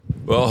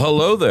Well,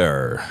 hello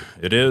there.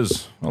 It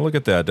is. Oh, look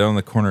at that. Down in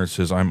the corner it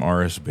says, I'm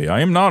RSB. I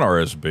am not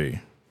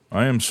RSB.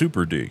 I am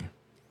Super D.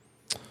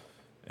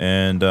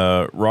 And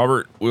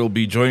Robert will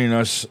be joining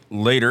us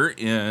later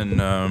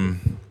in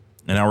an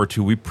hour or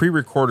two. We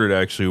pre-recorded,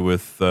 actually,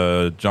 with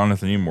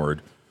Jonathan Emord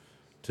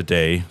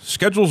today.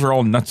 Schedules are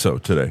all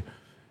nutso today.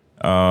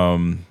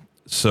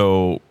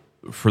 So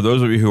for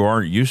those of you who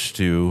aren't used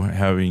to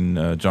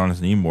having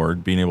Jonathan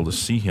Emord, being able to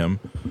see him,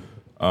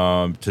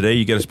 today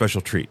you get a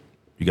special treat.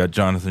 You got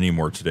Jonathan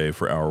Emord today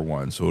for hour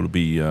one. So it'll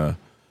be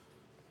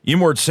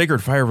Emord's Sacred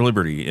Fire of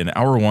Liberty in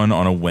hour one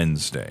on a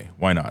Wednesday.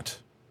 Why not?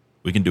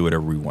 We can do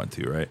whatever we want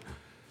to, right?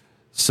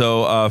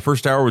 So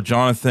first hour with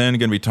Jonathan,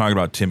 going to be talking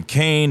about Tim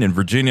Kaine in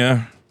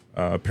Virginia.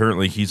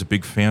 Apparently he's a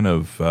big fan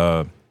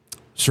of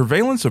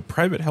surveillance of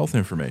private health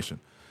information.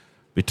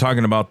 Be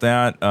talking about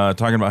that,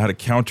 talking about how to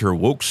counter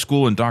woke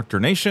school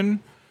indoctrination.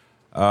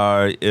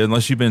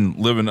 Unless you've been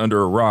living under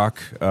a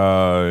rock,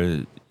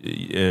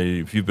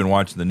 if you've been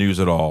watching the news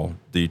at all,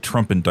 the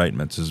Trump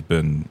indictments has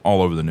been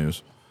all over the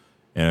news,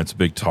 and it's a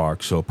big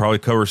talk. So probably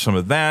cover some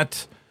of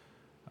that.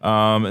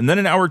 And then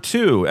in hour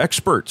two,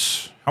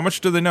 experts. How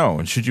much do they know?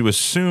 And should you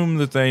assume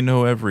that they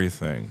know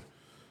everything?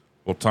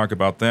 We'll talk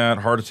about that.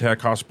 Heart attack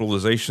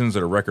hospitalizations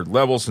at a record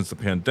level since the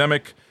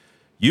pandemic.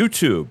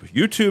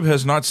 YouTube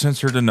has not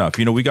censored enough.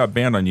 You know, we got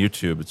banned on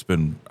YouTube. It's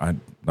been, I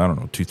don't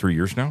know, 2-3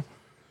 years now.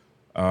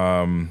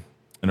 And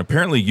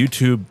apparently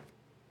YouTube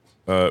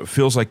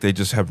feels like they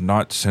just have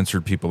not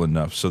censored people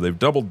enough. So they've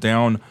doubled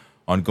down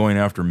on going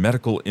after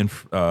medical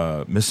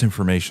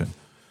misinformation.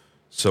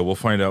 So we'll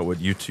find out what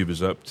YouTube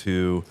is up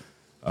to.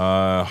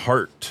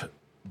 Heartburn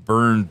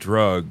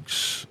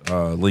drugs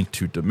linked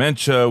to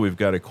dementia. We've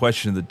got a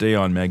question of the day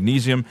on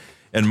magnesium.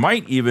 And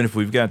might even, if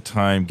we've got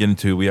time, get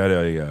into, we had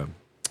a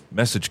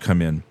message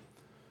come in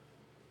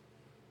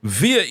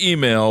via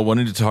email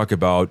wanting to talk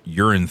about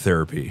urine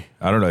therapy.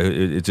 I don't know.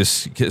 It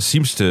just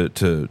seems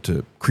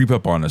to creep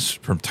up on us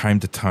from time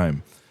to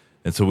time.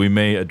 And so we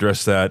may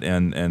address that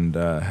and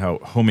how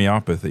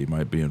homeopathy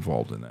might be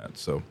involved in that.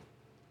 So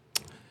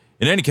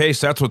in any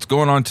case, that's what's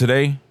going on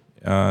today.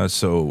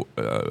 So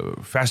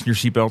fasten your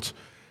seatbelts.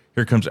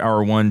 Here comes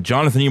hour one.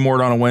 Jonathan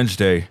Emord on a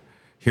Wednesday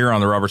here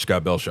on the Robert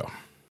Scott Bell Show.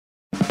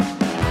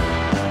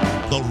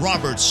 The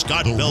Robert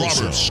Scott Bell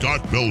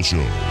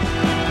Show.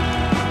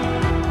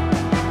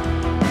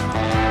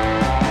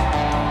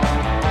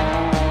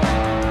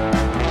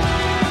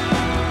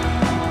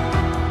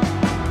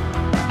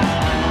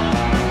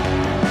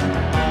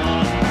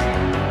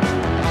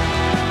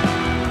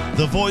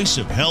 The voice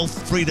of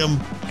health, freedom,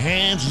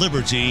 and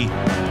liberty.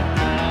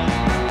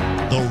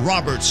 The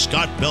Robert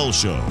Scott Bell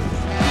Show.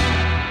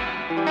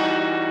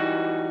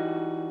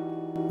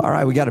 All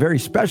right, we got a very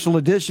special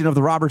edition of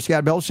the Robert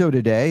Scott Bell Show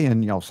today,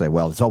 and y'all say,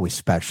 well, it's always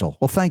special.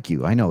 Well, thank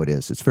you. I know it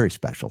is. It's very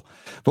special.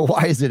 But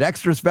why is it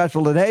extra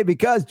special today?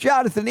 Because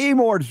Jonathan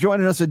Emord is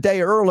joining us a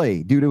day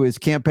early due to his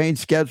campaign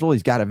schedule.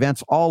 He's got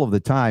events all of the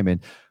time, and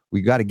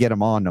we got to get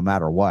him on no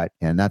matter what,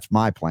 and that's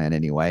my plan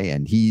anyway,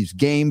 and he's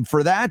game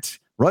for that.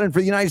 Running for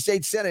the United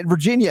States Senate in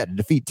Virginia to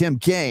defeat Tim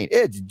Kaine.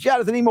 It's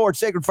Jonathan Emord,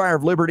 Sacred Fire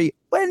of Liberty,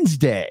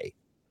 Wednesday.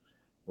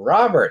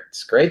 Robert,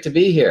 it's great to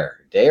be here.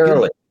 Day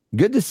early.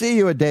 Good to see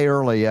you a day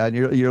early.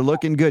 You're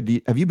looking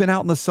good. Have you been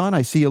out in the sun?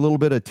 I see a little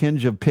bit of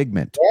tinge of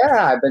pigment.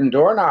 Yeah, I've been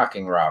door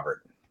knocking,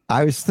 Robert.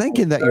 I was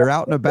thinking that you're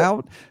out and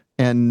about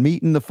and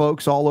meeting the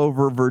folks all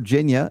over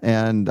Virginia,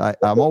 and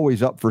I'm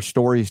always up for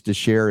stories to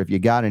share if you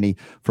got any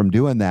from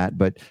doing that.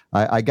 But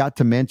I got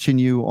to mention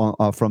you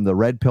from the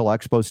Red Pill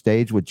Expo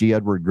stage with G.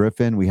 Edward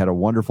Griffin. We had a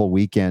wonderful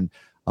weekend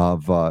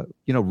of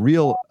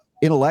real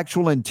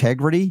intellectual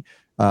integrity.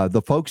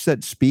 The folks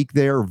that speak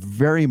there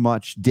very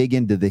much dig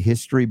into the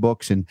history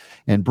books and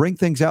bring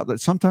things out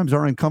that sometimes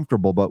are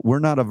uncomfortable, but we're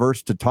not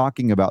averse to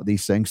talking about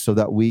these things so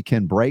that we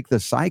can break the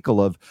cycle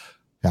of,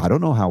 I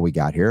don't know how we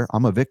got here.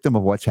 I'm a victim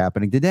of what's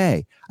happening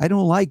today. I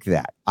don't like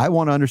that. I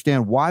want to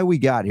understand why we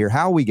got here,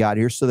 how we got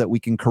here, so that we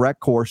can correct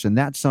course, and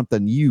that's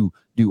something you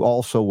do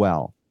also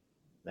well.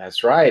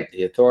 That's right.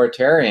 The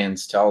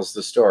authoritarians tells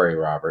the story,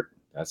 Robert.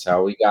 That's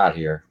how we got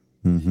here.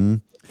 Mm-hmm.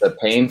 The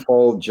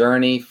painful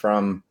journey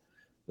from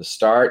the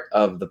start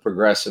of the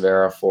progressive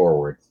era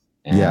forward.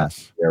 And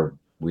yes.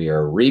 We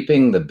are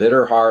reaping the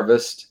bitter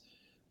harvest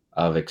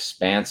of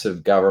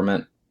expansive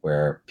government,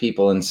 where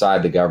people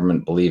inside the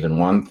government believe in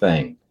one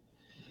thing: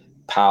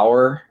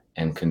 power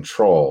and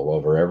control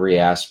over every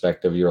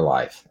aspect of your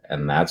life.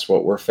 And that's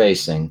what we're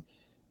facing,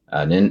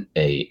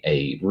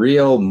 a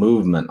real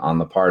movement on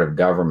the part of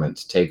government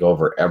to take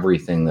over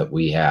everything that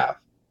we have,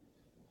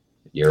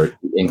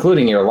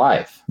 including your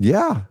life.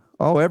 Yeah.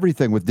 Oh,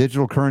 everything with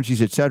digital currencies,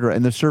 et cetera.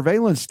 And the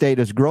surveillance state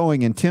is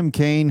growing. And Tim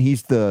Kaine,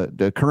 he's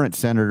the current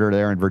senator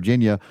there in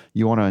Virginia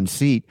you want to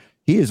unseat.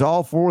 He is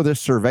all for this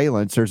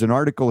surveillance. There's an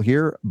article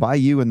here by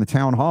you in the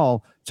town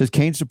hall. It says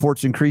Kaine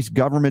supports increased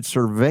government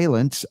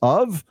surveillance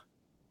of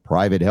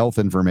private health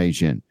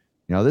information.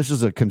 You know, this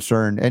is a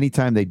concern.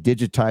 Anytime they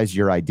digitize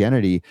your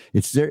identity,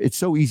 it's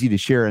so easy to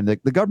share. And the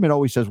government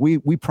always says, we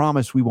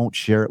promise we won't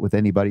share it with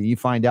anybody. You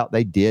find out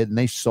they did, and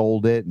they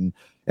sold it. And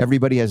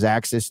Everybody has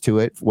access to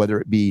it, whether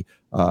it be,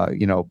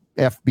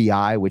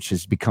 FBI, which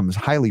has become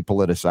highly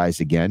politicized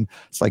again.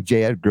 It's like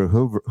J. Edgar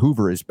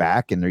Hoover is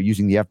back, and they're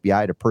using the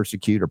FBI to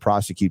persecute or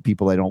prosecute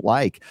people they don't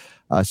like.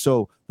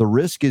 So the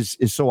risk is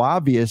so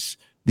obvious.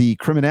 The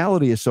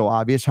criminality is so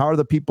obvious. How are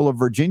the people of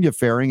Virginia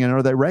faring, and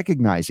are they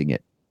recognizing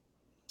it?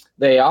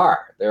 They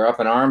are. They're up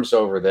in arms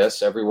over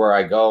this. Everywhere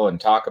I go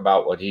and talk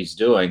about what he's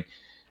doing,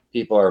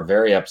 people are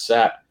very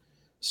upset.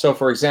 So,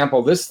 for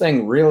example, this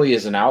thing really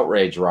is an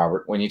outrage,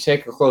 Robert. When you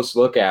take a close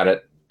look at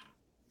it,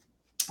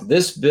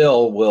 this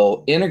bill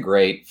will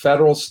integrate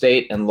federal,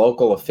 state, and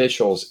local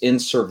officials in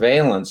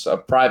surveillance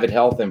of private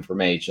health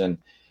information,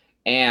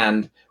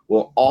 and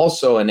will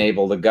also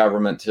enable the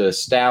government to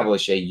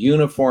establish a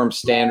uniform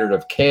standard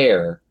of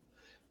care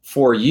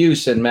for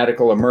use in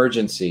medical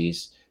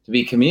emergencies to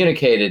be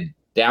communicated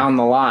down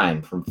the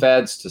line from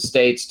feds to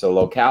states to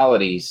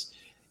localities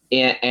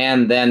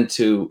and then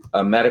to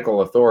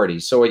medical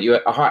authorities. So what you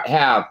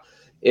have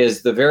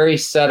is the very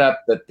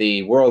setup that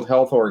the World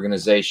Health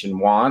Organization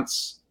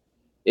wants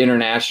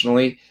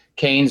internationally.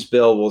 Kaine's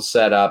bill will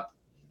set up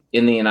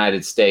in the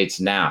United States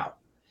now.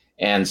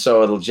 And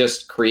so it'll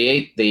just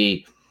create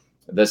the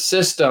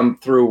system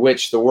through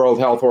which the World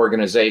Health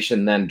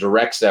Organization then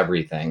directs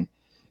everything,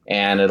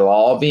 and it'll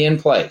all be in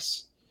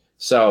place.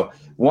 So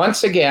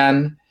once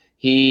again,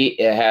 he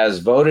has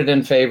voted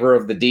in favor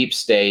of the deep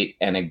state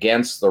and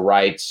against the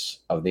rights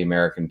of the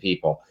American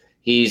people.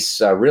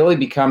 He's really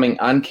becoming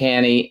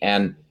uncanny,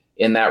 and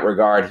in that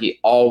regard, he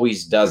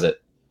always does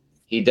it.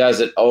 He does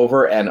it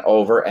over and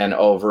over and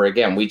over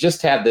again. We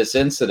just had this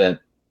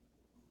incident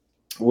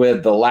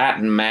with the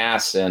Latin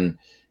Mass in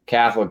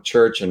Catholic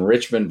Church in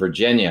Richmond,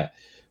 Virginia,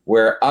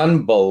 where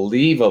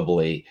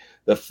unbelievably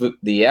the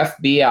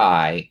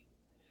FBI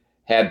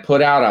had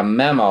put out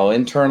a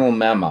internal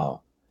memo,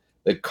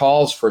 that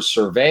calls for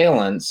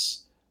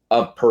surveillance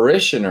of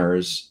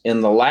parishioners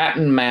in the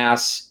Latin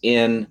Mass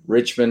in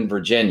Richmond,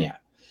 Virginia.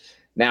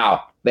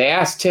 Now, they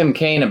asked Tim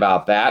Kaine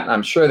about that, and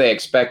I'm sure they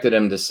expected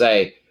him to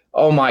say,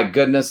 oh my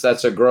goodness,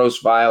 that's a gross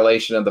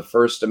violation of the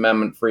First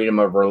Amendment freedom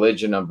of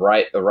religion, of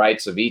the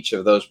rights of each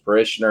of those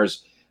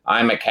parishioners.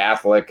 I'm a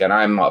Catholic and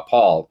I'm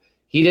appalled.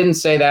 He didn't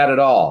say that at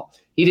all.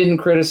 He didn't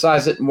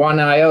criticize it one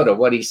iota.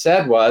 What he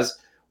said was,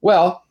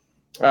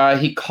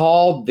 he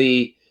called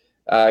the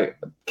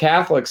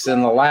Catholics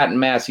in the Latin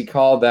Mass, he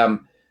called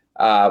them,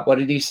 what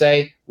did he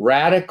say?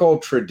 Radical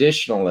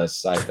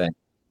traditionalists, I think.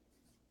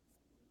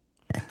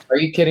 Are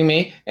you kidding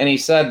me? And he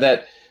said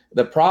that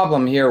the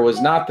problem here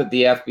was not that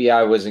the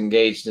FBI was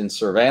engaged in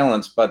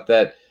surveillance, but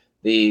that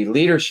the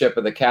leadership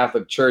of the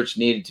Catholic Church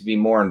needed to be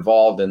more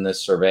involved in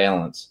this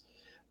surveillance.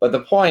 But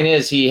the point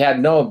is, he had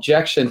no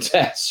objection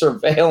to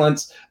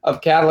surveillance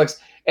of Catholics,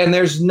 and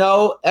there's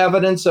no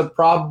evidence of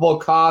probable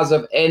cause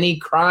of any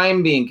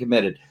crime being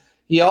committed.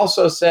 He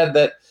also said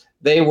that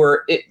they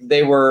were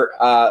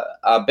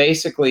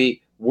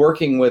basically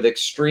working with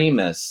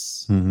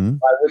extremists,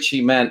 by which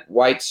he meant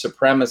white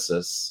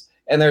supremacists.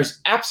 And there's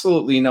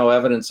absolutely no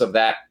evidence of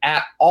that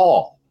at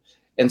all.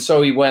 And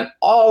so he went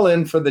all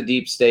in for the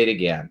deep state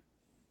again.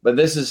 But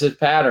this is his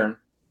pattern.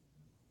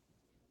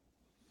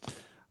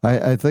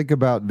 I think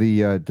about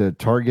the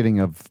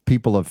targeting of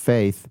people of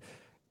faith,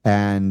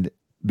 and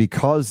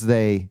because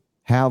they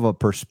have a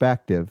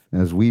perspective,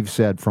 as we've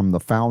said from the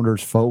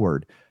founders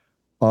forward,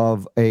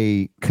 of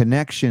a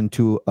connection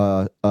to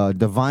a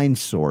divine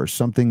source,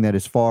 something that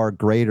is far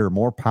greater,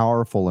 more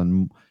powerful,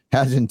 and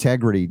has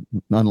integrity,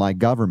 unlike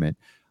government.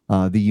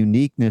 The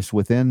uniqueness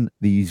within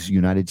these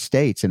United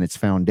States and its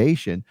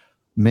foundation,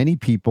 many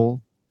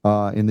people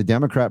in the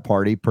Democrat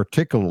Party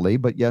particularly,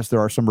 but yes, there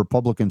are some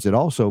Republicans that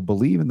also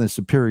believe in the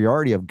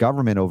superiority of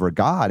government over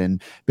God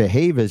and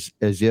behave as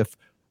if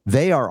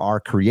they are our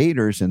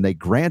creators and they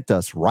grant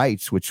us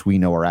rights, which we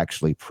know are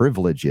actually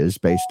privileges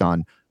based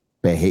on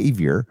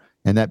behavior.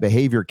 And that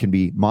behavior can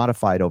be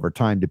modified over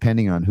time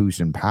depending on who's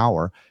in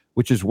power,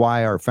 which is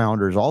why our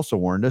founders also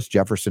warned us,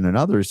 Jefferson and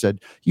others said,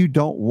 you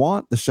don't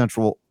want the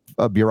central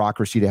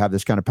bureaucracy to have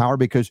this kind of power,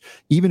 because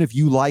even if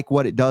you like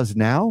what it does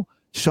now,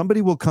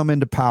 somebody will come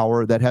into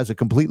power that has a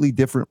completely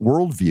different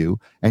worldview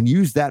and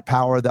use that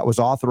power that was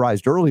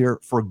authorized earlier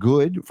for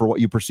good, for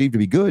what you perceive to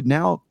be good,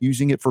 now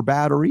using it for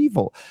bad or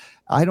evil.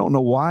 I don't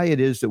know why it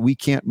is that we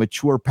can't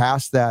mature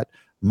past that.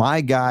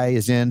 My guy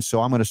is in,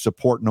 so I'm going to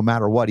support no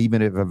matter what,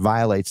 even if it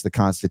violates the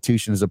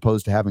Constitution, as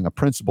opposed to having a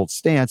principled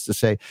stance to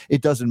say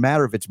it doesn't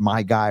matter if it's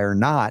my guy or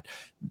not.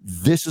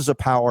 This is a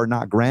power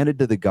not granted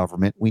to the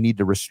government. We need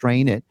to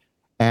restrain it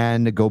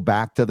and go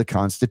back to the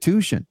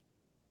Constitution.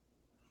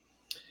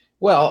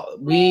 Well,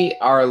 we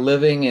are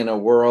living in a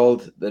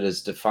world that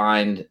is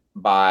defined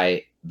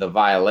by the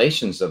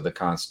violations of the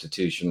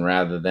Constitution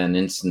rather than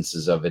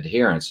instances of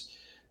adherence.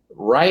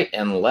 Right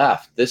and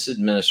left, this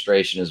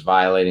administration is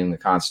violating the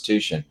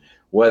Constitution,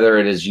 whether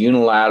it is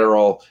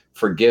unilateral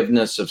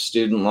forgiveness of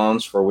student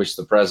loans for which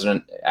the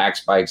president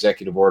acts by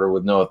executive order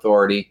with no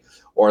authority,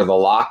 or the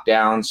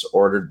lockdowns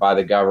ordered by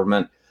the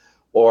government,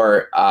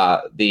 or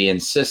the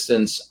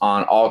insistence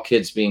on all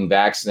kids being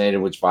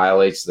vaccinated, which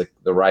violates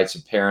the rights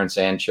of parents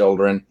and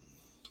children,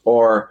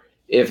 or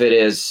if it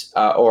is,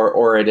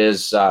 or it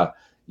is,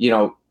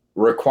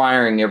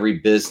 requiring every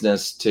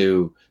business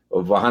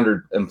of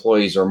 100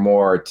 employees or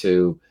more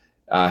to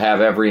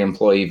have every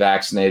employee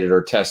vaccinated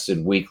or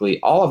tested weekly.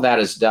 All of that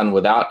is done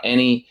without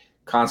any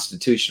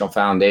constitutional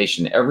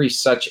foundation. Every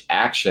such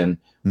action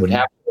would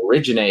have to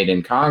originate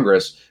in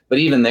Congress, but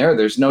even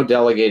there's no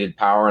delegated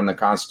power in the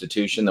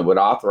Constitution that would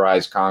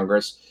authorize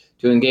Congress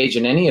to engage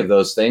in any of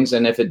those things.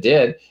 And if it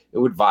did, it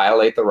would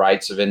violate the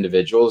rights of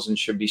individuals and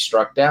should be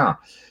struck down.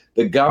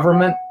 The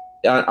government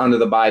under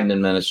the Biden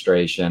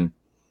administration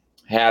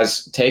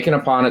has taken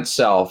upon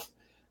itself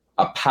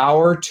a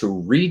power to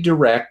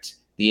redirect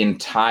the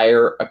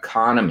entire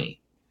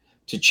economy,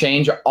 to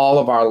change all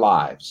of our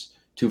lives,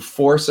 to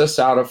force us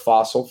out of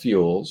fossil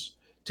fuels,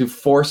 to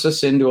force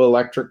us into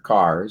electric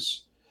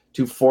cars,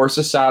 to force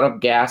us out of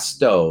gas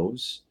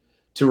stoves,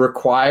 to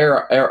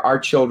require our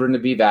children to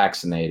be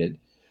vaccinated,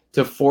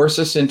 to force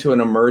us into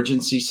an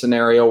emergency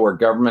scenario where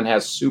government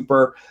has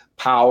super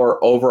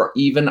power over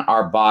even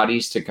our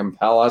bodies to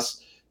compel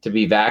us to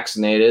be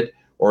vaccinated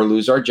or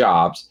lose our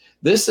jobs.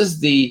 This is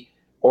the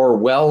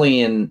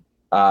Orwellian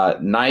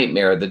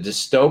nightmare, the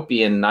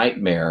dystopian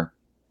nightmare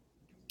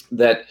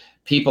that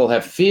people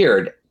have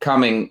feared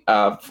coming,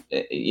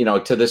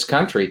 to this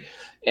country,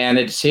 and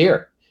it's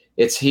here.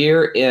 It's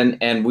here,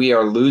 and we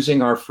are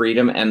losing our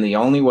freedom. And the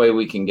only way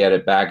we can get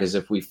it back is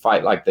if we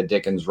fight like the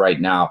Dickens right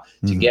now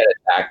to get it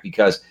back,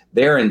 because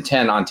they're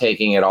intent on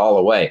taking it all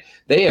away.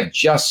 They have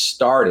just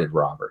started,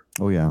 Robert.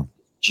 Oh yeah,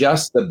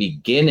 just the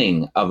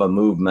beginning of a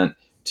movement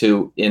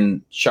to,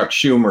 in Chuck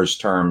Schumer's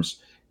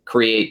terms,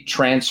 create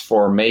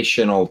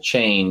transformational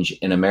change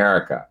in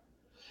America.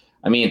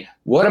 I mean,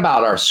 what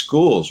about our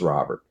schools,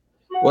 Robert?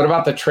 What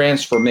about the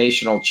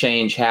transformational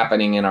change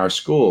happening in our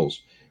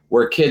schools,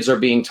 where kids are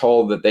being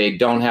told that they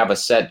don't have a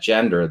set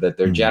gender, that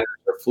their genders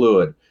are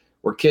fluid,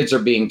 where kids are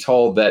being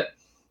told that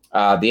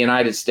the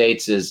United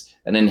States is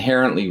an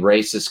inherently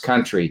racist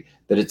country,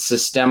 that it's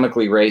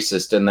systemically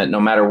racist, and that no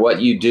matter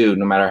what you do,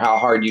 no matter how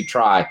hard you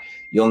try,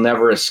 you'll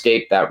never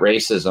escape that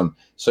racism.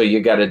 So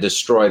you got to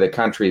destroy the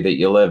country that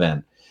you live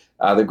in.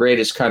 The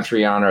greatest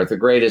country on earth, the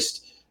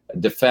greatest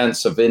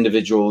defense of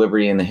individual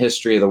liberty in the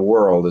history of the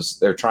world, is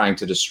they're trying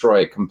to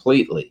destroy it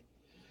completely.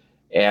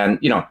 And,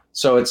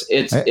 so it's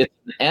an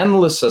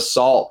endless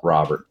assault,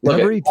 Robert. Look,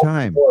 every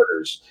time.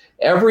 Borders,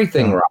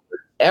 everything, Robert,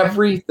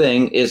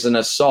 everything is an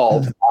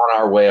assault on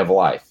our way of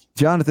life.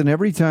 Jonathan,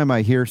 every time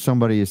I hear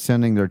somebody is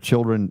sending their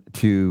children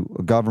to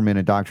government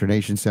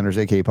indoctrination centers,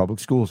 aka public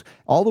schools,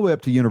 all the way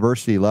up to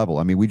university level.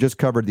 I mean, we just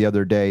covered the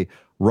other day,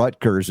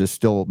 Rutgers is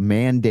still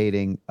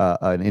mandating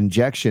an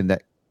injection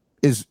that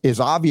is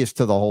obvious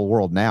to the whole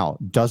world now,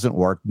 doesn't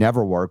work,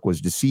 never work,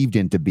 was deceived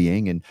into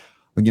being, and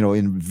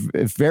in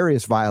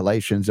various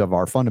violations of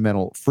our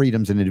fundamental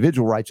freedoms and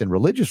individual rights and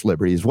religious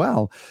liberty as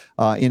well,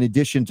 in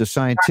addition to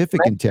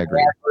scientific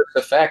integrity. The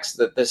adverse effects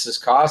that this is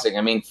causing.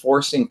 I mean,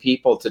 forcing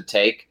people to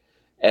take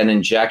an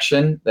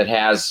injection that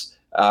has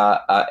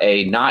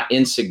a not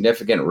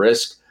insignificant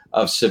risk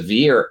of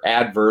severe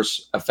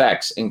adverse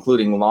effects,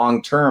 including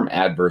long-term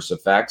adverse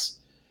effects.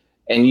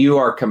 And you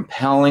are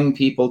compelling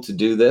people to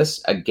do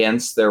this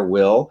against their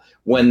will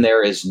when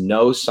there is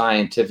no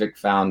scientific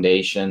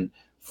foundation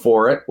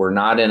for it. We're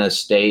not in a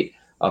state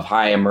of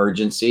high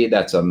emergency.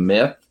 That's a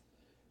myth.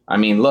 I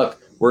mean,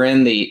 look, we're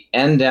in the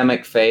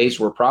endemic phase.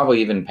 We're probably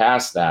even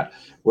past that.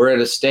 We're at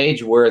a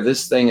stage where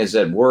this thing is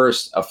at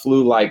worst a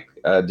flu-like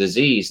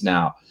disease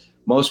now.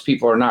 Most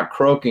people are not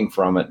croaking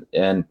from it.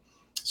 And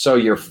so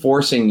you're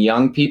forcing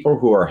young people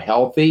who are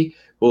healthy,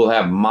 who will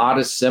have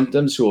modest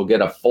symptoms, who will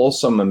get a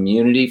fulsome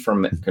immunity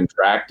from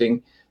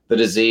contracting the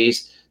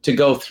disease, to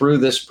go through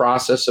this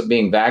process of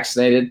being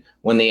vaccinated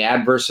when the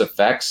adverse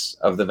effects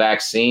of the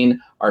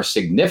vaccine are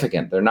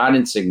significant. They're not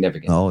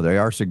insignificant. Oh, they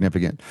are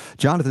significant.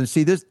 Jonathan,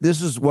 see, this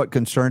is what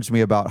concerns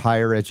me about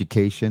higher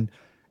education.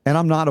 And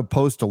I'm not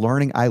opposed to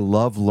learning. I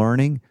love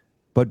learning.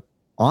 But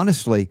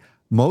honestly,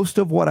 most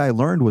of what I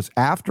learned was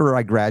after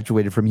I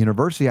graduated from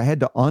university. I had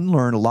to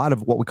unlearn a lot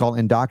of what we call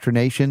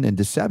indoctrination and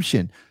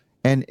deception,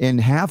 and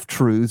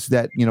half-truths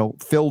that,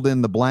 filled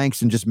in the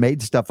blanks and just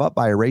made stuff up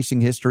by erasing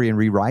history and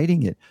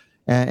rewriting it.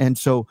 And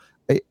so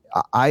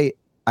I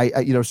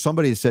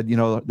somebody said,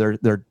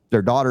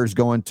 their daughter's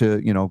going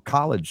to,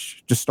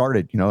 college, just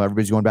started,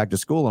 everybody's going back to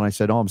school. And I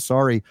said, oh, I'm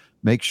sorry.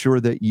 Make sure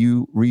that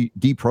you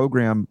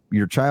deprogram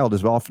your child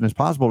as often as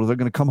possible, or they're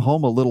going to come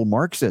home a little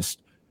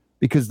Marxist,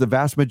 because the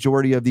vast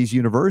majority of these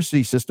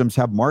university systems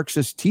have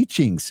Marxist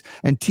teachings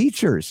and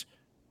teachers.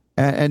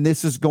 And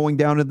this is going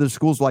down into the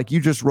schools. Like you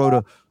just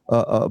wrote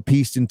a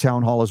piece in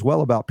Town Hall as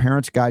well about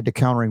Parents' Guide to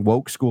Countering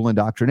Woke School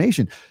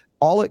Indoctrination.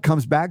 All it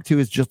comes back to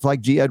is just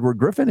like G. Edward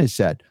Griffin has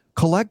said,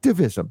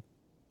 collectivism.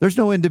 There's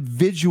no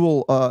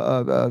individual,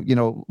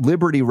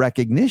 liberty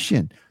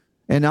recognition.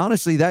 And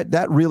honestly,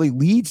 that really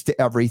leads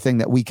to everything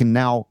that we can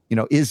now,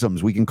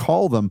 isms, we can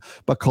call them.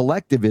 But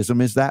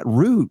collectivism is that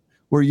root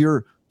where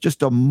you're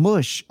just a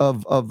mush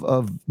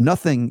of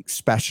nothing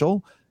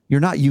special. You're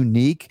not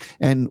unique.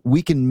 And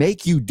we can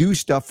make you do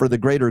stuff for the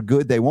greater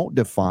good they won't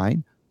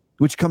define.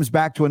 which comes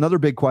back to another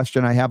big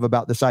question I have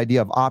about this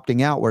idea of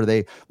opting out, where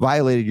they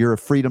violated your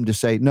freedom to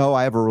say, no,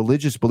 I have a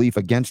religious belief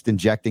against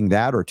injecting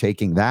that or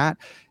taking that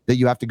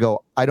you have to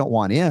go, I don't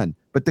want in.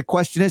 But the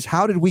question is,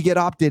 how did we get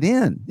opted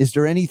in? Is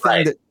there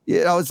anything that,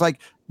 it's like,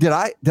 did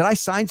I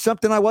sign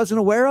something I wasn't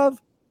aware of?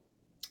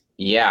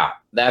 Yeah,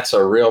 that's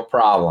a real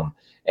problem.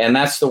 And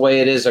that's the way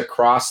it is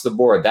across the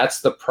board.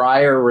 That's the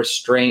prior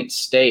restraint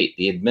state.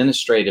 The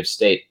administrative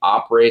state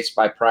operates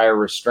by prior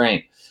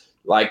restraint.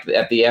 Like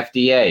at the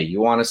FDA,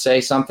 you want to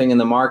say something in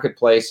the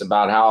marketplace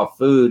about how a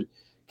food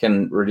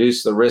can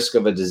reduce the risk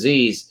of a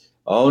disease.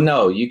 Oh,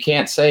 no, you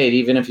can't say it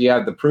even if you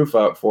have the proof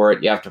up for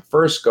it. You have to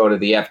first go to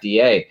the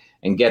FDA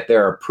and get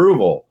their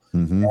approval.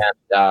 Mm-hmm.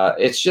 And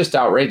it's just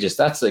outrageous.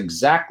 That's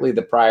exactly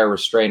the prior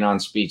restraint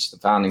on speech the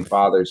founding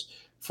fathers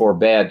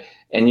forbade.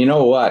 And you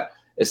know what?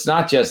 It's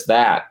not just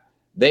that.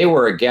 They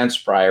were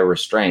against prior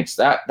restraints.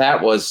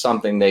 That was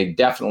something they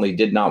definitely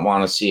did not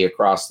want to see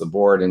across the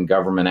board in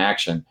government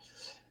action.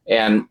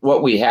 And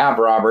what we have,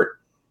 Robert,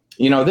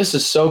 this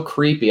is so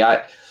creepy.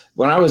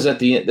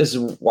 This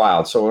is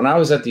wild. So when I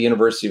was at the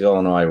University of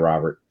Illinois,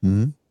 Robert,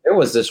 mm-hmm. there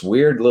was this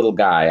weird little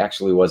guy.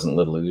 Actually, he wasn't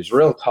little. He was a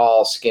real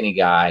tall, skinny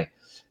guy.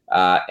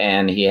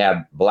 And he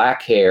had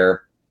black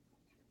hair,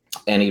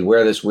 and he'd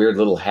wear this weird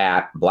little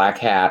black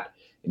hat,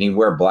 and he'd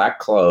wear black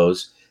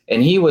clothes.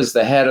 And he was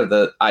the head of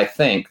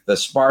the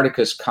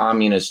Spartacus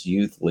Communist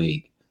Youth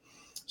League.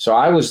 So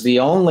I was the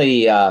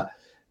only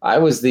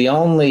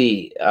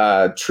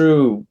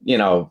true,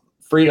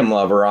 freedom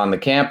lover on the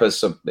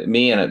campus of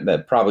me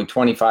and probably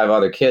 25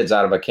 other kids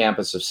out of a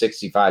campus of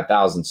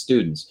 65,000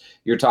 students.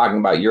 You're talking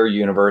about your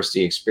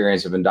university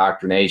experience of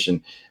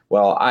indoctrination.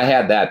 Well, I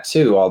had that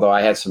too, although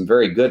I had some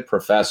very good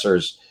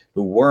professors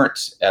who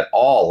weren't at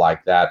all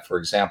like that. For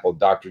example,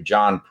 Dr.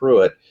 John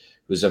Pruitt,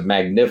 who's a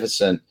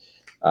magnificent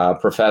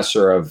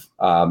professor of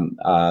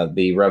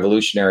the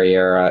Revolutionary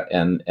era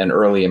and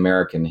early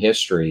American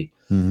history.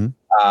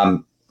 Mm-hmm.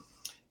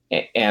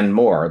 And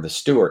more, the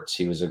Stuarts.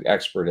 He was an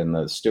expert in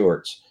the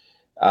Stuarts.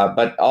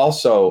 But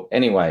also,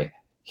 anyway,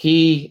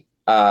 he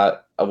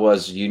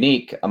was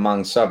unique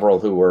among several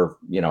who were,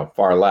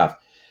 far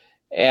left.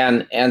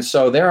 And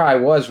so there I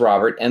was,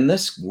 Robert, and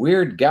this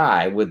weird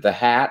guy with the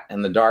hat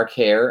and the dark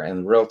hair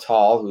and real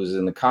tall, who was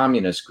in the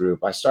communist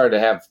group, I started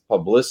to have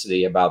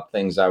publicity about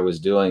things I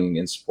was doing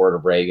in support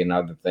of Reagan and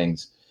other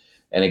things,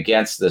 and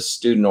against the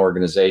Student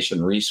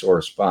Organization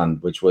Resource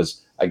Fund, which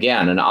was,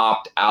 again, an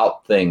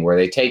opt-out thing where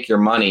they take your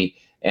money,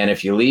 and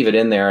if you leave it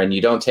in there and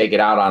you don't take it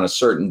out on a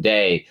certain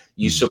day,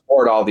 you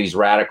support all these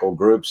radical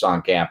groups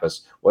on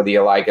campus, whether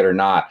you like it or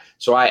not.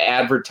 So I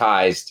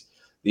advertised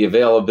the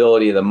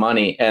availability of the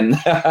money, and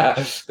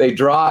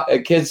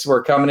kids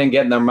were coming in,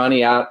 getting their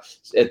money out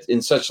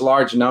in such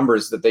large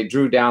numbers that they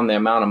drew down the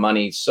amount of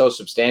money so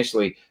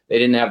substantially, they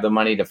didn't have the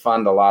money to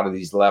fund a lot of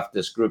these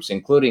leftist groups,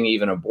 including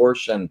even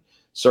abortion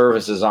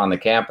services on the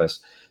campus.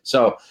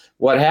 So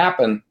what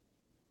happened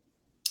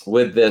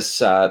with this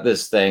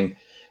thing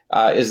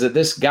is that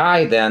this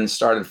guy then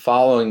started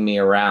following me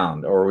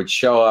around, or would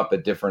show up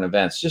at different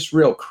events, just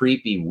real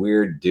creepy,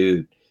 weird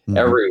dude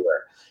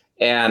everywhere.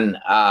 And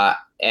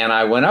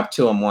I went up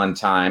to him one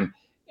time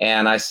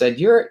and I said,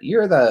 you're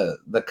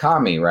the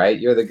commie, right?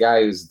 You're the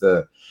guy who's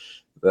the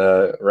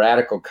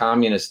radical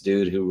communist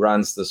dude who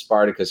runs the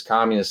Spartacus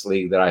Communist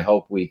League that I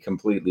hope we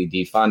completely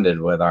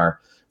defunded with our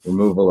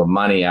removal of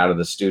money out of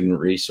the Student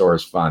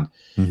Resource Fund.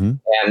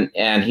 Mm-hmm.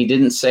 And he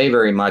didn't say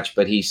very much,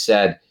 but he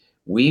said,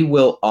 we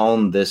will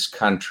own this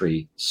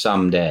country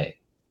someday.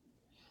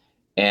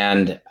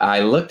 And I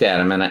looked at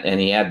him and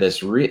he had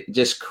this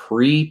just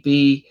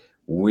creepy,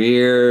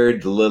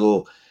 weird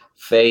little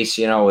face,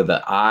 with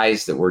the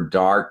eyes that were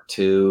dark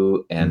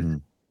too. And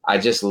I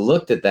just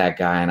looked at that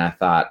guy and I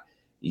thought,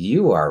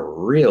 you are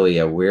really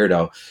a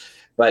weirdo.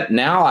 But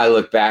now I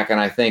look back and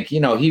I think, he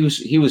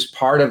was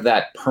part of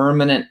that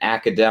permanent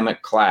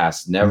academic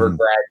class, never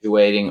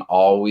graduating,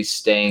 always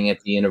staying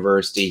at the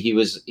university. He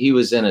was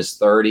in his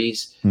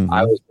 30s.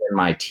 I was in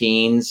my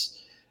teens.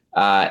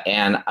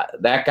 And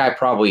that guy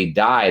probably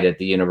died at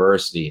the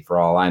university for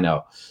all I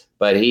know,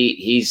 but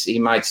he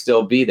might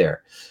still be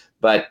there.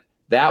 But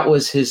that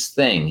was his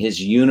thing. His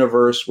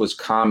universe was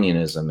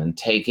communism and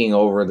taking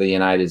over the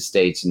United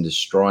States and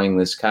destroying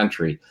this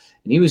country.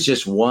 And he was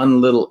just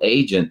one little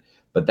agent.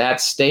 But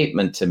that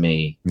statement to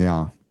me,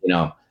 that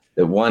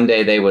one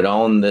day they would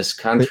own this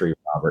country,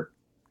 Robert.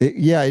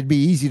 It'd be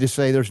easy to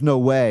say there's no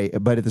way,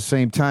 but at the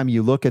same time,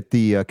 you look at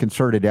the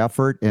concerted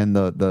effort and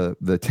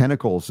the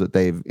tentacles that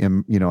they've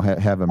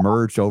have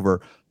emerged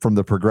over from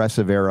the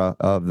progressive era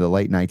of the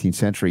late 19th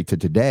century to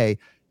today.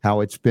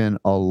 How it's been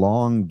a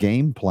long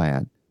game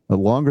plan,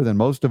 longer than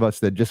most of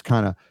us that just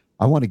kind of,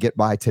 I want to get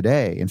by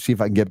today and see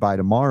if I can get by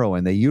tomorrow.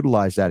 And they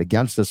utilize that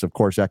against us, of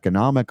course,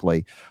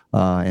 economically.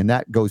 And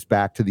that goes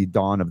back to the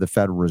dawn of the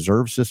Federal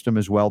Reserve System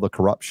as well, the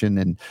corruption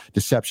and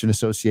deception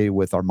associated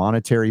with our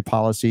monetary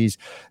policies,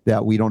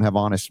 that we don't have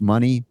honest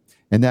money.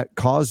 And that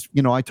caused,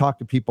 I talk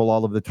to people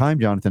all of the time,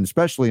 Jonathan,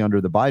 especially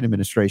under the Biden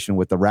administration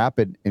with the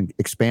rapid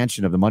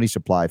expansion of the money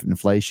supply,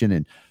 inflation,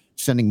 and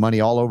sending money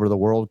all over the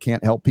world,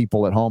 can't help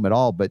people at home at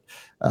all. But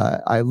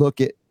I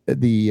look at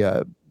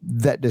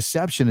that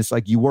deception. It's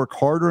like you work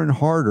harder and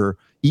harder,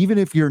 even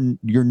if your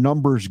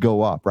numbers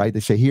go up, right? They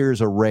say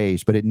here's a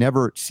raise, but it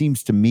never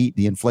seems to meet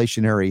the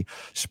inflationary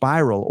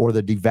spiral or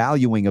the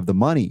devaluing of the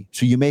money.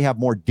 So you may have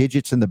more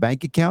digits in the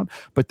bank account,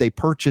 but they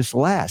purchase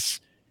less.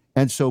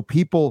 And so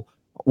people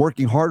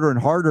working harder and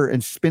harder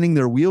and spinning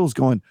their wheels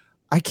going,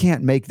 I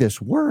can't make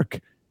this work.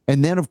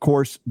 And then, of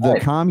course, the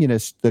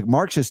communists, the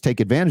Marxists take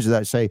advantage of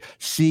that, say,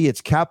 see, it's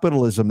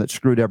capitalism that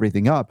screwed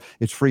everything up.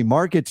 It's free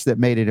markets that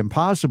made it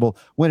impossible,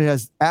 when it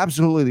has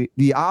absolutely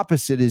the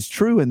opposite is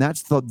true. And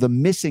that's the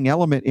missing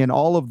element in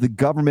all of the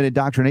government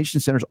indoctrination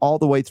centers all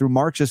the way through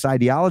Marxist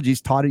ideologies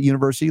taught at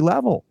university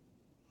level.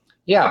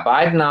 Yeah,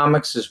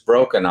 Bidenomics is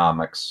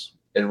brokeonomics.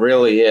 It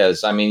really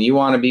is. I mean, you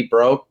want to be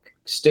broke?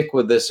 Stick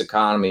with this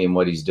economy and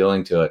what he's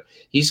doing to it.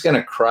 He's going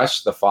to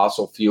crush the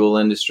fossil fuel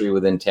industry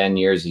within 10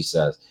 years, he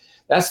says.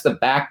 That's the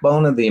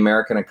backbone of the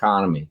American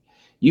economy.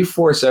 You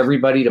force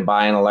everybody to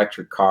buy an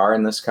electric car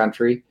in this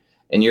country,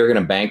 and you're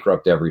going to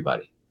bankrupt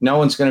everybody. No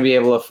one's going to be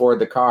able to afford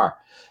the car.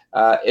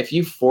 If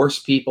you force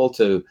people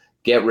to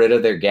get rid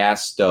of their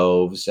gas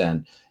stoves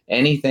and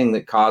anything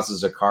that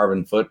causes a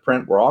carbon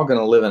footprint, we're all going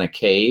to live in a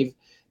cave,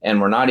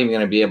 and we're not even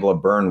going to be able to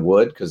burn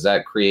wood because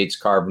that creates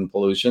carbon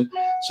pollution.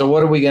 So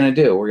what are we going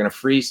to do? We're going to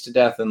freeze to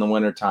death in the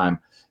wintertime.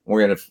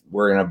 We're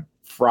going to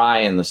fry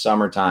in the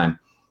summertime.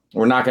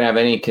 We're not going to have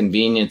any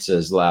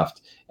conveniences left.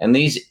 And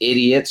these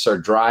idiots are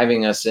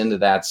driving us into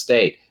that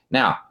state.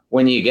 Now,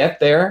 when you get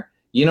there,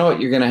 you know what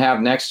you're going to have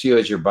next to you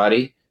as your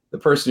buddy? The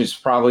person who's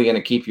probably going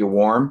to keep you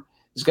warm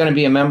is going to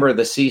be a member of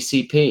the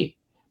CCP,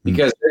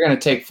 because they're going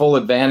to take full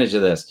advantage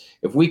of this.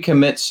 If we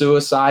commit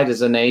suicide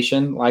as a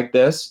nation like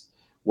this,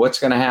 what's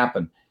going to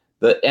happen?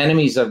 The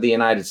enemies of the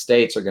United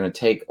States are going to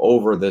take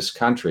over this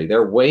country.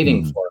 They're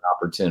waiting for an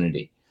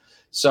opportunity.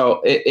 So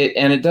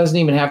it doesn't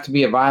even have to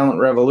be a violent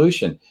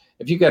revolution.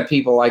 If you've got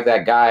people like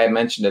that guy I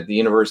mentioned at the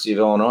University of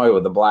Illinois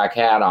with the black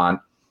hat on,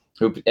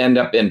 who end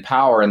up in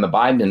power in the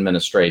Biden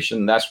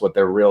administration, that's what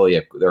they're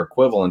really, their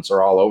equivalents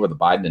are all over the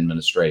Biden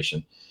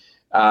administration.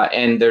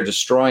 And they're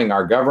destroying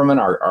our government,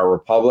 our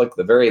republic.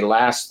 The very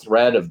last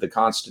thread of the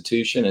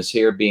Constitution is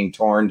here being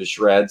torn to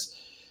shreds.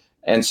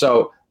 And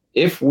so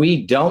if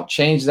we don't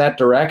change that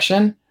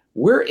direction,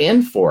 we're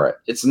in for it.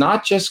 It's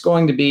not just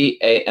going to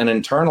be an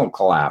internal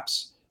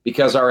collapse,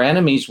 because our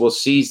enemies will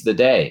seize the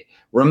day.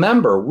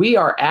 Remember, we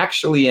are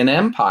actually an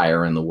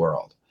empire in the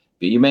world.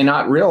 You may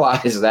not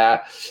realize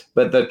that,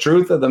 but the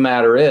truth of the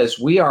matter is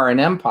we are an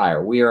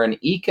empire. We are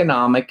an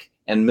economic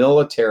and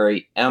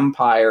military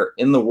empire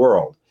in the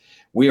world.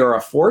 We are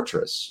a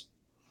fortress.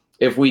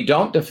 If we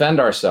don't defend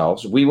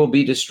ourselves, we will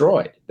be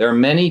destroyed. There are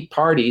many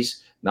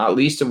parties, not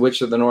least of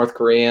which are the North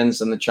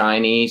Koreans and the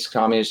Chinese,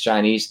 Communist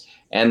Chinese,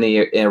 and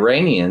the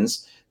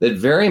Iranians, that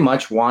very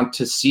much want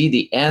to see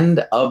the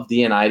end of the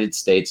United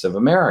States of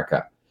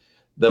America.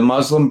 The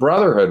Muslim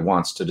Brotherhood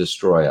wants to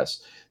destroy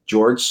us.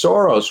 George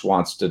Soros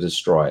wants to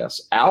destroy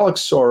us.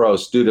 Alex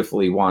Soros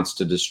dutifully wants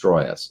to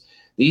destroy us.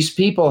 These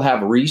people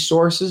have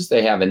resources,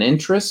 they have an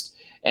interest,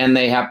 and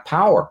they have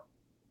power.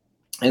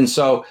 And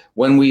so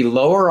when we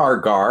lower our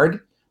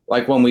guard,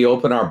 like when we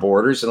open our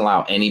borders and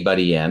allow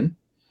anybody in,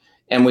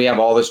 and we have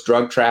all this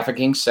drug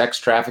trafficking, sex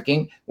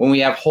trafficking, when we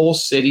have whole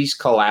cities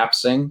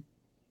collapsing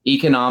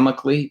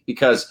economically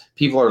because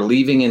people are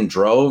leaving in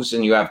droves,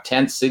 and you have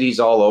tent cities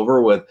all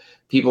over with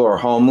people who are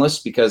homeless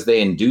because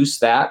they induce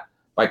that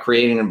by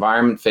creating an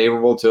environment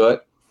favorable to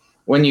it.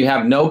 When you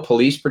have no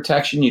police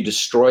protection, you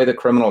destroy the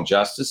criminal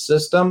justice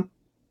system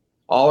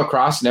all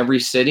across in every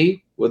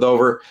city with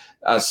over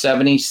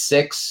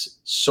 76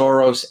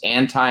 Soros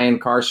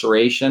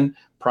anti-incarceration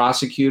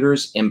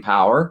prosecutors in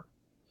power.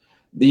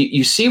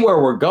 You see where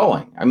we're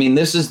going. I mean,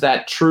 this is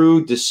that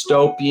true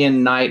dystopian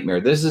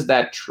nightmare. This is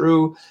that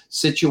true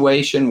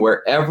situation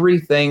where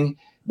everything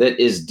that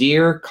is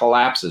dear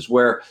collapses,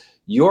 where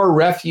your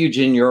refuge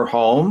in your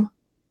home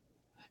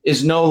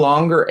is no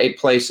longer a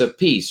place of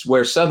peace,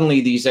 where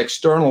suddenly these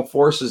external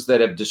forces that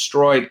have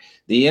destroyed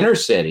the inner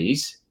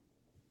cities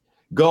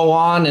go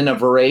on in a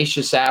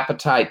voracious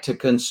appetite to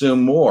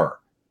consume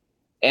more.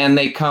 And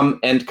they come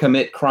and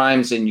commit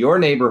crimes in your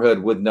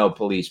neighborhood with no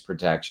police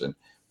protection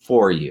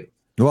for you.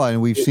 Well,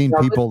 and we've seen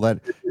people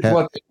that this is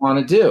what they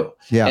want to do.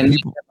 Yeah, and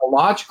people, the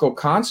logical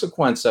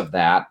consequence of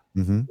that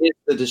is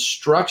the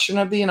destruction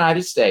of the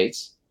United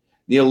States,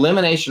 the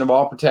elimination of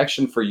all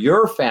protection for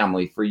your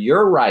family, for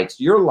your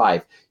rights, your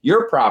life,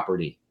 your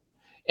property,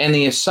 and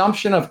the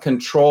assumption of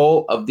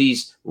control of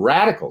these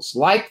radicals,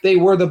 like they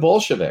were the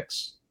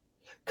Bolsheviks,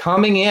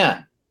 coming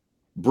in,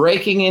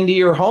 breaking into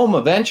your home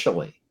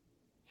eventually.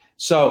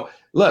 So,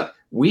 look,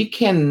 we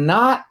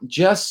cannot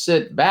just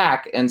sit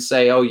back and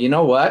say, oh, you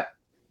know what?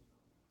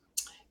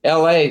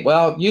 LA,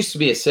 well, used to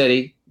be a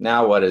city.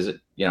 Now what is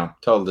it?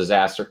 Total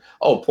disaster.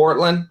 Oh,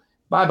 Portland,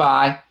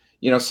 bye-bye.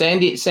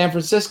 San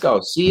Francisco,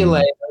 see you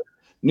later.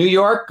 New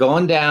York,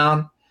 going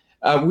down.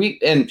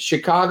 And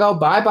Chicago,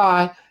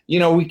 bye-bye.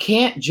 We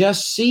can't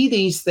just see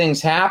these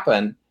things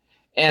happen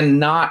and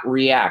not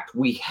react.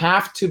 We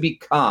have to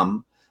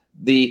become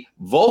the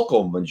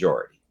vocal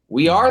majority.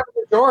 We are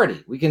the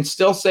majority. We can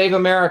still save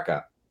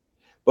America,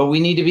 but we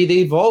need to be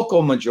the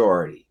vocal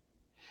majority,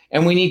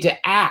 and we need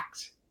to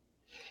act,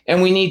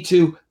 and we need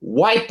to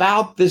wipe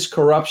out this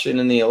corruption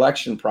in the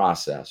election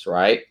process,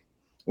 right?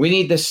 We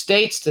need the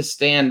states to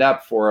stand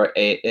up for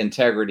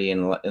integrity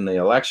in the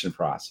election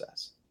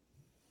process.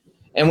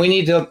 And we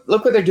need to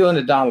look what they're doing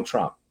to Donald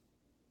Trump.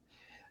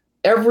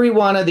 Every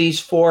one of these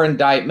 4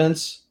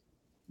 indictments,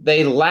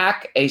 they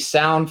lack a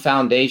sound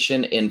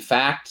foundation in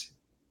fact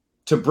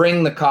to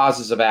bring the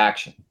causes of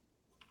action.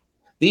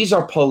 These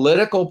are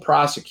political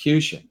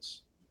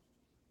prosecutions.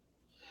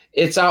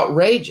 It's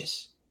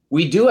outrageous.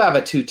 We do have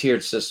a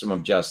 2-tiered system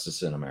of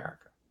justice in America.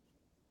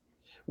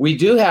 We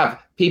do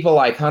have people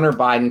like Hunter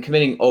Biden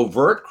committing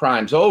overt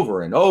crimes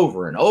over and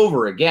over and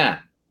over again,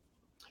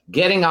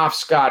 getting off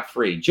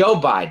scot-free. Joe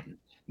Biden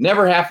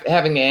never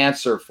having to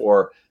answer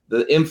for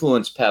the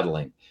influence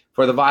peddling,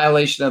 for the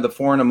violation of the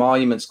Foreign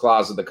Emoluments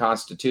Clause of the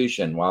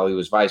Constitution while he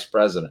was vice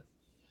president,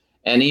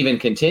 and even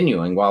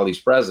continuing while he's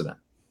president,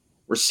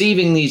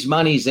 receiving these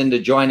monies into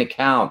joint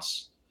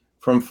accounts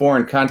from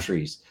foreign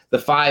countries, the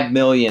 $5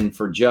 million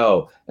for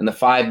Joe and the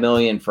 $5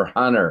 million for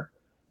Hunter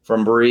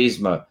from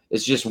Burisma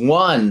is just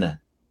one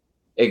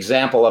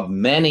example of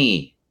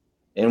many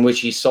in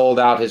which he sold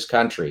out his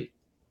country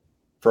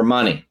for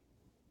money.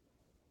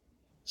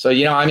 So,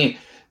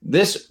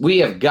 we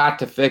have got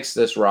to fix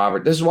this,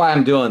 Robert. This is why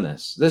I'm doing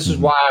this. This is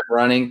why I'm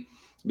running,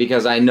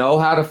 because I know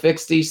how to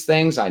fix these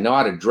things. I know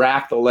how to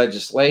draft the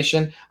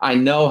legislation. I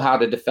know how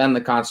to defend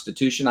the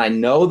Constitution. I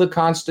know the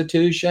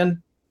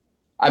Constitution.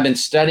 I've been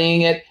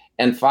studying it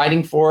and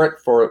fighting for it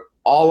for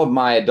all of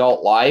my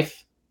adult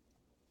life.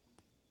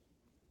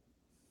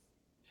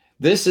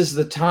 This is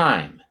the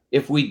time.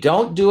 If we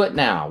don't do it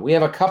now, we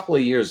have a couple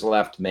of years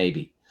left,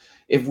 maybe.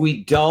 If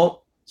we don't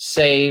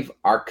save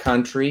our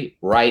country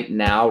right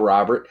now,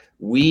 Robert,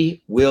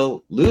 we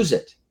will lose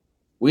it.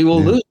 We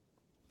will lose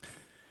it.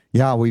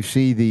 Yeah, we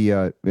see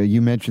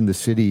you mentioned the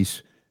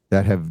cities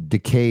that have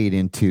decayed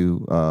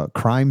into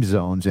crime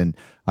zones. And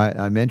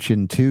I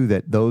mentioned, too,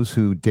 that those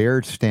who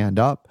dare stand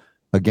up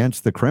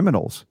against the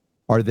criminals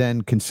are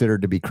then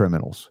considered to be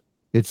criminals.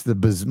 It's the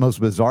most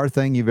bizarre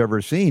thing you've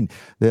ever seen.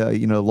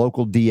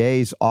 Local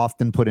DAs,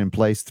 often put in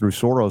place through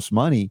Soros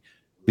money,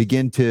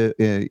 begin to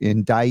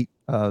indict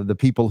the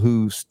people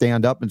who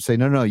stand up and say,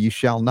 no, you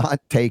shall not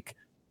take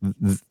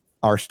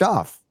our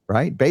stuff,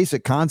 right?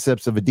 Basic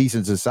concepts of a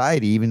decent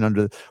society,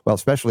 even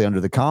especially under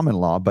the common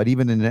law, but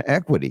even in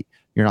equity,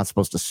 you're not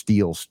supposed to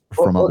steal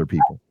from other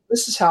people.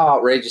 This is how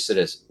outrageous it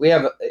is. We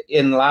have,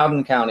 in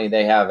Loudoun County,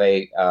 they have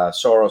a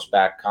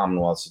Soros-backed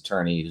Commonwealth's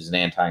attorney who's an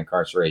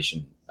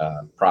anti-incarceration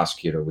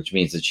prosecutor, which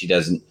means that she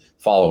doesn't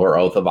follow her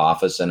oath of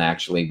office and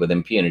actually, with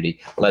impunity,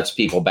 lets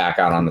people back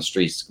out on the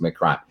streets to commit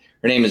crime.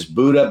 Her name is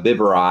Buddha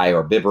Biberai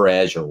or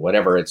Biberej or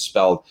whatever it's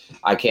spelled.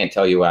 I can't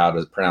tell you how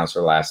to pronounce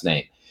her last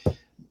name.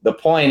 The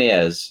point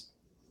is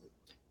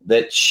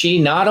that she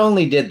not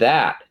only did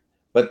that,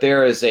 but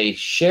there is a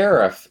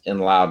sheriff in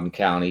Loudoun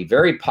County,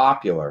 very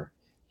popular.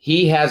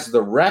 He has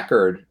the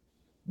record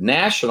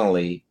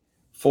nationally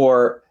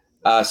for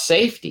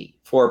safety,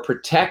 for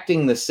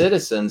protecting the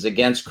citizens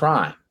against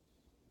crime.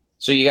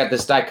 So you got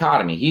this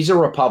dichotomy. He's a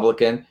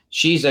Republican.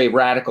 She's a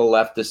radical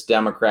leftist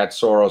Democrat,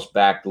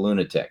 Soros-backed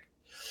lunatic.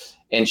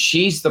 And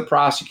she's the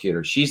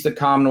prosecutor. She's the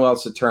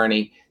Commonwealth's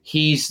attorney.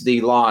 He's the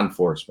law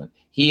enforcement.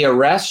 He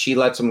arrests, she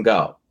lets him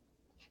go.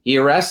 He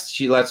arrests,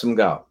 she lets him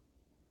go.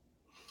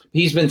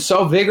 He's been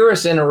so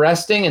vigorous in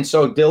arresting and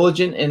so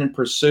diligent in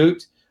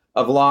pursuit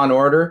of law and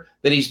order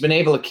that he's been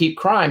able to keep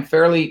crime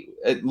fairly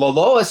the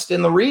lowest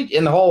in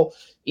the whole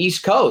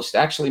East Coast.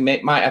 Actually,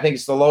 I think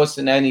it's the lowest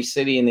in any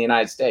city in the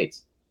United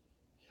States.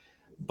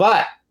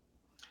 But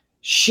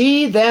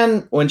she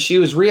then, when she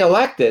was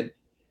reelected,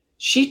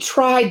 she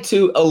tried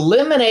to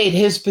eliminate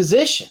his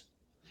position.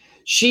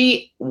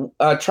 She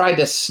tried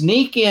to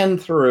sneak in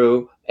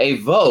through a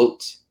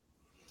vote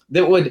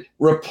that would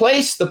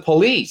replace the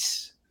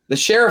police, the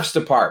sheriff's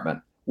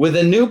department, with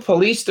a new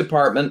police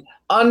department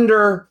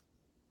under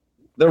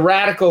the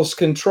radicals'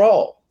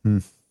 control.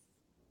 And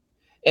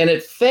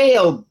it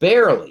failed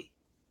barely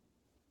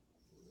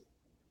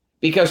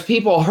because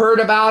people heard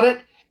about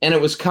it and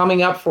it was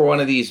coming up for one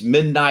of these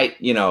midnight,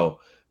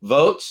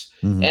 votes,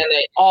 and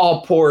they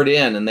all poured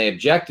in and they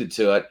objected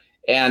to it.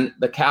 And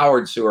the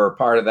cowards who are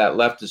part of that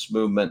leftist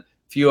movement,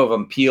 few of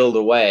them peeled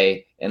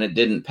away and it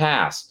didn't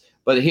pass.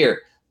 But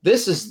here,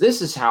 this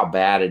is how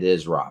bad it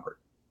is, Robert.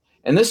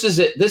 And this is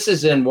it. This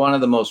is in one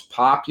of the most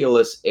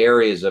populous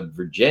areas of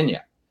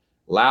Virginia,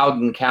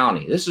 Loudoun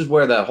County. This is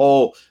where the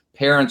whole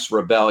parents'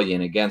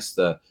 rebellion against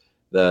the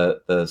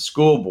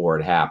school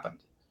board happened,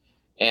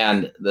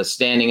 and the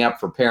standing up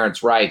for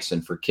parents' rights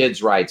and for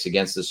kids' rights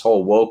against this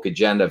whole woke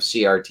agenda of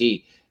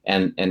CRT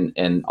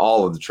and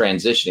all of the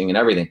transitioning and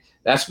everything.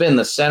 That's been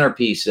the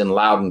centerpiece in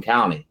Loudoun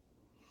County.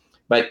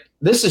 But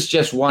this is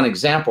just one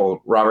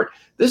example, Robert.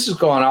 This is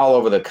going all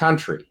over the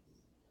country.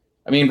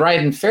 I mean, right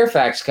in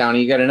Fairfax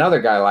County, you got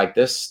another guy like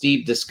this,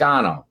 Steve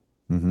Descano.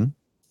 And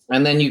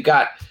then you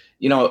got,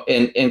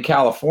 in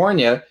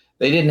California,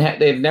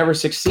 They've never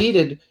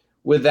succeeded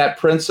with that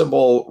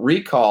principal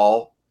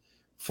recall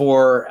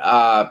for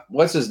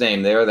what's his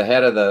name there, the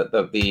head of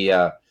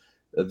the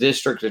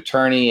district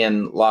attorney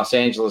in Los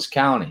Angeles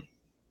County.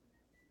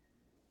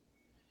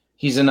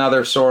 He's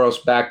another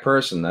Soros-backed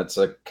person that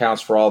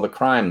accounts for all the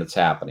crime that's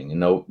happening and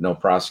no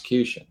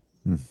prosecution.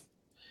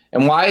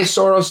 And why is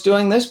Soros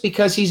doing this?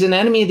 Because he's an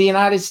enemy of the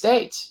United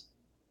States.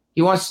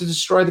 He wants to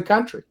destroy the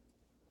country.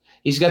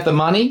 He's got the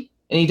money,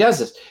 and he does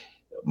this.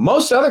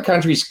 Most other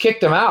countries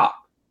kicked him out.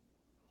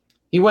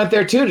 He went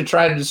there, too, to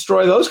try to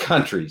destroy those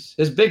countries.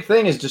 His big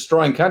thing is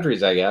destroying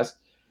countries, I guess.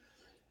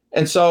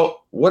 And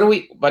so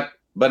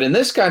but in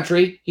this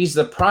country, he's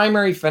the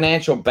primary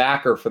financial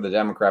backer for the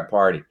Democrat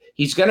Party.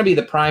 He's going to be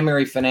the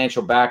primary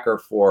financial backer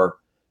for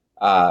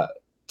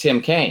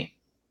Tim Kaine.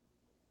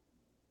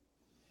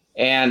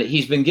 And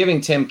he's been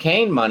giving Tim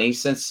Kaine money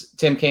since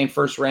Tim Kaine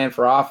first ran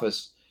for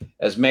office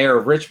as mayor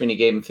of Richmond. He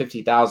gave him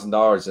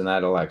 $50,000 in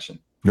that election.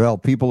 Well,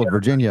 people of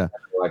Virginia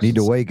need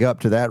to wake up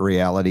to that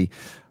reality.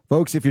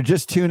 Folks, if you're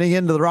just tuning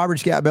into the Robert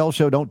Scott Bell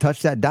Show, don't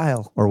touch that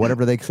dial or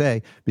whatever they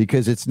say,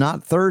 because it's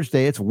not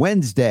Thursday, it's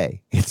Wednesday.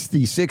 It's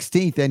the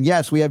 16th. And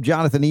yes, we have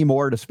Jonathan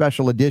Emord, a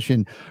special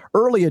edition,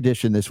 early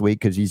edition this week,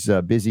 because he's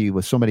busy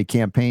with so many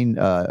campaign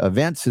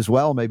events as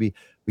well. Maybe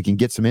we can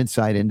get some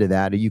insight into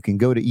that. You can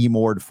go to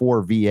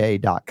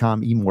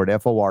emord4va.com,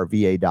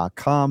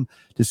 emordforva.com,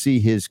 to see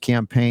his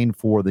campaign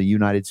for the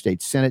United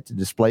States Senate to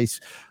displace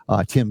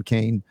Tim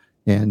Kaine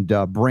and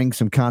bring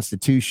some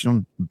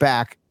Constitution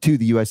back to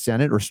the U.S.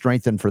 Senate, or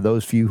strengthen for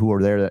those few who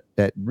are there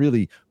that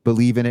really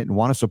believe in it and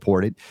want to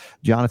support it.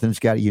 Jonathan's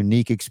got a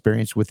unique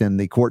experience within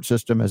the court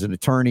system as an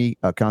attorney,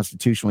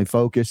 constitutionally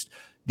focused,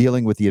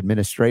 dealing with the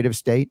administrative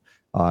state,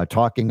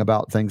 talking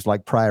about things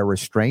like prior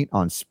restraint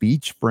on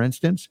speech, for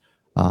instance.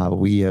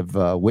 We have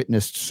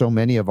witnessed so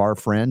many of our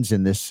friends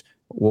in this,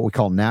 what we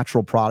call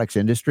natural products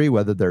industry,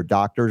 whether they're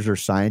doctors or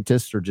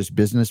scientists or just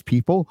business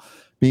people,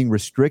 being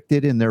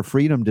restricted in their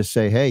freedom to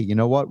say, hey, you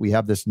know what? We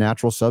have this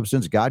natural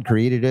substance. God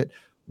created it.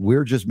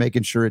 We're just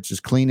making sure it's as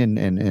clean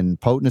and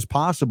potent as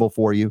possible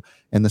for you.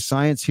 And the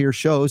science here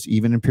shows,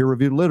 even in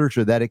peer-reviewed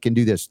literature, that it can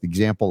do this. The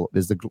example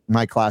is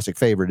my classic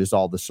favorite is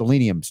all the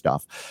selenium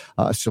stuff.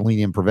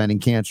 Selenium preventing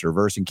cancer,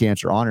 reversing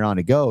cancer, on and on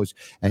it goes.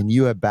 And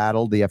you have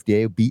battled the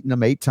FDA, beaten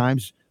them 8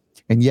 times,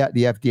 and yet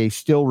the FDA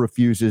still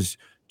refuses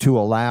to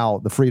allow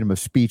the freedom of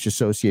speech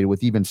associated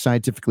with even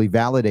scientifically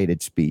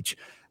validated speech.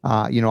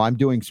 I'm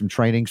doing some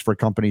trainings for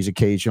companies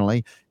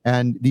occasionally,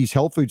 and these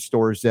health food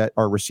stores that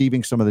are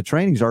receiving some of the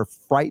trainings are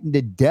frightened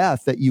to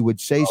death that you would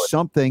say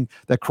something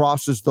that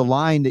crosses the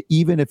line,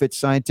 even if it's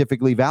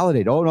scientifically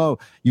validated. Oh, no,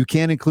 you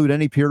can't include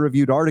any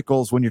peer-reviewed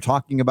articles when you're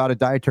talking about a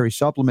dietary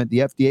supplement. The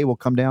FDA will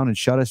come down and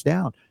shut us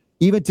down.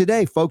 Even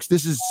today, folks,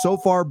 this is so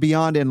far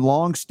beyond and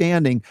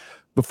long-standing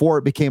before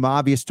it became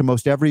obvious to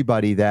most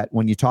everybody that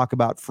when you talk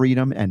about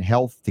freedom and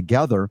health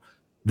together,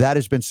 that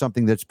has been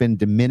something that's been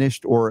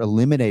diminished or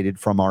eliminated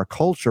from our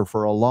culture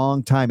for a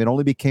long time. It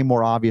only became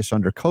more obvious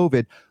under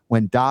COVID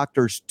when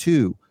doctors,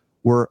 too,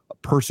 were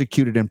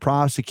persecuted and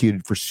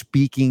prosecuted for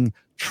speaking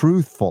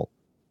truthful,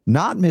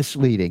 not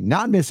misleading,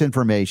 not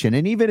misinformation.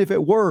 And even if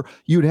it were,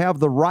 you'd have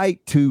the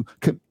right to,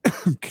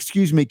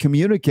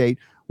 communicate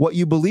what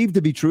you believe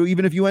to be true,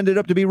 even if you ended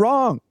up to be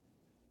wrong.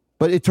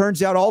 But it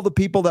turns out all the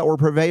people that were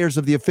purveyors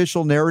of the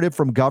official narrative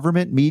from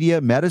government,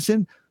 media,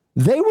 medicine,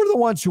 they were the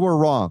ones who were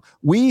wrong.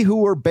 We who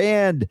were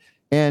banned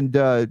and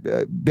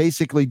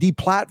basically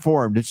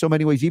deplatformed in so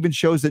many ways, even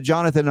shows that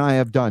Jonathan and I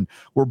have done,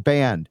 were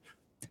banned.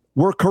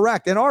 We're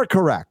correct and are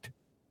correct.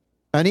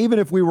 And even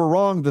if we were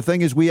wrong, the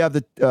thing is we have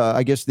the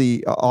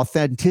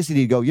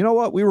authenticity to go, you know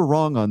what, we were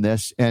wrong on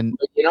this. And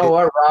you know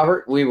what,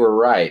 Robert, we were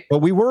right. But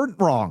we weren't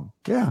wrong.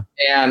 Yeah.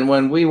 And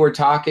when we were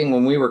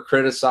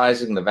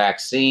criticizing the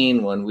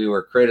vaccine, when we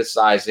were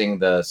criticizing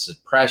the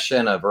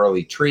suppression of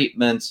early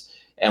treatments,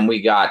 and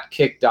we got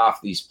kicked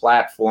off these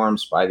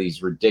platforms by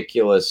these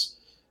ridiculous,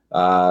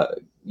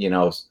 patsies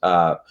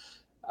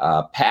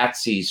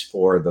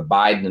for the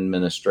Biden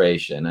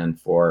administration and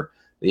for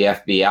the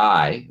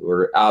FBI, who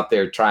were out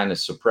there trying to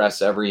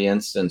suppress every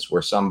instance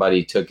where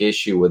somebody took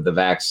issue with the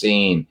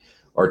vaccine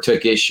or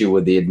took issue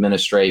with the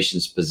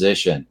administration's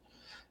position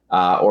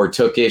or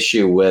took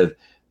issue with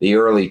the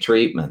early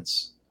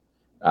treatments.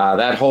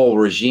 That whole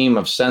regime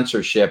of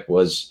censorship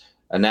was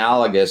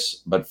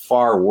analogous, but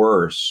far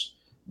worse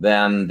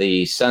than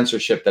the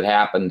censorship that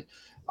happened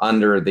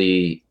under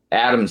the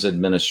Adams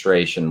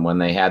administration when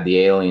they had the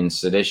Alien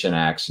Sedition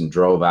Acts and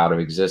drove out of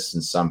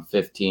existence some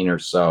 15 or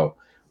so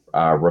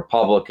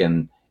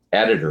Republican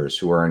editors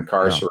who were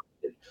incarcerated.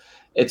 Yeah.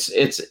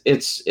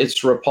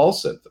 It's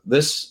repulsive.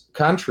 This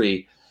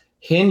country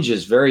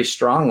hinges very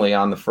strongly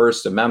on the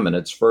First Amendment.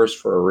 It's first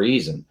for a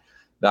reason.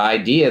 The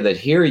idea that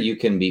here you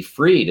can be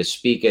free to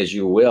speak as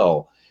you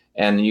will,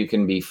 and you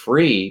can be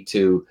free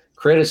to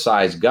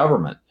criticize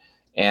government.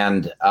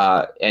 And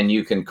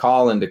you can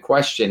call into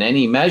question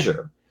any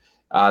measure.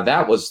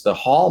 That was the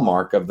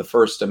hallmark of the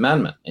First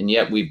Amendment. And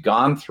yet we've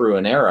gone through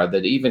an era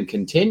that even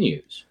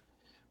continues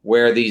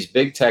where these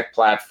big tech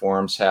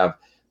platforms have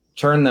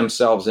turned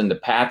themselves into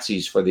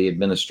patsies for the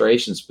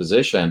administration's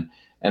position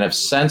and have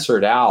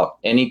censored out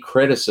any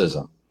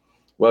criticism.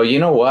 Well, you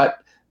know what?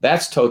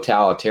 That's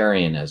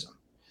totalitarianism.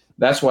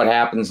 That's what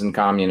happens in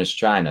communist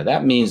China.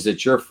 That means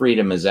that your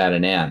freedom is at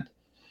an end.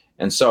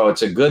 And so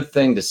it's a good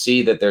thing to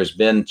see that there's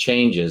been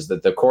changes,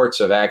 that the courts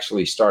have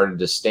actually started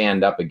to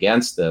stand up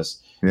against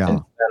this and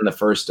defend the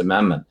First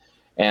Amendment.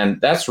 And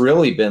that's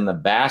really been the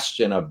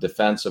bastion of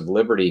defense of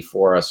liberty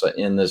for us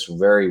in this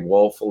very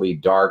woefully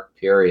dark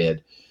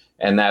period.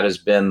 And that has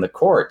been the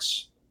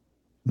courts.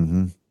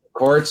 Mm-hmm.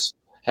 Courts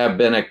have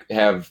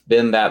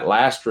been that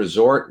last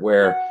resort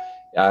where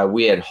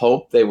we had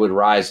hoped they would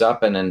rise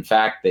up, and in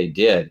fact they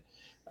did.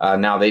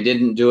 Now, they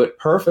didn't do it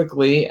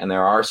perfectly, and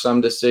there are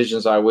some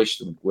decisions I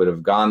wish would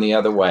have gone the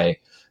other way,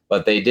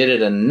 but they did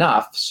it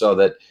enough so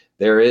that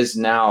there is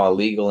now a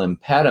legal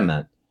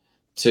impediment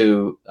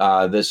to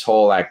this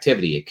whole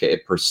activity.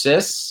 It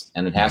persists,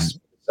 and it has to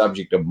be the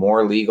subject of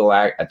more legal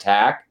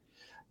attack,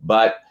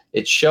 but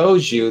it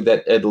shows you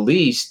that at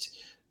least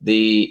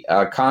the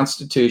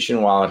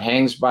Constitution, while it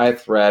hangs by a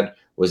thread,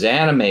 was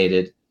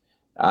animated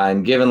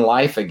and given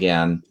life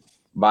again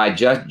by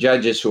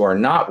judges who are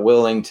not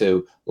willing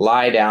to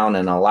lie down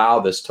and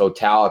allow this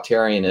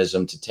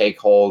totalitarianism to take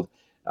hold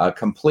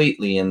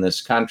completely in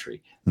this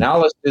country. Now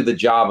let's do the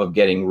job of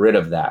getting rid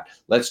of that.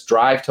 Let's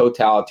drive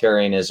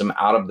totalitarianism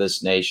out of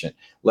this nation.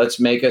 Let's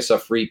make us a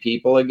free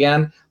people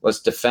again.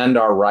 Let's defend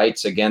our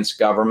rights against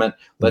government.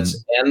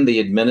 Let's end the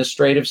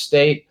administrative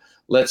state.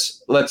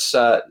 Let's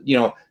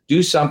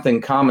do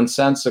something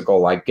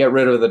commonsensical, like get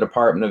rid of the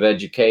Department of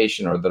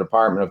Education or the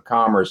Department of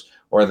Commerce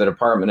or the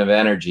Department of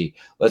Energy.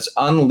 Let's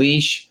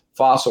unleash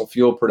fossil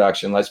fuel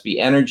production. Let's be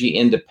energy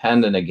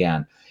independent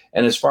again.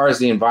 And as far as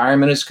the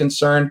environment is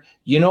concerned,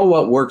 you know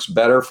what works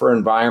better for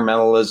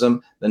environmentalism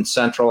than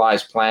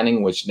centralized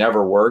planning, which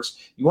never works?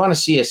 You want to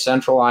see a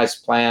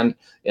centralized planned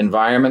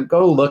environment?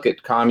 Go look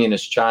at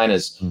communist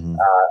China's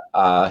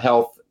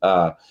health,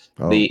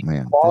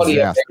 the quality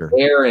disaster of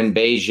air in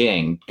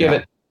Beijing. Give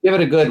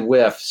it a good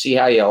whiff. See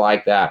how you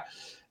like that.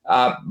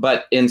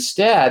 But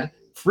instead,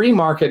 free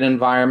market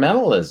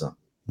environmentalism.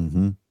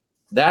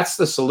 That's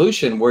the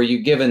solution, where you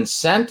give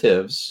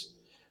incentives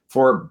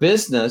for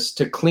business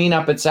to clean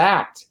up its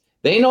act.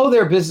 They know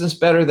their business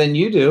better than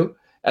you do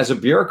as a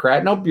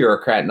bureaucrat. No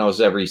bureaucrat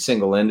knows every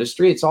single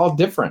industry. It's all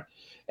different.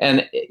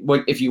 And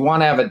if you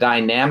want to have a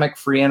dynamic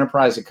free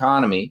enterprise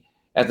economy,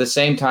 at the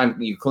same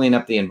time you clean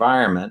up the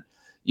environment,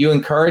 you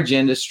encourage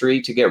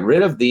industry to get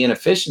rid of the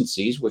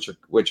inefficiencies, which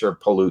are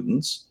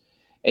pollutants,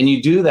 and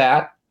you do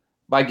that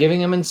by giving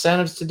them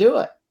incentives to do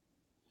it.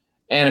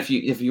 And if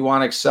you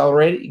want to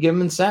accelerate it, you give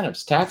them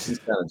incentives, tax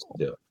incentives to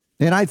do it.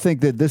 And I think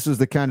that this is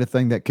the kind of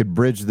thing that could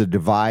bridge the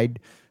divide,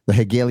 the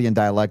Hegelian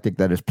dialectic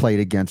that is played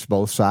against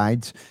both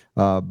sides.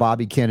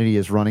 Bobby Kennedy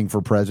is running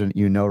for president.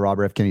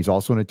 Robert F. Kennedy's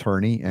also an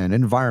attorney and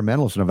an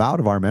environmentalist, an avowed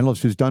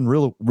environmentalist who's done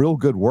real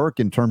good work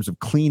in terms of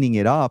cleaning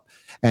it up.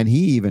 And he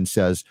even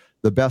says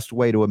the best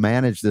way to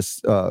manage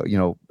this,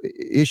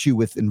 issue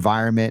with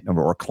environment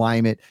or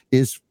climate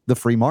is the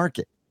free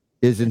market,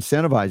 is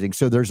incentivizing.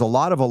 So there's a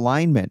lot of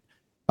alignment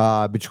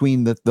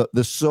between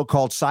the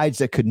so-called sides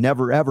that could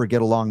never, ever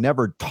get along,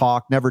 never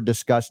talk, never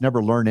discuss,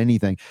 never learn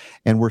anything.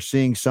 And we're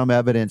seeing some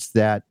evidence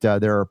that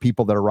there are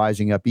people that are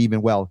rising up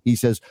he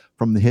says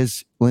from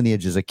his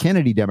lineage as a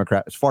Kennedy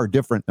Democrat, it's far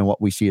different than what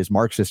we see as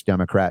Marxist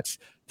Democrats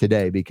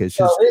today, because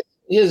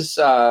his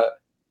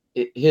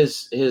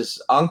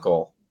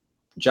uncle,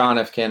 John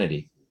F.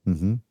 Kennedy,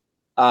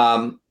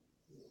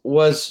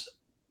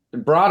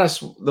 brought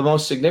us the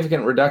most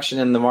significant reduction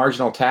in the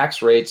marginal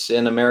tax rates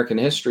in American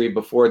history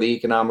before the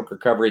Economic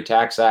Recovery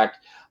Tax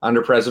Act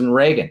under President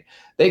Reagan.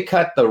 They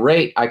cut the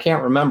rate, I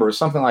can't remember,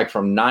 something like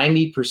from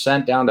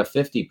 90% down to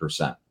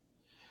 50%.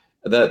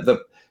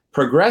 The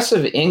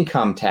progressive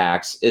income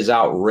tax is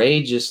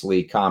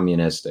outrageously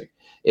communistic.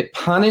 It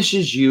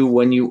punishes you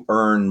when you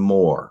earn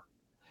more.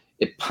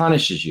 It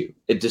punishes you.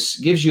 It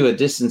just gives you a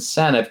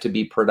disincentive to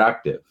be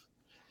productive.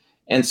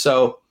 And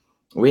so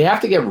we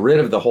have to get rid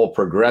of the whole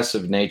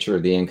progressive nature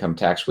of the income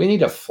tax. We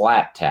need a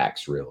flat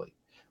tax, really.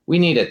 We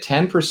need a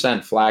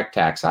 10% flat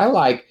tax. I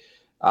like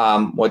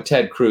what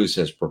Ted Cruz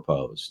has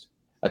proposed,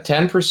 a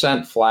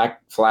 10%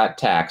 flat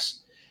tax.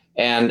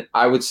 And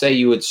I would say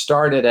you would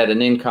start it at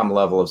an income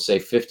level of, say,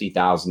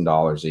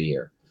 $50,000 a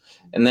year.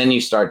 And then you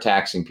start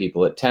taxing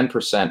people at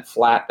 10%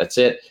 flat. That's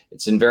it.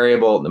 It's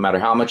invariable. No matter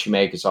how much you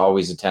make, it's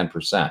always a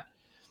 10%.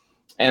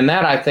 And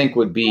that, I think,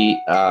 would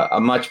be a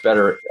much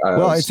better.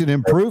 It's an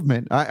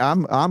improvement.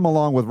 I'm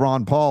along with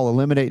Ron Paul.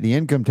 Eliminate the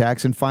income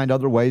tax and find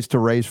other ways to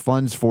raise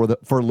funds for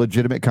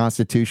legitimate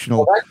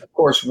constitutional. Well, that's of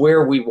course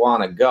where we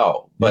want to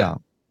go,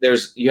 but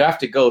you have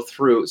to go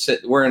through.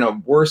 We're in a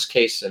worst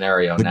case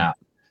scenario now.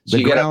 So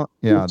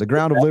the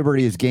ground of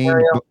liberty is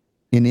gained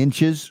in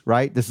inches,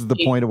 right? This is the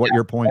point of what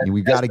you're pointing.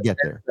 We've got to get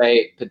there.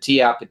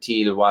 Petit à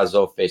petit,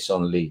 l'oiseau fait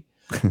son lit.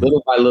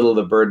 Little by little,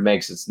 the bird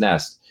makes its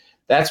nest.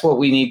 That's what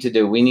we need to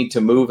do. We need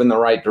to move in the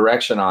right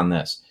direction on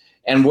this.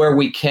 And where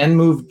we can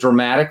move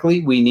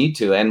dramatically, we need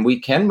to. And we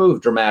can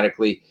move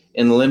dramatically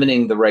in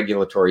limiting the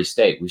regulatory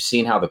state. We've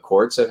seen how the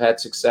courts have had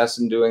success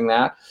in doing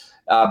that,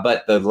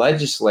 but the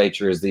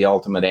legislature is the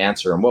ultimate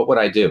answer. And what would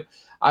I do?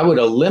 I would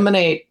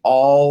eliminate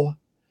all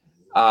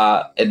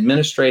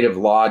administrative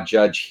law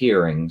judge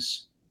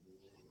hearings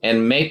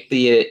and make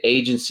the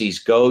agencies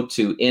go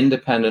to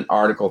independent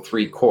Article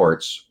III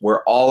courts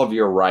where all of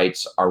your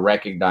rights are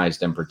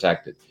recognized and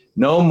protected.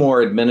 No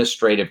more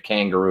administrative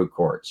kangaroo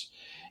courts.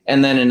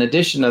 And then in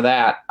addition to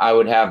that, I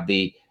would have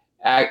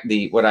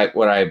what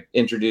I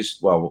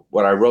introduced,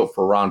 what I wrote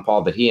for Ron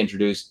Paul that he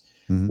introduced,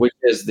 which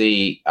is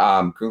the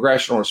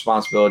Congressional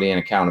Responsibility and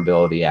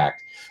Accountability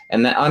Act.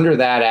 And then under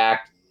that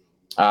act,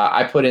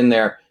 I put in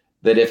there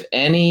that if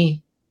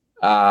any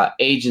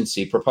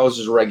agency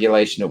proposes a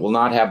regulation, it will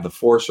not have the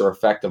force or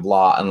effect of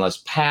law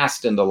unless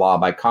passed into law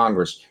by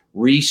Congress,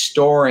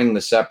 restoring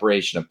the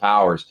separation of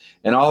powers.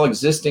 And all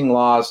existing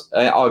laws,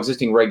 all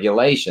existing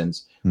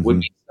regulations would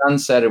be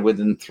sunsetted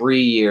within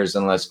 3 years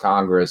unless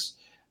Congress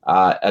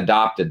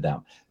adopted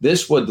them.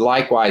 This would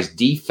likewise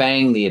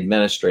defang the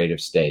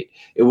administrative state.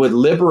 It would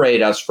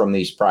liberate us from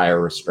these prior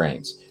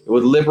restraints. It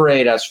would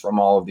liberate us from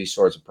all of these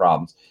sorts of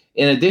problems.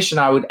 In addition,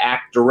 I would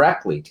act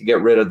directly to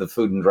get rid of the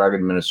Food and Drug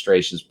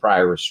Administration's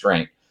prior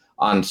restraint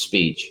on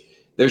speech.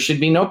 There should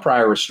be no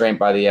prior restraint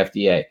by the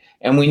FDA.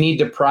 And we need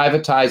to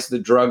privatize the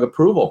drug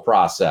approval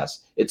process.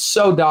 It's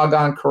so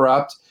doggone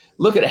corrupt.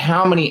 Look at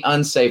how many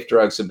unsafe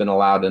drugs have been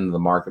allowed into the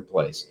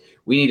marketplace.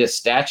 We need a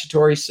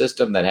statutory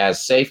system that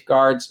has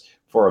safeguards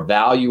for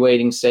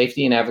evaluating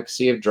safety and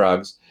efficacy of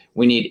drugs.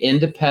 We need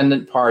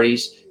independent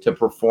parties to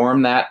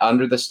perform that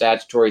under the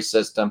statutory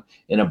system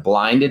in a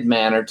blinded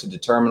manner to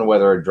determine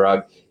whether a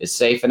drug is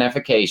safe and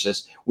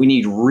efficacious. We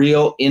need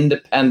real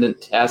independent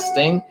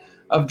testing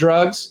of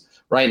drugs.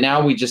 Right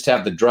now, we just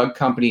have the drug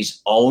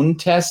company's own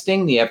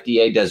testing. The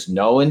FDA does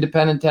no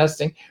independent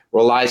testing,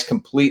 relies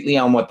completely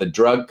on what the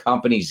drug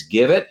companies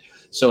give it.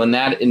 So in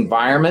that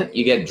environment,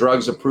 you get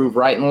drugs approved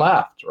right and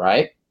left,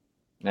 right?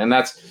 And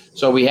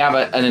so we have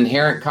an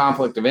inherent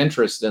conflict of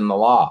interest in the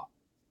law.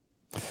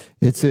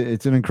 It's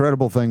an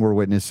incredible thing we're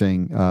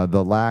witnessing,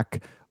 the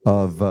lack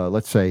of,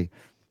 let's say,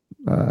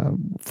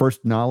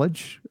 first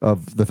knowledge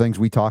of the things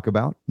we talk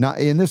about. Now,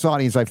 in this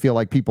audience, I feel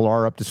like people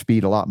are up to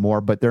speed a lot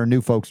more, but there are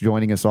new folks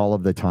joining us all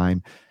of the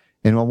time.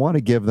 And I want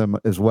to give them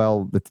as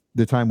well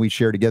the time we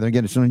share together.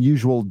 Again, it's an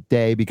unusual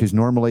day because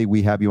normally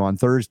we have you on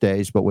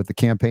Thursdays, but with the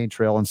campaign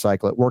trail and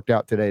cycle, it worked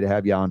out today to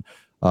have you on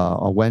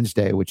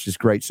Wednesday, which is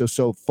great.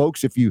 So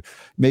folks, if you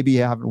maybe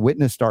haven't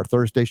witnessed our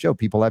Thursday show,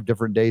 people have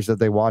different days that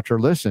they watch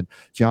or listen.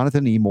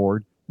 Jonathan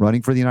Emord,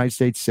 running for the United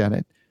States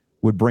Senate,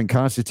 would bring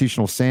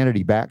constitutional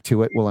sanity back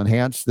to it, will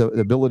enhance the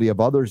ability of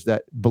others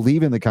that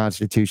believe in the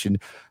Constitution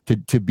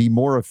to be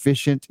more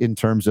efficient in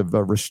terms of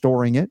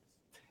restoring it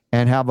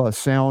and have a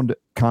sound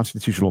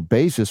constitutional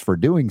basis for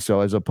doing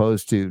so, as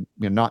opposed to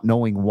not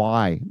knowing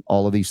why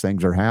all of these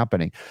things are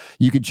happening.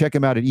 You can check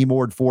him out at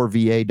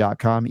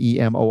emord4va.com,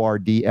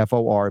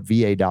 emordfor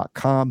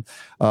va.com.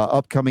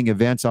 Upcoming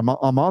events. I'm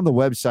on the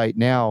website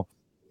now,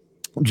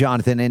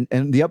 Jonathan,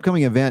 and the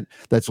upcoming event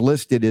that's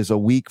listed is a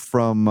week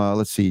from,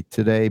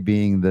 today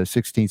being the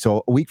 16th.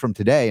 So a week from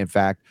today, in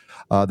fact,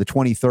 the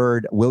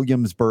 23rd,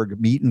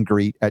 Williamsburg meet and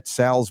greet at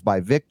Sal's by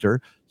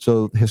Victor.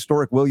 So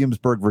historic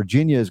Williamsburg,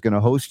 Virginia is going to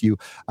host you.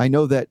 I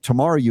know that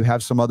tomorrow you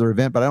have some other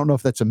event, but I don't know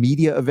if that's a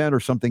media event or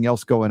something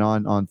else going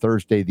on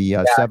Thursday, the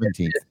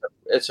 17th.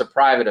 It's a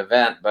private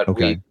event, but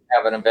okay. We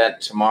have an event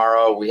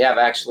tomorrow. We have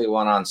actually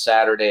one on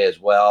Saturday as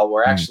well.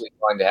 We're actually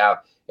going to have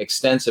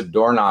extensive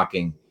door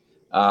knocking.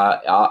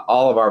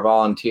 All of our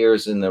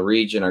volunteers in the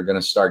region are going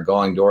to start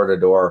going door to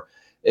door.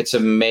 It's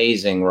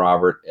amazing,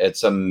 Robert.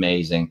 It's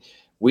amazing.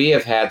 We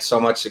have had so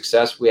much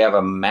success. We have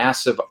a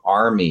massive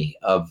army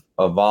of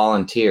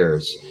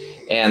volunteers,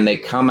 and they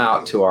come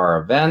out to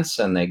our events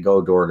and they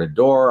go door to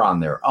door on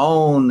their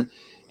own.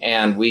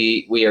 And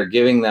we are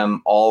giving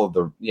them all of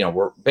the,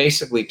 we're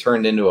basically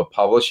turned into a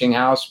publishing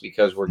house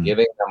because we're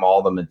giving them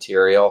all the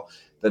material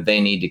that they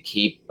need to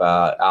keep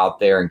out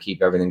there and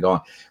keep everything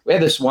going. We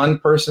had this one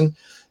person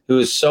who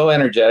is so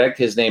energetic.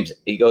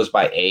 He goes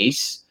by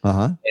Ace.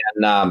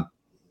 And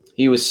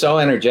he was so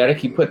energetic.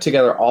 He put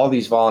together all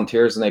these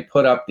volunteers and they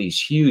put up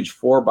these huge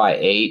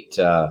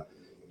 4x8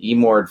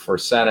 Emord for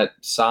Senate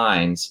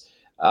signs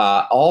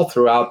all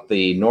throughout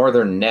the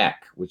Northern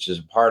Neck, which is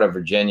a part of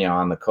Virginia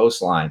on the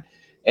coastline.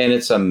 And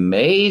it's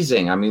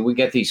amazing. I mean, we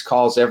get these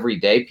calls every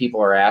day.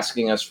 People are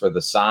asking us for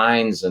the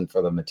signs and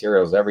for the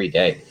materials every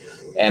day.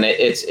 And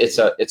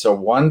it's a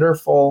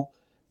wonderful,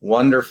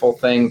 wonderful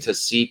thing to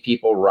see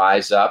people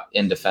rise up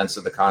in defense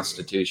of the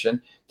Constitution,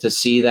 to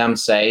see them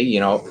say,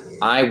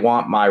 I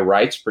want my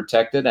rights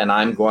protected and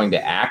I'm going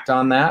to act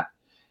on that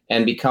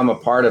and become a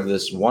part of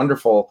this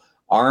wonderful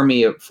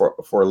army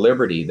for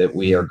liberty that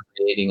we are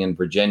creating in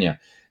Virginia.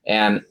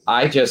 And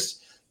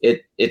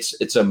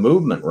it's a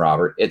movement,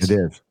 Robert. It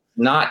is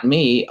not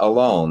me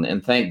alone.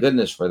 And thank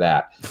goodness for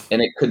that.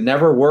 And it could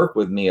never work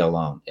with me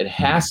alone. It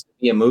has to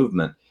be a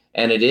movement.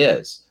 And it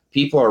is.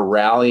 People are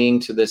rallying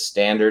to this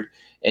standard.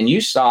 And you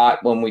saw it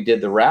when we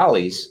did the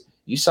rallies.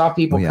 You saw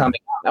people coming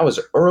out. That was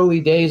early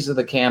days of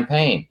the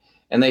campaign.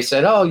 And they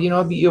said, oh,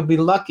 you'll be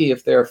lucky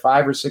if there are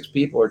 5 or 6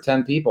 people or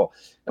 10 people.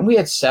 And we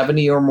had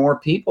 70 or more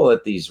people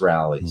at these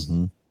rallies.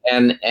 Mm-hmm.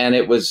 And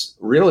it was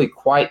really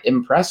quite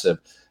impressive.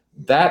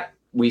 That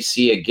we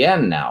see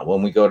again now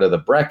when we go to the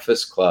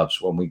breakfast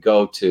clubs, when we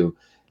go to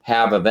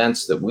have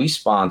events that we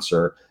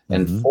sponsor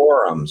and Mm-hmm.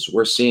 forums,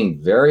 we're seeing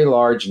very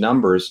large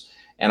numbers.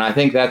 And I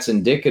think that's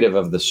indicative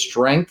of the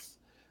strength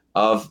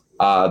of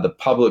the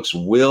public's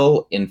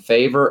will in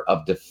favor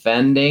of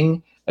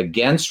defending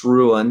against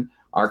ruin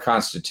our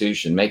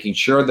Constitution, making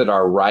sure that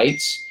our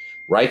rights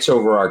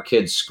over our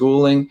kids'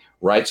 schooling,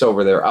 rights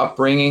over their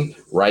upbringing,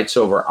 rights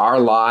over our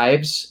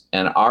lives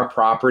and our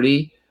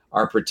property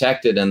are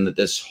protected, and that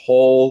this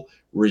whole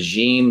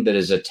regime that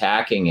is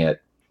attacking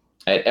it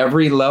at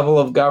every level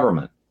of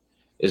government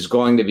is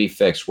going to be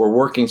fixed. We're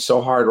working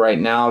so hard right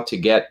now to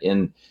get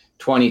in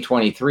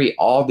 2023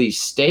 all these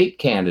state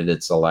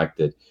candidates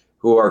elected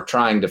who are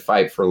trying to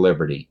fight for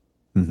liberty.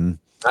 Mm-hmm.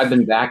 I've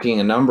been backing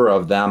a number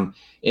of them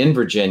in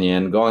Virginia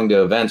and going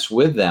to events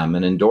with them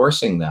and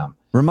endorsing them.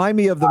 Remind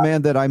me of the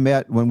man that I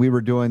met when we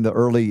were doing the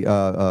early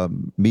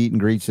meet and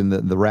greets and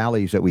the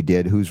rallies that we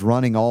did, who's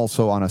running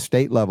also on a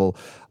state level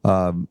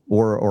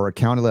or a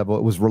county level.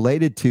 It was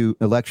related to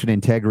election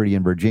integrity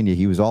in Virginia.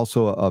 He was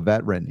also a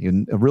veteran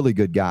and a really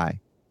good guy.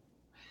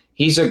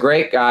 He's a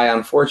great guy.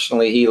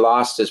 Unfortunately, he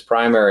lost his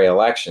primary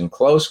election.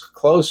 Close,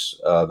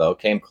 though,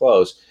 came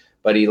close.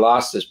 But he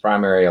lost his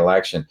primary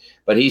election.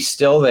 But he's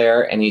still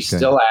there, and he's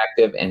still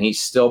active, and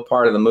he's still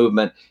part of the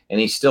movement, and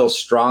he still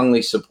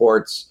strongly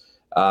supports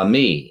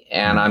me.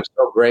 And I'm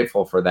so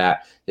grateful for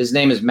that. His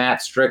name is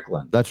Matt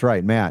Strickland. That's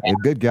right, Matt. A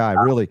good guy,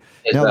 really.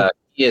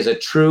 He is a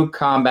true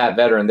combat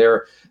veteran.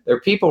 There are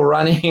people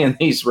running in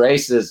these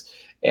races,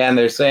 and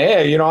they're saying,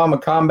 hey, I'm a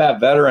combat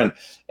veteran.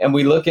 And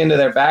we look into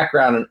their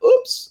background, and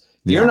oops,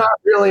 you're not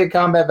really a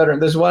combat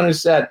veteran. There's one who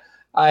said,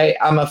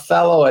 I'm a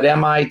fellow at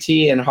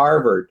MIT and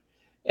Harvard.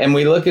 And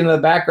we look into the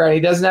background, he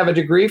doesn't have a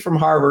degree from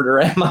Harvard or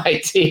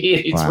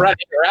MIT. He's running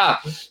around.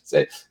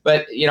 So,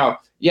 but, you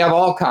have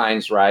all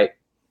kinds, right?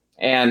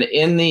 And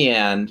in the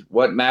end,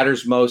 what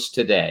matters most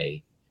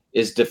today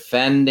is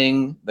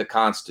defending the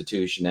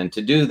Constitution. And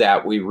to do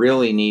that, we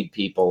really need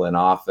people in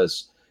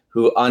office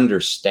who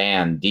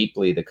understand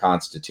deeply the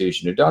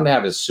Constitution, who don't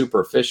have a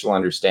superficial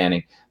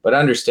understanding, but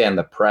understand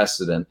the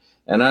precedent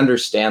and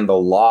understand the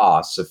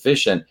law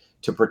sufficient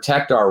to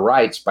protect our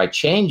rights by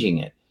changing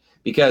it.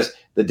 Because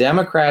the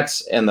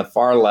Democrats and the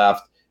far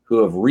left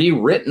who have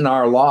rewritten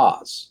our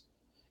laws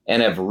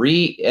and have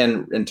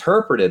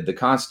reinterpreted the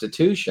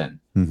Constitution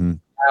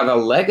have a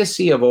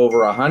legacy of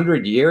over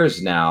 100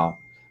 years now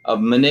of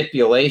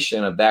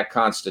manipulation of that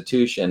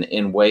Constitution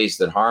in ways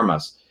that harm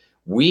us.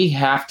 We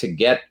have to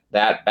get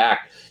that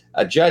back.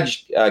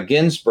 Judge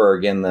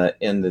Ginsburg in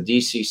the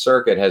D.C.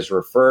 Circuit has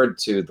referred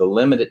to the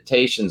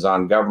limitations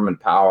on government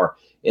power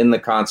in the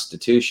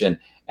Constitution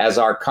as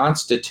our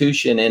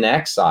Constitution in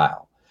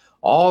exile.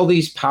 All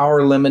these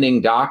power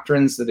limiting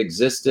doctrines that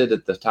existed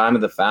at the time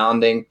of the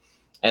founding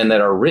and that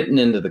are written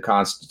into the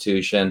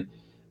Constitution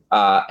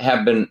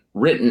have been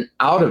written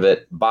out of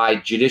it by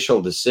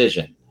judicial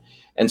decision.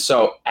 And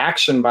so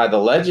action by the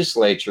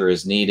legislature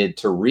is needed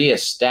to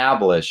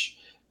reestablish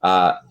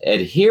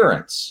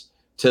adherence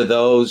to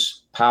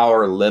those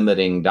power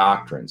limiting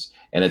doctrines.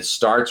 And it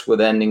starts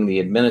with ending the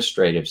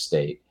administrative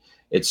state.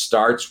 It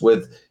starts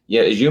with,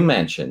 as you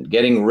mentioned,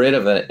 getting rid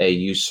of a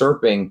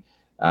usurping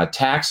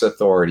tax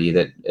authority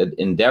that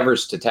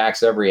endeavors to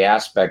tax every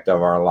aspect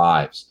of our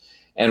lives,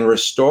 and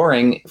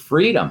restoring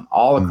freedom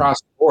all across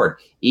the board,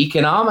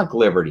 economic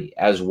liberty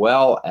as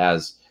well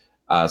as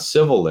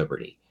civil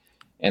liberty.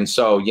 And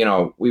so,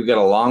 we've got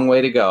a long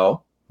way to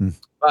go.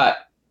 But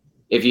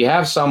if you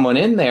have someone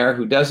in there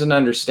who doesn't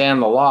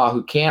understand the law,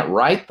 who can't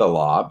write the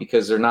law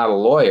because they're not a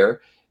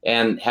lawyer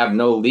and have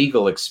no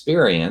legal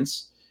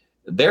experience,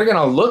 they're going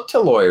to look to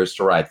lawyers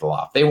to write the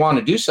law. If they want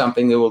to do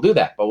something, they will do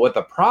that. But what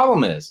the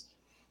problem is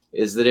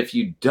that if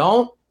you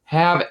don't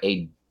have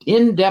a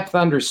in-depth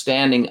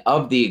understanding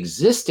of the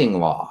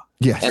existing law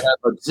and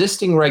of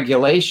existing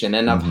regulation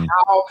and of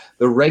how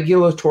the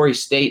regulatory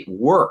state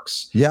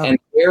works and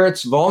where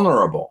it's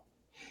vulnerable,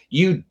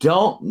 you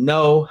don't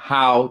know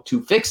how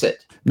to fix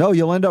it. No,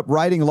 you'll end up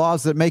writing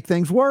laws that make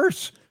things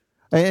worse.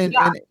 And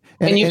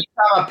you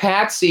become a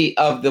patsy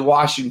of the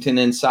Washington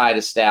inside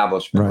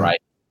establishment,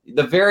 right?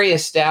 The very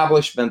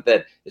establishment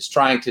that is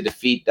trying to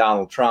defeat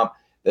Donald Trump,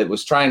 that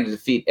was trying to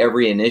defeat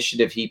every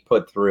initiative he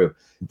put through.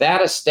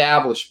 That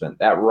establishment,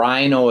 that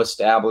rhino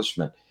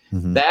establishment,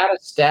 that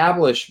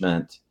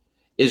establishment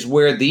is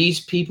where these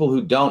people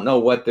who don't know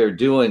what they're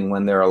doing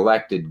when they're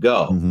elected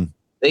go.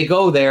 They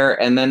go there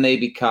and then they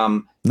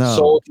become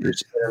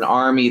soldiers in an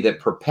army that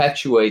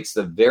perpetuates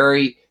the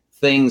very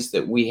things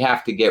that we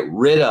have to get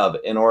rid of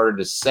in order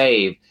to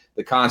save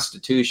the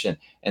Constitution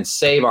and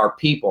save our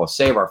people,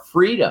 save our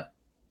freedom.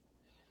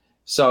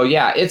 So,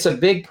 it's a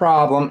big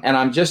problem. And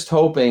I'm just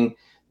hoping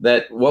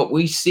that what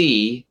we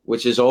see,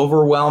 which is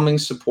overwhelming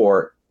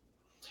support,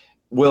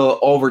 will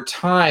over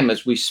time,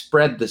 as we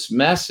spread this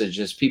message,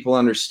 as people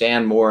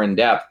understand more in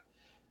depth,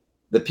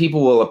 the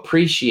people will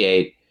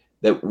appreciate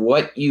that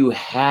what you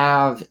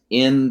have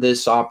in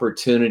this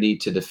opportunity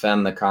to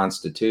defend the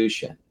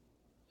Constitution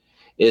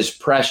is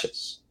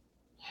precious.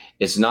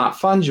 It's not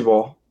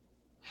fungible.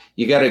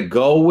 You got to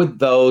go with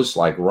those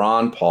like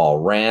Ron Paul,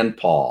 Rand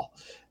Paul,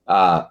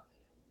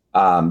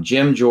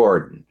 Jim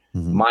Jordan,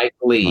 Mike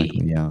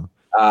Lee.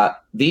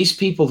 These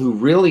people who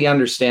really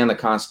understand the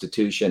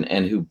Constitution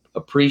and who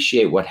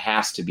appreciate what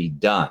has to be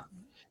done.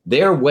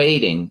 They're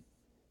waiting.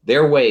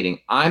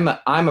 I'm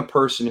a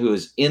person who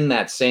is in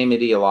that same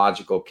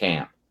ideological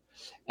camp,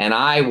 and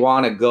I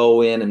want to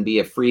go in and be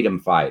a freedom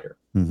fighter.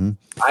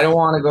 I don't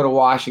want to go to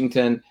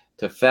Washington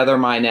to feather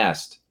my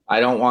nest. I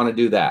don't want to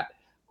do that.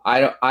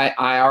 I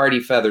already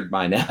feathered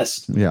my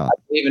nest. I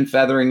believe in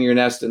feathering your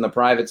nest in the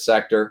private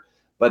sector,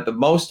 but the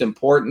most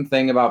important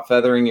thing about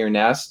feathering your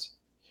nest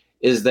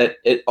is that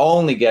it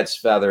only gets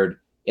feathered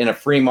in a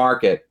free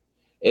market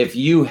if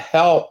you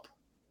help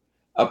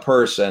a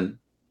person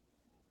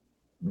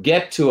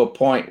get to a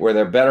point where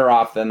they're better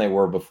off than they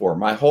were before.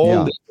 My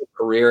whole legal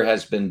career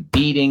has been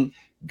beating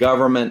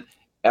government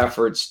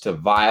efforts to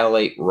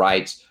violate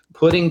rights,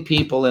 putting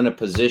people in a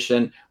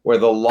position where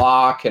the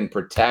law can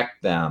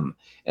protect them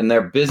and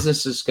their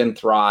businesses can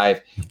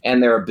thrive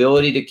and their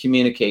ability to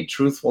communicate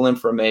truthful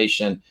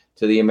information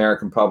to the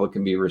American public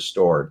can be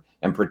restored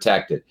and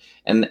protected.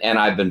 And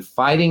I've been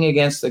fighting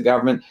against the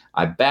government.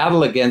 I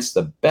battle against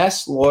the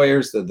best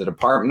lawyers that the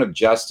Department of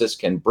Justice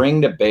can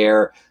bring to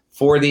bear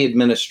for the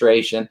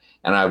administration.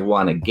 And I've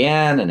won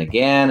again and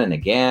again and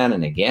again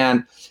and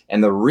again.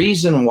 And the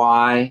reason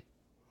why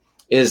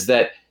is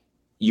that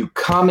you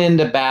come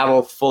into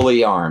battle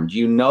fully armed.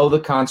 You know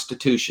the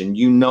Constitution.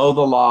 You know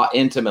the law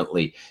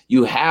intimately.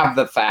 You have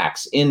the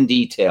facts in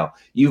detail.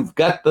 You've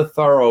got the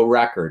thorough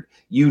record.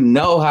 You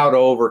know how to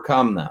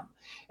overcome them.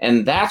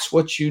 And that's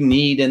what you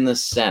need in the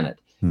Senate.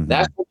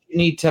 That's what you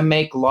need to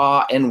make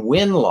law and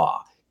win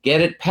law. Get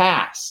it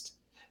passed.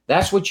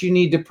 That's what you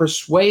need to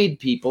persuade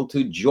people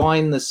to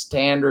join the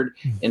standard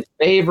in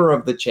favor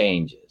of the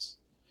changes.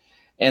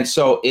 And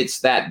so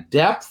it's that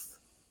depth,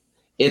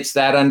 it's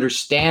that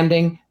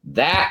understanding.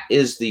 That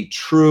is the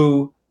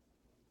true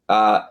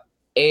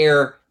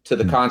heir to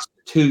the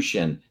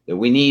Constitution that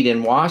we need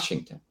in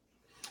Washington.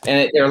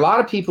 And there are a lot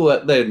of people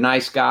that are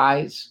nice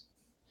guys.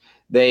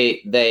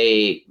 They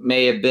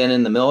may have been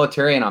in the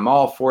military, and I'm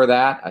all for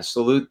that. I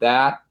salute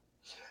that.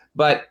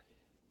 But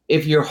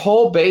if your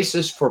whole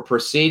basis for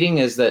proceeding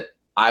is that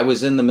I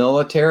was in the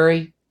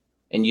military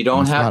and you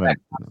don't have that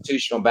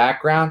constitutional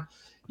background,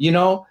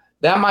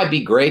 that might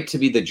be great to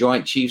be the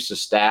Joint Chiefs of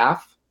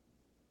Staff,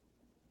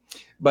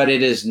 but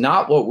it is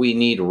not what we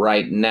need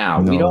right now.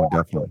 We don't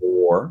want to go to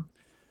war.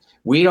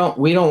 We don't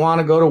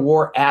want to go to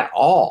war at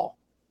all.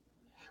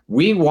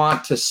 We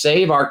want to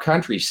save our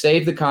country,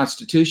 save the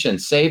Constitution,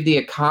 save the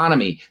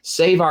economy,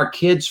 save our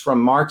kids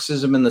from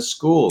Marxism in the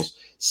schools,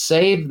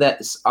 save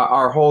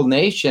our whole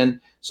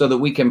nation so that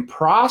we can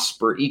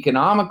prosper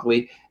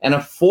economically and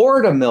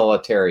afford a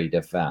military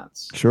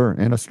defense. Sure.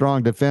 And a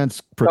strong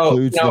defense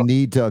precludes the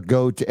need to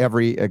go to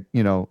every,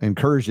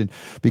 incursion,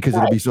 because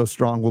it'll be so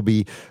strong, we'll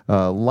be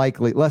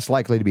less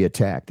likely to be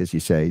attacked, as you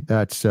say.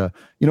 That's,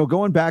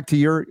 going back to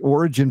your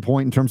origin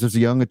point in terms of as a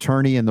young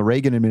attorney in the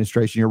Reagan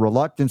administration, your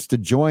reluctance to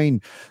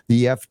join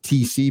the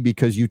FTC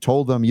because you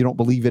told them you don't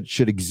believe it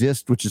should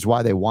exist, which is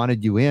why they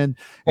wanted you in,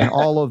 and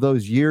all of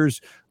those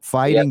years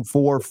fighting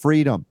for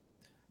freedom.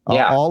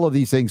 All of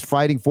these things,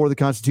 fighting for the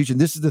Constitution.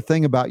 This is the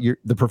thing about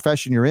the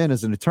profession you're in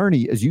as an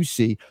attorney. As you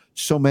see,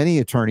 so many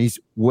attorneys,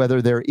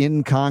 whether they're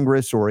in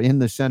Congress or in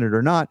the Senate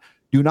or not,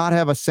 do not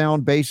have a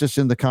sound basis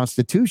in the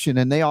Constitution,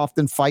 and they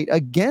often fight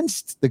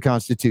against the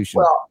Constitution.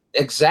 Well,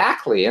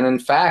 exactly. And in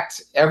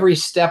fact, every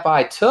step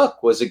I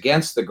took was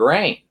against the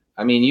grain.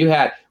 I mean,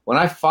 when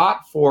I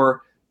fought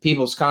for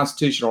people's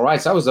constitutional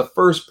rights, I was the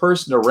first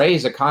person to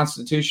raise a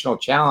constitutional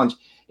challenge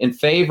in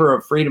favor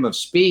of freedom of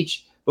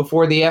speech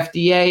before the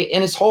FDA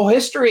in its whole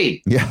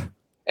history. Yeah.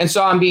 And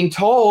so I'm being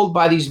told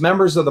by these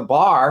members of the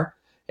bar,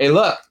 hey,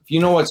 look, if you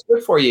know what's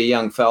good for you,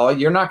 young fella,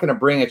 you're not going to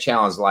bring a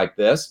challenge like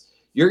this.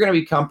 You're going to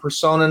become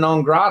persona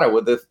non grata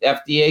with the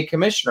FDA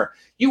commissioner.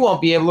 You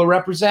won't be able to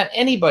represent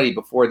anybody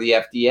before the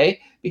FDA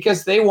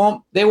because they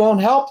won't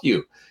help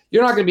you.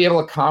 You're not going to be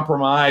able to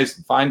compromise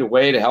and find a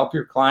way to help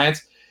your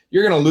clients.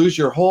 You're going to lose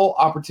your whole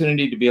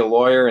opportunity to be a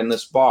lawyer in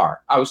this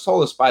bar. I was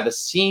told this by the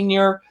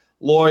senior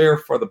lawyer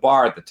for the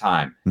bar at the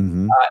time.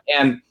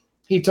 And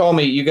he told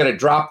me, you got to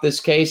drop this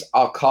case.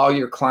 I'll call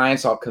your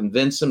clients. I'll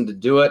convince them to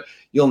do it.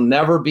 You'll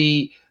never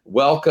be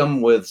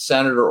welcome with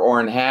Senator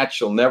Orrin Hatch.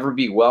 You'll never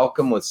be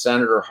welcome with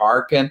Senator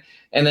Harkin.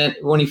 And then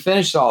when he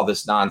finished all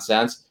this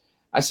nonsense,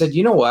 I said,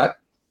 you know what?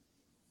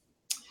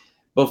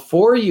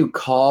 Before you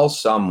call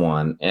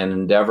someone and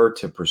endeavor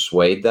to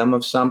persuade them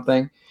of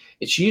something,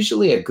 it's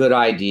usually a good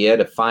idea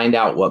to find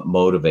out what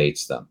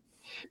motivates them.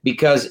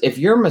 Because if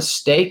you're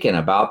mistaken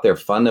about their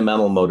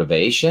fundamental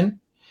motivation,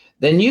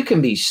 then you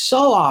can be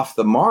so off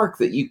the mark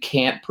that you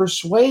can't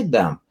persuade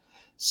them.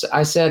 So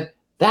I said,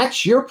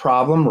 that's your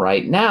problem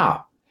right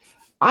now.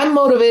 I'm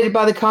motivated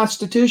by the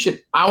Constitution.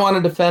 I want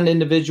to defend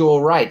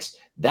individual rights.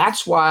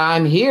 That's why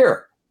I'm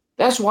here.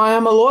 That's why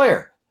I'm a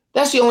lawyer.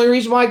 That's the only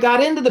reason why I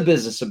got into the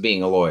business of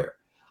being a lawyer.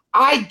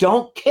 I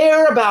don't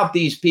care about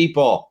these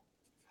people.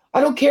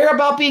 I don't care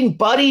about being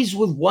buddies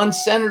with one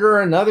senator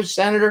or another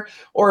senator,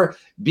 or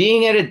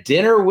being at a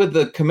dinner with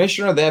the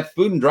commissioner of the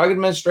Food and Drug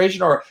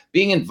Administration, or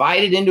being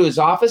invited into his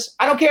office.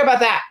 I don't care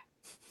about that.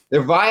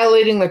 They're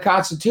violating the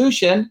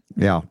Constitution.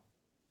 Yeah.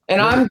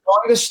 And I'm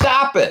going to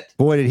stop it.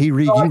 Boy, did he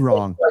read you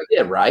wrong. I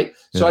did, right?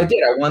 So I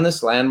did. I won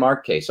this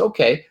landmark case.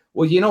 Okay.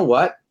 Well, you know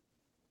what?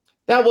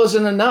 That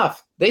wasn't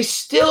enough. They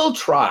still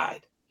tried.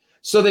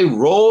 So they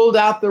rolled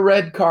out the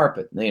red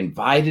carpet and they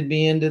invited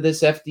me into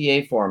this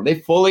FDA forum. They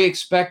fully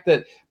expect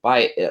that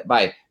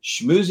by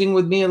schmoozing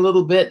with me a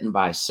little bit and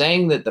by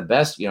saying that the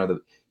best,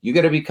 you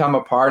got to become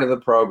a part of the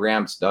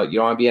program. So you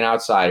don't want to be an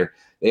outsider.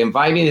 They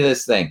invite me to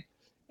this thing.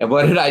 And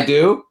what did I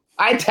do?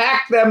 I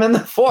attacked them in the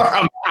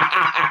forum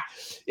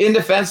in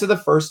defense of the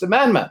First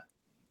Amendment.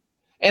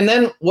 And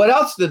then what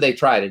else did they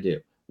try to do?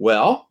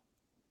 Well,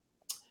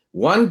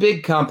 one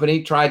big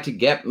company tried to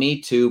get me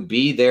to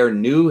be their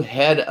new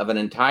head of an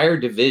entire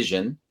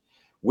division,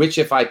 which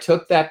if I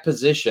took that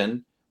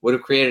position would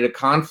have created a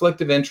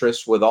conflict of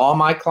interest with all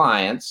my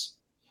clients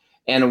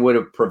and would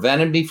have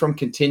prevented me from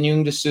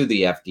continuing to sue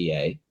the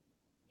FDA.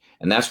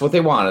 And that's what they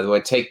wanted. They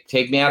would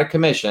take me out of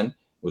commission.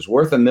 It was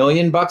worth $1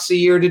 million a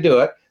year to do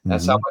it.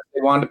 That's how much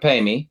they wanted to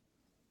pay me.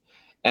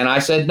 And I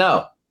said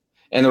no.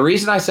 And the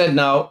reason I said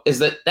no is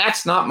that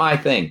that's not my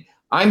thing.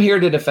 I'm here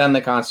to defend the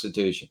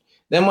Constitution.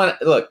 Then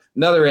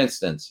another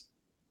instance,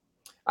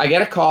 I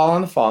get a call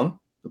on the phone.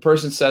 The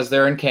person says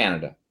they're in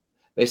Canada.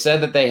 They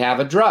said that they have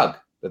a drug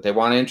that they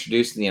want to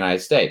introduce in the United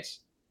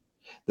States.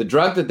 The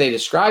drug that they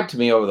described to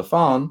me over the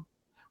phone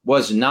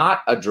was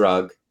not a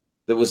drug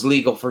that was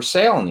legal for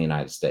sale in the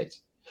United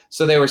States.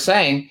 So they were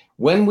saying,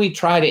 when we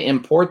try to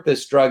import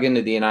this drug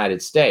into the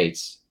United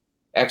States,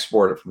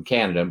 export it from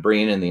Canada and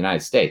bring it in the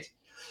United States,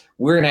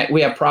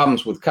 we have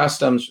problems with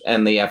customs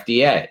and the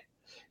FDA.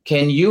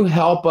 Can you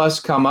help us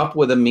come up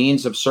with a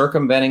means of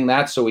circumventing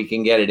that so we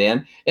can get it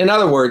in? In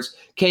other words,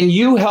 can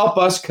you help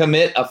us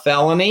commit a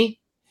felony?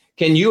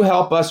 Can you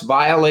help us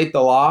violate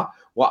the law?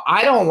 Well,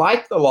 I don't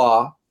like the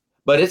law,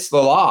 but it's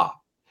the law.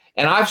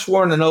 And I've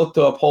sworn an oath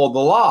to uphold the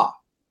law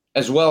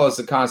as well as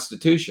the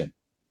Constitution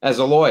as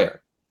a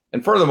lawyer.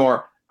 And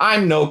furthermore,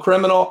 I'm no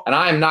criminal and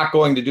I'm not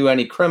going to do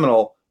any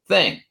criminal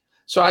thing.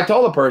 So I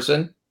told the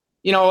person,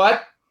 you know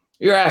what?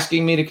 You're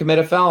asking me to commit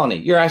a felony.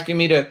 You're asking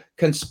me to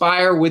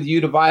conspire with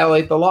you to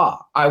violate the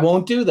law. I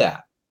won't do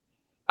that.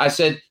 I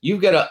said,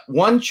 you've got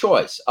one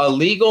choice, a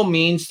legal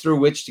means through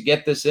which to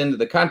get this into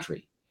the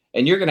country.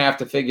 And you're going to have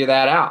to figure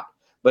that out.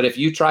 But if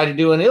you try to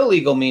do an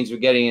illegal means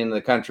of getting into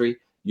the country,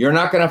 you're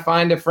not going to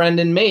find a friend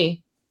in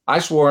me. I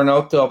swore an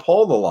oath to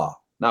uphold the law,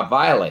 not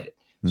violate it.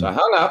 So I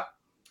hung up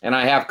and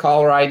I have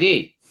caller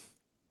ID.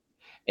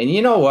 And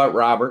you know what,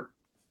 Robert?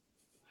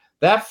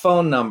 That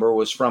phone number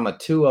was from a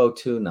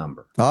 202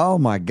 number. Oh,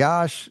 my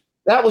gosh.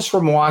 That was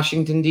from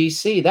Washington,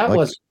 D.C. That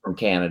wasn't from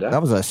Canada.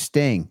 That was a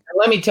sting. And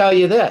let me tell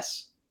you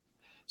this.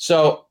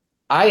 So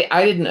I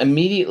didn't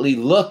immediately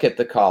look at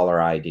the caller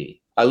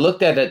ID. I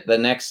looked at it the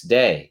next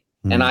day,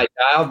 and I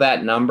dialed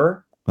that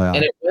number,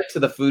 and it went to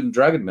the Food and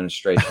Drug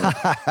Administration.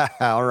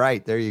 All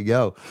right. There you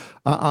go.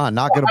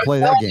 Not going to play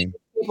that game.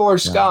 People are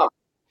scum.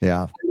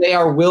 Yeah. They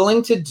are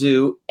willing to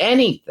do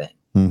anything.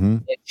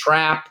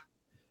 Trap,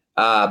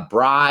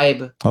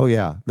 bribe. Oh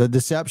yeah, the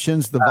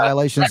deceptions, the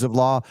violations of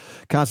law,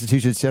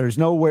 Constitution, etc. There's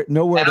nowhere they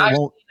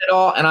won't. Seen it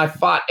all, and I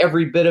fought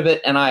every bit of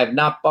it, and I have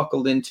not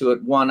buckled into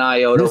it one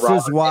iota. This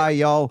is why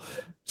y'all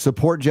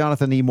support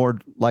Jonathan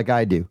Emord like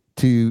I do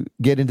to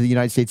get into the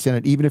United States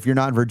Senate. Even if you're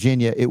not in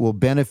Virginia, it will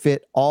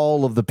benefit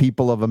all of the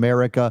people of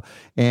America,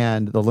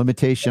 and the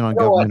limitation on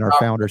government our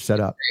founders set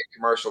up.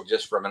 Commercial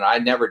just for a minute. I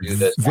never do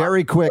this.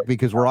 Very quick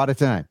because we're out of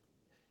time.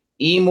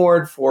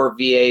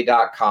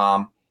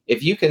 Emord4va.com.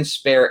 If you can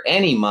spare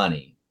any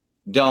money,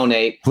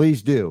 donate.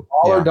 Please do.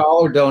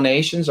 Dollar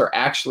donations are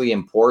actually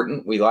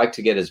important. We like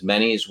to get as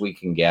many as we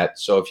can get.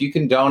 So if you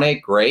can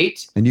donate,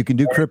 great. And you can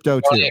do crypto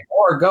too.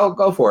 Or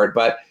go for it.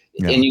 But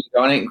and you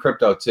can donate in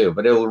crypto too.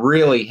 But it'll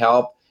really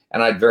help.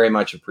 And I'd very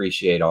much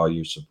appreciate all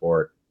your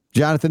support.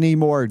 Jonathan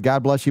Emord,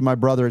 God bless you, my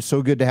brother. It's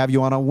so good to have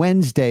you on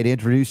Wednesday to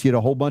introduce you to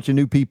a whole bunch of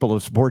new people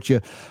to support you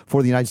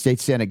for the United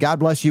States Senate. God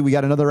bless you. We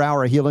got another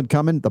hour of healing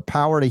coming. The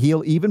power to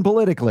heal, even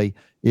politically,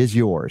 is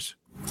yours.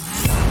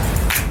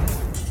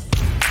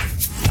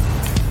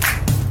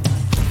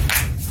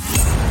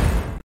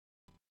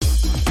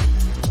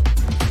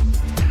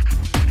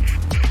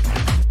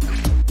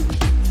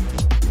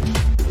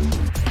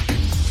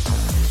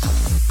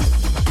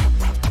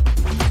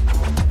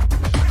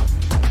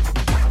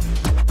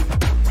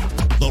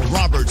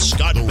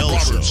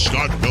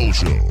 Scott Bell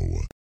Show.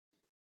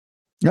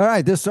 All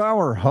right, this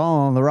hour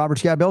on the Robert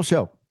Scott Bell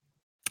Show.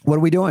 What are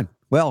we doing?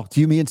 Well, it's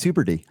you, me, and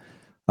Super D.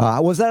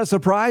 Was that a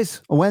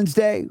surprise? A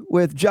Wednesday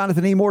with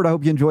Jonathan Emord? I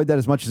hope you enjoyed that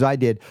as much as I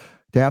did.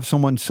 To have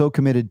someone so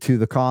committed to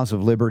the cause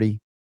of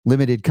liberty,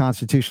 limited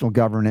constitutional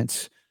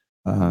governance,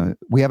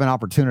 we have an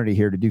opportunity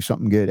here to do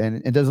something good.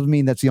 And it doesn't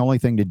mean that's the only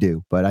thing to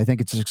do, but I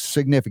think it's a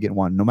significant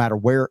one, no matter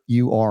where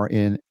you are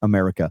in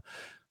America.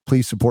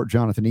 Please support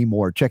Jonathan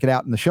Emord. Check it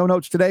out in the show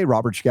notes today,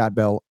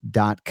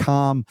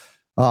 robertscottbell.com.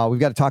 We've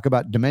got to talk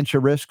about dementia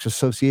risks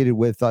associated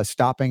with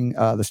stopping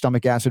the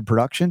stomach acid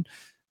production.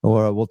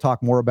 Or we'll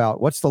talk more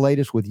about what's the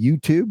latest with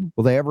YouTube.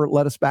 Will they ever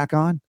let us back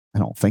on? I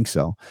don't think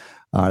so.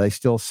 Are they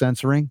still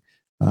censoring?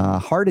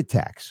 Heart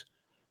attacks.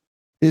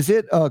 Is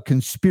it a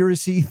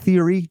conspiracy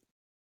theory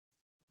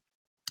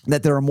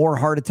that there are more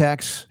heart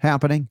attacks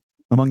happening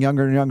among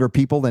younger and younger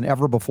people than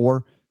ever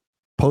before,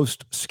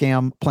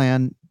 post-scam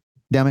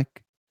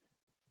pandemic?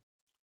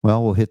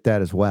 Well, we'll hit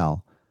that as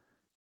well.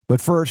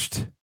 But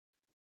first,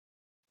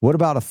 what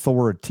about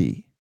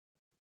authority?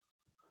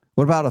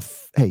 What about,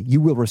 hey, you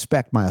will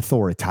respect my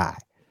authority?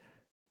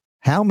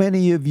 How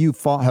many of you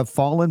have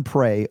fallen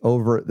prey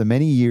over the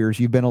many years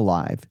you've been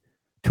alive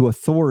to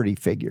authority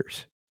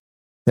figures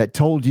that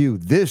told you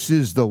this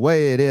is the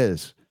way it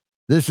is?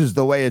 This is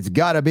the way it's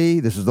got to be.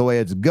 This is the way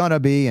it's going to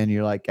be. And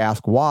you're like,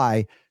 ask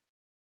why.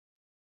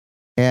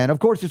 And of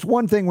course, it's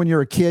one thing when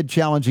you're a kid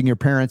challenging your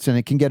parents, and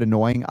it can get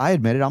annoying. I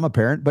admit it, I'm a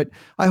parent, but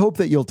I hope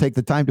that you'll take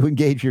the time to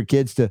engage your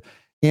kids to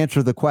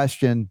answer the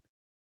question,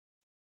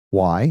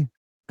 why?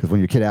 Because when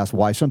your kid asks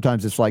why,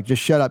 sometimes it's like,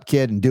 just shut up,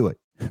 kid, and do it.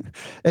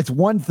 It's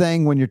one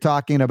thing when you're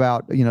talking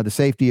about, the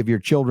safety of your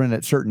children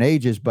at certain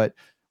ages, but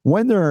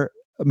when they're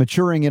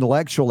maturing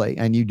intellectually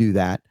and you do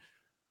that,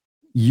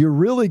 you're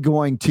really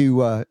going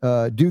to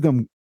do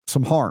them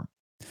some harm.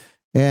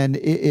 And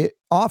it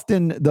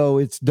often, though,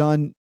 it's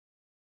done,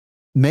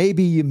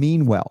 maybe you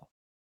mean well,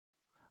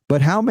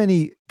 but how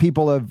many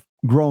people have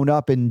grown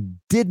up and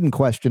didn't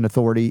question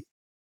authority,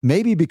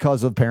 maybe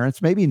because of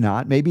parents, maybe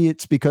not. Maybe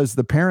it's because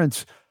the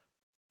parents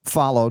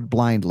followed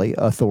blindly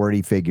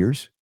authority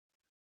figures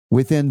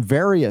within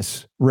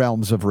various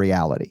realms of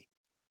reality,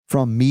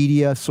 from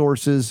media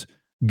sources,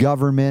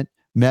 government,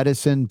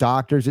 medicine,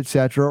 doctors,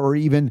 etc., or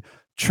even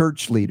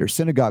church leaders,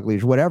 synagogue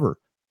leaders, whatever.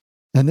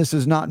 And this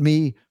is not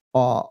me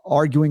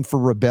arguing for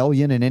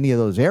rebellion in any of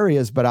those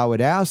areas, but I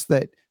would ask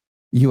that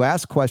you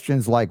ask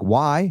questions like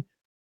why,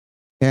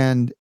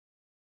 and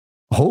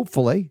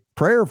hopefully,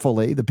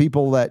 prayerfully, the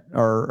people that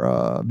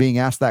are being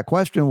asked that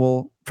question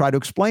will try to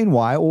explain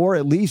why, or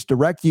at least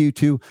direct you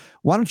to,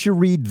 why don't you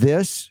read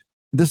this?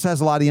 This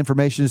has a lot of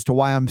information as to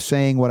why I'm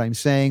saying what I'm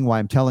saying, why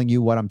I'm telling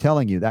you what I'm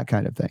telling you, that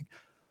kind of thing.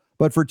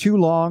 But for too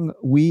long,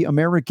 we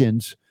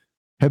Americans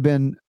have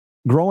been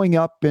growing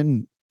up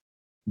in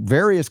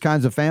various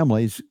kinds of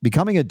families,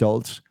 becoming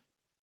adults,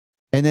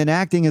 and then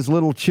acting as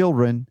little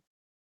children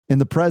in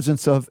the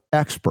presence of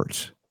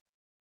experts,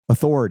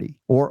 authority,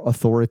 or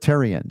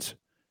authoritarians.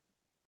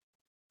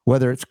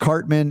 Whether it's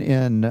Cartman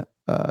in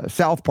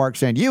South Park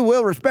saying, you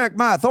will respect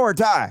my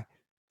authority. Of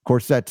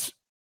course, that's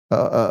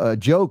a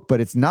joke,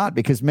 but it's not,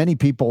 because many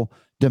people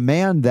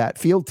demand that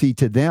fealty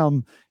to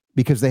them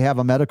because they have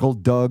a medical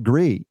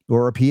degree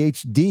or a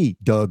PhD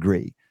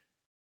degree.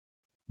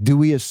 Do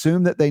we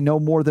assume that they know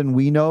more than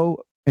we know?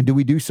 And do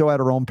we do so at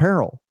our own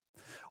peril?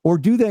 Or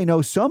do they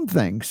know some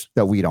things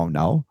that we don't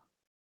know?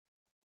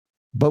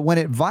 But when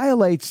it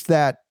violates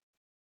that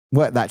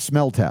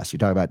smell test you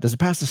talk about, does it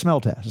pass the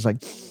smell test? It's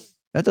like,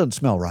 that doesn't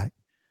smell right.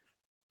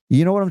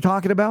 You know what I'm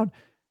talking about?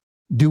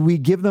 Do we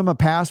give them a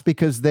pass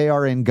because they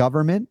are in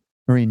government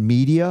or in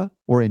media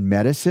or in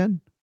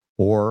medicine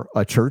or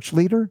a church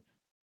leader?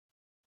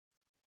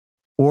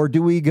 Or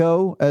do we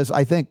go, as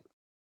I think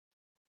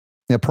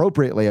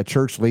appropriately, a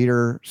church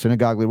leader,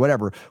 synagogue leader,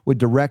 whatever, would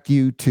direct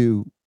you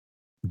to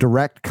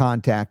direct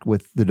contact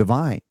with the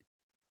divine,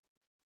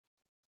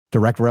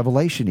 direct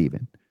revelation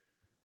even.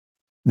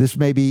 This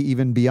may be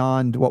even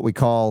beyond what we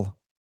call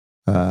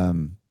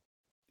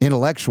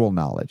intellectual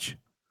knowledge.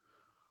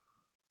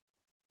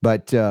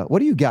 But what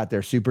do you got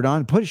there, Super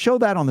Don? Show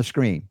that on the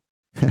screen.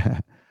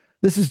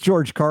 This is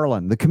George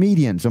Carlin, the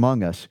comedians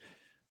among us.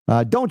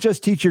 Don't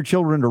just teach your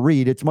children to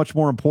read. It's much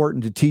more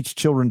important to teach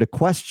children to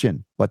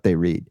question what they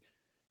read.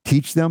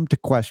 Teach them to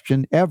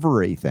question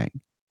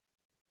everything.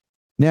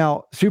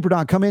 Now, Super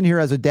Don, come in here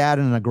as a dad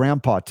and a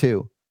grandpa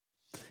too.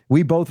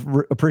 We both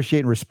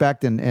appreciate and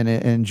respect and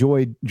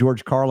enjoyed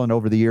George Carlin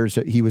over the years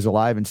that he was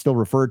alive, and still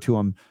refer to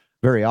him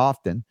very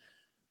often.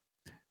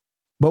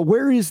 But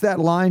where is that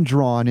line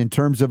drawn in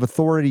terms of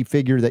authority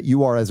figure that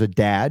you are as a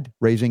dad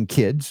raising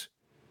kids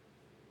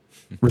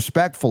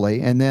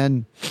respectfully, and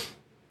then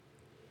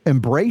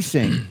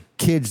embracing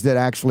kids that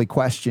actually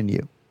question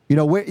you? You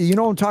know what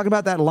I'm talking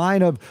about? That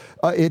line of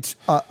it's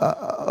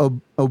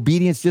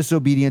obedience,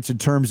 disobedience in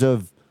terms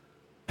of,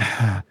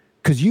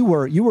 because you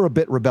were a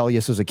bit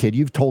rebellious as a kid.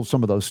 You've told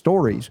some of those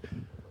stories,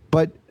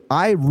 but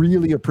I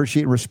really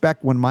appreciate and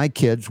respect when my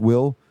kids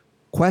will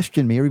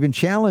question me or even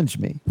challenge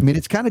me. I mean,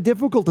 it's kind of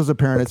difficult as a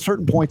parent. At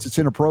certain points, it's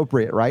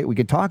inappropriate, right? We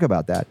could talk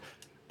about that.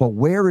 But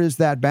where is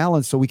that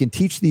balance so we can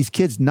teach these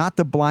kids not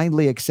to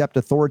blindly accept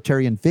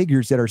authoritarian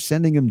figures that are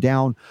sending them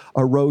down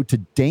a road to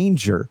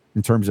danger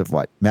in terms of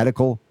what?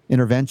 Medical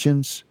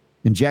interventions,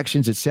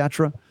 injections,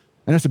 etc.?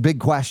 And that's a big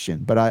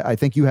question, but I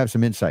think you have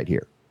some insight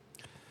here.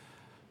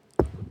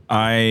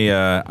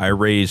 I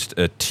raised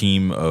a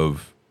team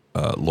of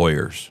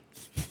lawyers.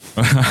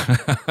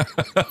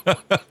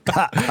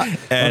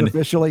 And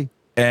Unofficially?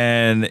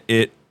 And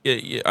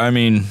I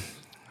mean,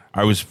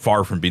 I was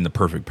far from being the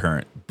perfect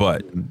parent,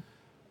 but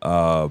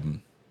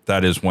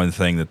that is one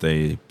thing that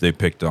they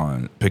picked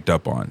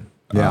up on.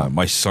 Yeah.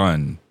 My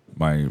son,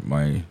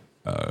 my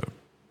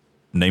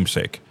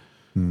namesake,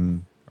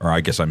 or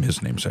I guess I'm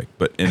his namesake,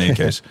 but in any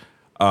case,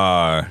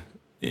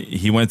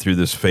 he went through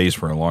this phase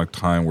for a long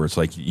time where it's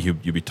like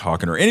you'd be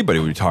talking, or anybody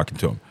would be talking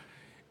to him,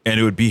 and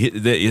it would be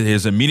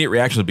his immediate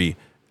reaction would be,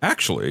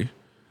 actually,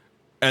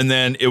 and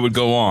then it would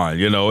go on,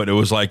 and it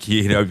was like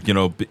and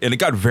it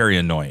got very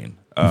annoying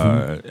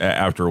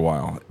after a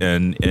while,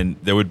 and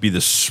there would be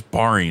this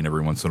sparring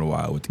every once in a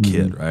while with the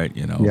kid, right?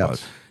 Yes.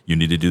 About, you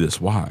need to do this.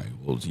 Why?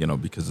 Well,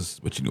 because this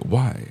is what you do.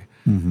 Why?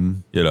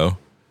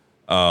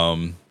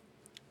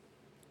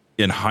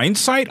 In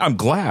hindsight, I'm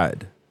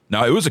glad.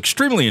 Now, it was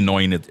extremely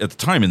annoying at the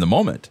time in the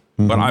moment,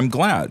 but I'm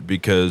glad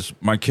because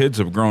my kids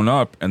have grown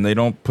up and they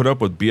don't put up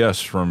with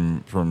BS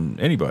from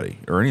anybody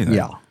or anything.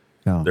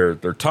 Yeah.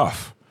 They're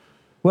tough.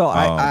 Well,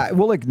 I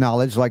will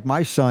acknowledge, like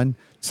my son,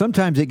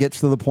 sometimes it gets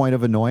to the point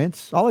of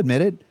annoyance. I'll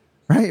admit it.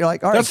 Right? You're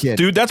like, all right, kid.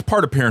 Dude, that's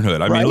part of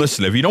parenthood. I mean,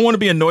 listen, if you don't want to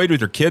be annoyed with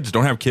your kids,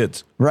 don't have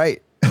kids.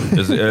 Right.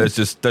 That's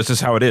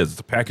just how it is.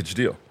 It's a package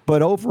deal.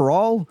 But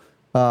overall,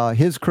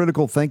 his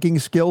critical thinking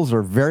skills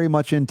are very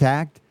much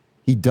intact.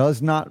 He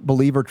does not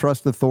believe or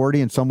trust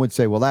authority. And some would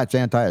say, well, that's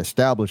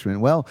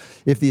anti-establishment. Well,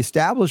 if the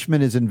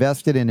establishment is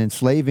invested in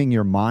enslaving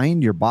your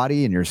mind, your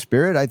body, and your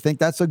spirit, I think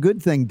that's a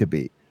good thing to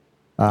be.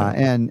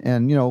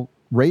 And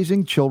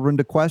raising children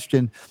to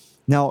question.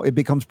 Now, it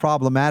becomes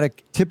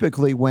problematic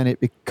typically when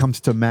it comes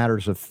to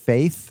matters of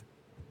faith.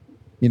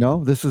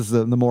 This is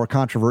the more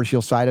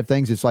controversial side of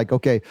things. It's like,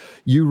 okay,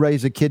 you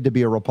raise a kid to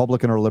be a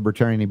Republican or a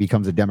Libertarian, and he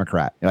becomes a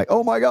Democrat. You're like,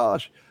 oh my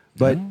gosh.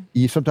 But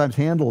you sometimes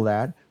handle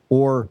that.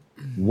 Or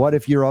what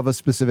if you're of a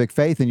specific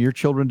faith and your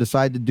children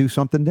decide to do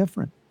something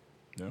different?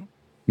 Yeah.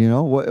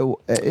 Do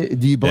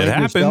you blame it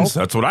happens? yourself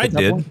That's what I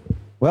did.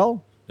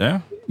 Well,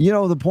 yeah.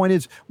 The point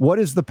is, what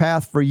is the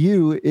path for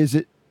you? Is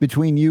it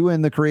between you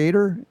and the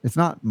Creator? It's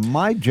not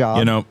my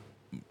job.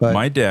 But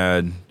my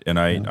dad and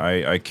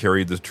I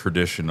carry the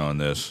tradition on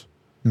this.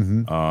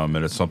 And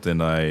it's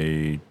something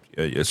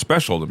it's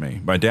special to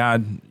me. My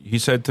dad, he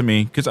said to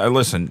me, because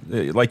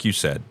like you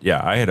said,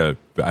 I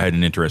had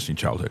an interesting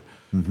childhood.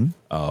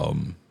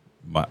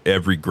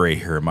 Every gray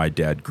hair my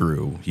dad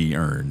grew, he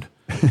earned.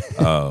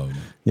 Being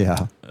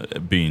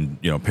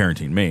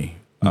parenting me.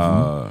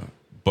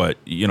 But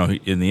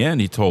in the end,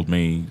 he told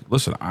me,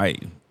 listen,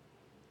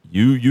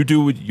 you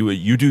do what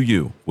you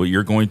do what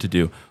you're going to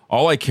do.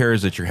 All I care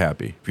is that you're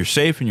happy. If you're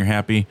safe and you're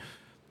happy,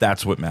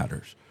 that's what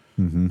matters.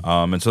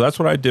 And so that's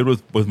what I did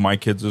with my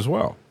kids as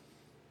well.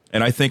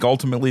 And I think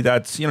ultimately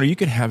that's, you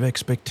can have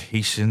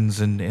expectations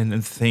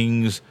and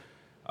things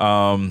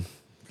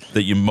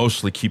that you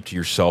mostly keep to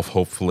yourself,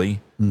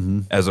 hopefully,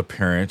 as a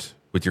parent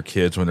with your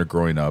kids when they're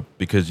growing up,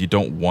 because you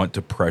don't want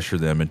to pressure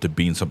them into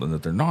being something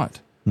that they're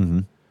not.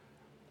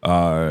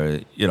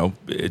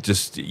 It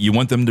just, you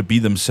want them to be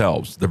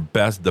themselves, the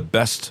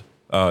best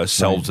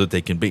selves that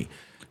they can be.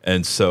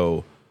 And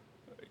so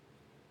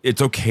it's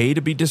okay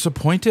to be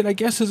disappointed, I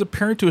guess, as a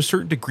parent to a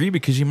certain degree,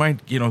 because you might,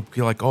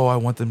 feel like, oh, I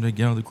want them to,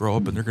 to grow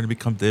up and they're going to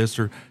become this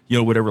or,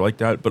 whatever like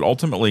that. But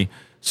ultimately,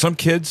 some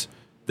kids,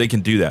 they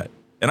can do that.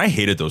 And I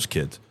hated those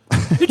kids.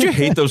 Did you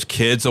hate those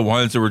kids, the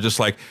ones that were just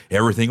like,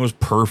 everything was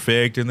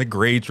perfect and the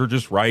grades were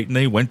just right and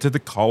they went to the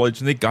college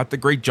and they got the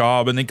great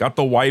job and they got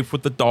the wife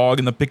with the dog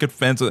and the picket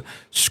fence?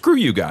 Screw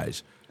you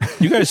guys.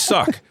 You guys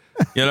suck.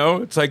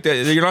 It's like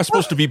that. You're not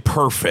supposed to be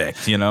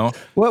perfect,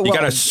 Well, you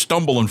got to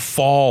stumble and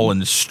fall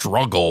and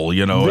struggle,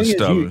 and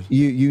stuff.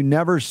 You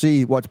never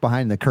see what's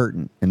behind the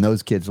curtain in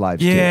those kids'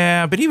 lives.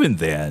 Yeah, but even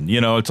then,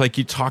 it's like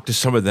you talk to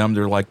some of them,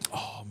 they're like,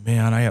 oh,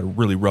 man, I had a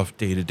really rough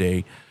day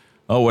today.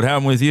 Oh, what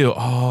happened with you?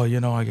 Oh,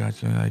 I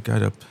got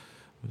a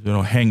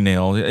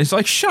hangnail. It's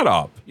like, shut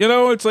up.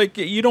 It's like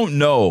you don't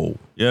know.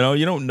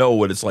 You don't know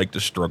what it's like to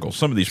struggle.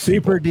 Some of these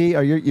Super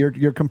people. D,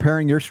 you're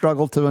comparing your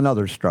struggle to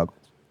another's struggle.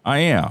 I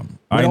am.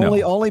 But I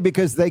know. Only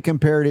because they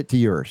compared it to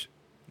yours.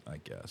 I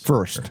guess.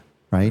 First,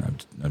 right?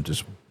 I'm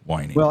just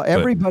whining. Well,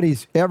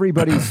 everybody's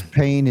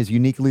pain is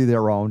uniquely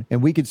their own,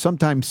 and we could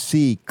sometimes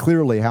see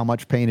clearly how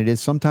much pain it is.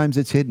 Sometimes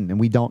it's hidden,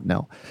 and we don't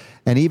know.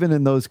 And even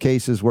in those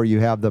cases where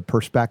you have the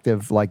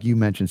perspective, like you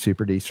mentioned,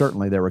 Super D,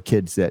 certainly there were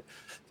kids that,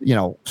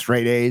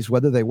 straight A's,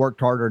 whether they worked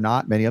hard or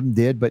not, many of them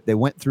did, but they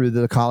went through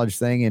the college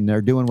thing and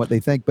they're doing what they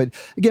think. But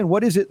again,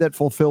 what is it that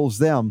fulfills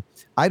them?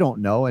 I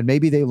don't know. And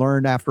maybe they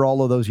learned after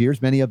all of those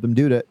years, many of them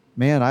do that,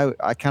 man,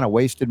 I kind of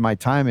wasted my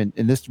time and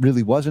this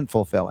really wasn't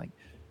fulfilling.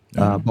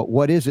 But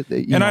what is it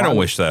that you and I don't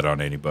wish that on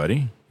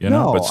anybody,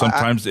 but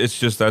sometimes it's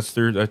just that's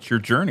your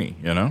journey,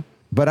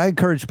 But I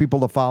encourage people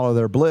to follow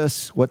their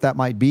bliss. What that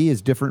might be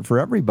is different for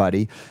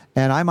everybody.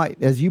 And I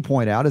might, as you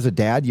point out, as a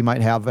dad, you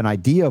might have an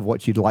idea of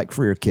what you'd like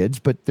for your kids,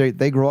 but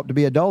they grow up to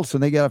be adults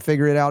and they got to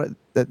figure it out.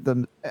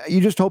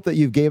 You just hope that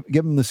you've given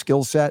them the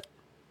skill set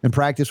and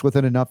practice with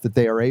it enough that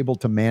they are able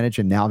to manage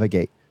and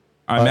navigate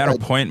I'm at a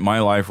point in my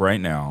life right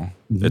now.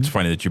 Mm-hmm. It's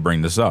funny that you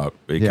bring this up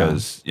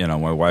because, you know,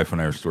 my wife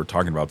and I were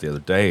talking about it the other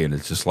day, and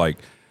it's just like,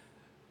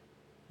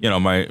 you know,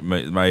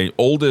 my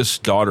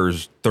oldest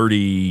daughter's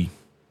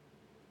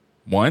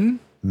 31,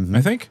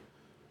 I think.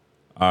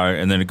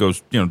 And then it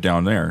goes, you know,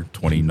 down there,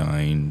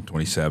 29,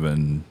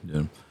 27.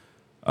 You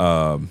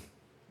know.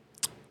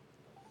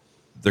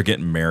 They're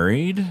getting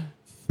married.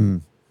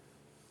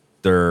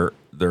 They're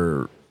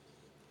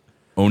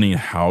owning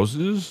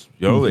houses,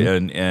 you know,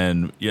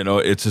 and you know,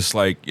 it's just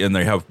like, and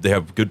they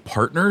have good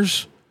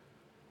partners,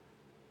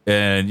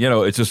 and you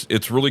know,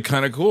 it's really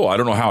kind of cool. I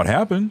don't know how it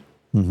happened.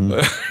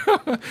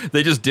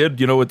 They just did,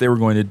 you know, what they were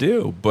going to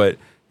do. But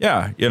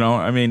yeah, you know,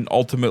 I mean,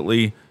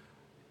 ultimately,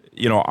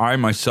 you know, I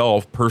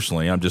myself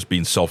personally, I'm just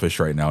being selfish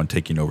right now and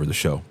taking over the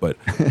show. But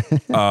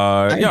it's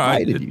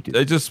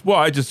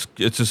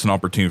just an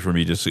opportunity for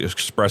me to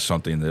express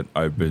something that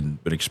I've been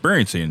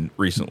experiencing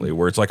recently,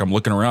 where it's like I'm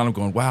looking around, I'm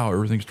going, wow,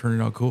 everything's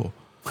turning out cool.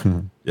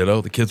 You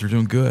know, the kids are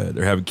doing good.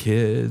 They're having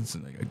kids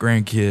and they got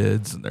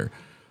grandkids, and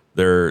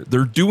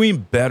they're doing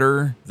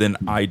better than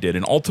I did.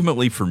 And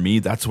ultimately, for me,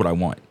 that's what I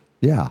want.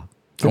 Yeah.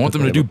 I want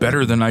them to do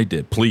better than I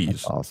did, please.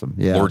 That's awesome.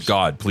 Yeah. Lord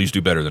God, please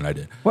do better than I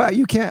did. Well,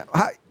 you can't.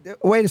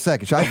 Wait a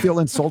second. Should I feel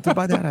insulted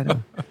by that? I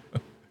know.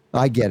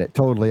 I get it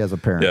totally as a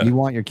parent. Yeah. You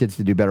want your kids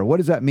to do better. What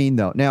does that mean,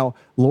 though? Now,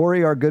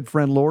 Lori, our good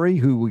friend Lori,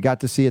 who we got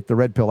to see at the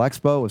Red Pill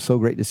Expo. It was so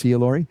great to see you,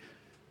 Lori.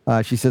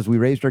 She says, we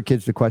raised our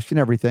kids to question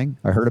everything.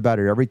 I heard about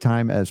it every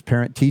time as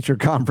parent-teacher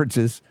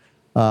conferences.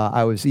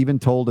 I was even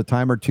told a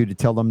time or two to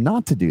tell them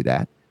not to do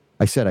that.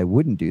 I said I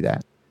wouldn't do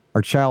that.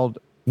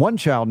 One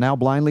child now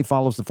blindly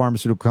follows the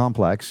pharmaceutical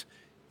complex,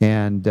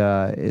 and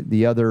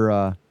the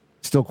other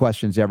still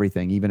questions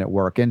everything, even at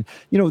work. And,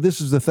 you know, this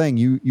is the thing.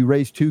 You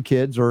raise two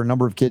kids or a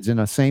number of kids in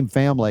a same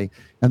family,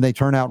 and they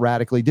turn out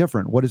radically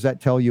different. What does that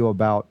tell you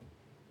about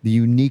the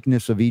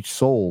uniqueness of each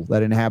soul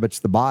that inhabits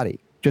the body?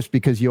 Just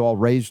because you all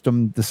raised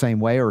them the same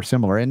way or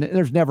similar. And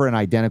there's never an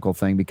identical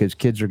thing, because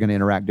kids are going to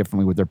interact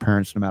differently with their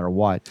parents no matter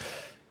what.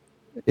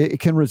 It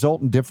can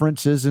result in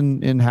differences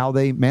in how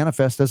they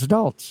manifest as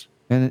adults.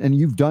 And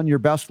you've done your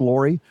best,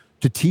 Lori,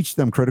 to teach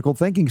them critical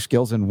thinking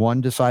skills. And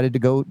one decided to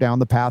go down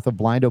the path of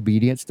blind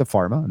obedience to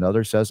pharma.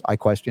 Another says, I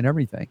question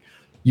everything.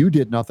 You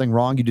did nothing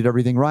wrong. You did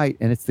everything right.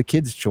 And it's the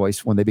kids'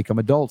 choice when they become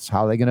adults.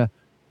 How are they going to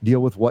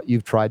deal with what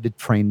you've tried to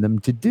train them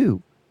to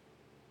do?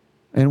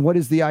 And what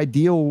is the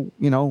ideal,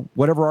 you know,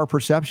 whatever our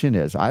perception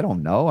is? I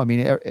don't know. I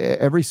mean,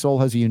 every soul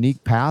has a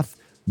unique path,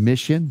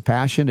 mission,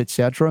 passion,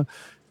 etc.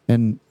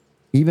 And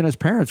even as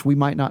parents, we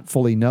might not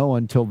fully know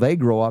until they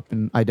grow up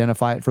and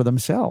identify it for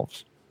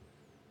themselves.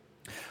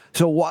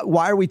 So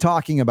why are we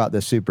talking about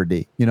this, Super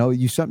D? You know,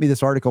 you sent me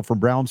this article from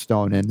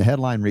Brownstone, and the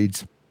headline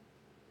reads,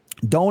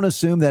 "Don't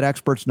assume that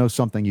experts know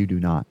something you do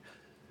not."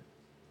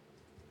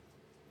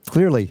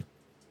 Clearly,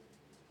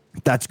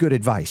 that's good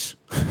advice.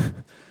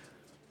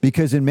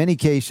 Because in many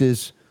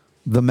cases,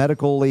 the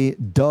medically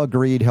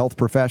agreed health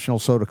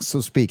professionals, so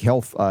to speak,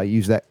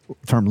 use that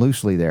term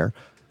loosely there,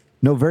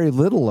 know very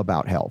little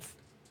about health.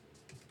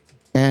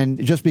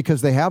 And just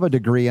because they have a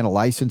degree and a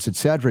license, et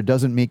cetera,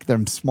 doesn't make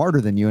them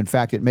smarter than you. In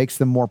fact, it makes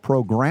them more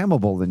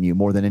programmable than you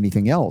more than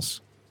anything else.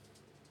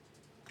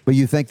 But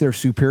you think they're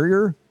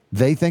superior?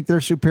 They think they're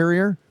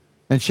superior?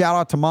 And shout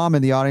out to Mom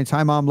in the audience.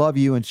 Hi, Mom, love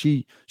you. And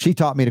she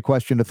taught me to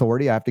question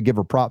authority. I have to give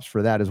her props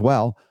for that as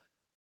well.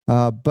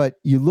 But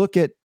you look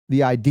at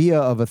the idea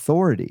of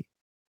authority.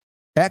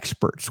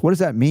 Experts, what does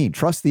that mean?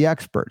 Trust the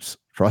experts.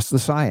 Trust the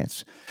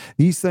science.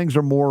 These things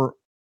are more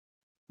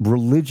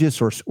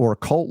religious or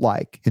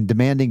cult-like and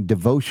demanding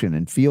devotion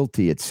and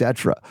fealty,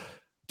 etc.,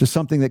 to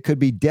something that could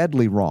be dead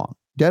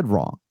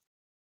wrong.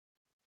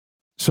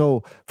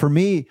 So for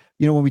me,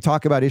 you know, when we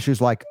talk about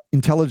issues like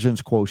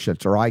intelligence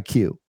quotients or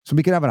IQ,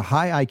 somebody could have a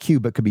high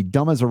IQ but could be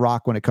dumb as a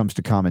rock when it comes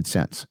to common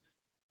sense.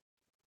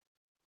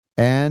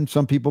 And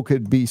some people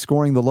could be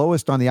scoring the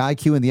lowest on the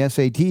IQ and the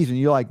SATs, and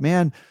you're like,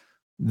 man,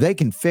 they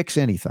can fix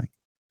anything.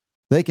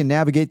 They can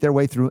navigate their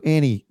way through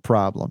any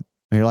problem.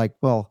 And you're like,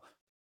 well,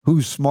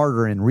 who's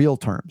smarter in real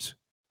terms?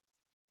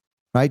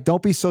 Right?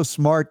 Don't be so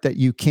smart that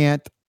you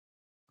can't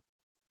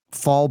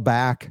fall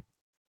back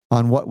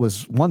on what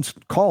was once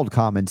called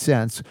common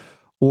sense,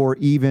 or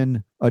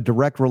even a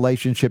direct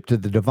relationship to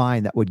the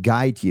divine that would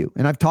guide you.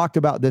 And I've talked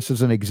about this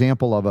as an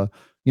example of a,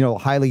 you know,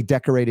 highly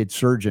decorated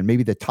surgeon,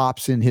 maybe the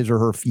tops in his or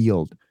her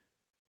field,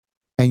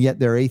 and yet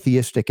they're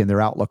atheistic in their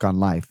outlook on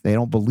life. They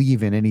don't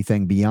believe in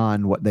anything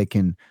beyond what they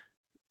can,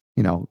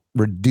 you know,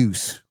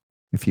 reduce,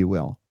 if you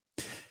will.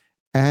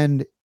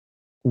 And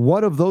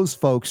what of those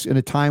folks in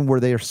a time where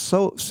they've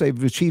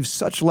achieved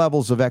such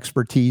levels of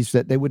expertise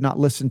that they would not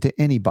listen to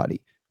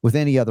anybody with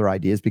any other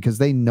ideas because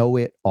they know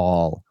it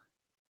all?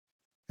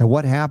 And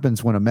what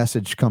happens when a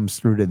message comes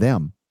through to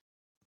them?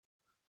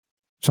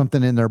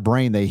 Something in their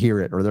brain, they hear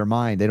it, or their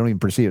mind, they don't even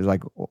perceive it. It's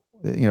like,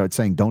 you know, it's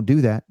saying, don't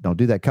do that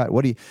cut.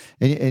 What do you,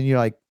 and you're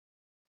like,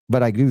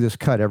 but I do this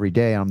cut every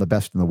day, and I'm the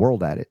best in the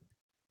world at it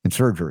in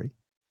surgery.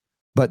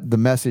 But the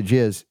message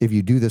is, if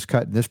you do this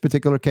cut in this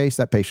particular case,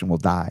 that patient will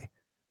die.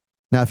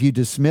 Now, if you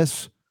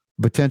dismiss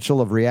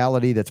potential of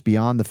reality that's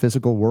beyond the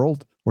physical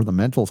world or the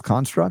mental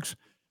constructs?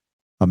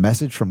 A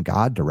message from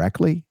God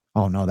directly?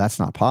 Oh no, that's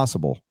not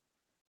possible.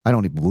 I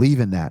don't even believe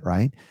in that,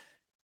 right?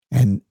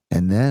 And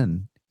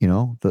then,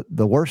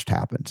 the worst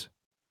happens.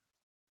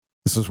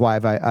 This is why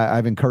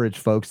I've encouraged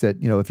folks that,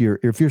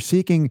 if you're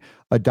seeking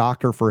a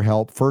doctor for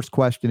help, first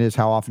question is,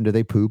 how often do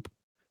they poop?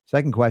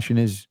 Second question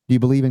is, do you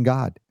believe in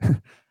God? Do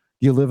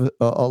you live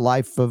a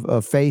life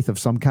of faith of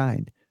some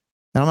kind?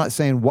 And I'm not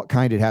saying what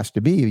kind it has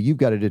to be. You've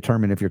got to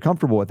determine if you're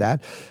comfortable with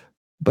that.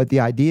 But the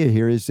idea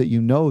here is that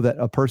that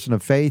a person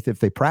of faith, if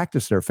they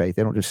practice their faith,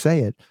 they don't just say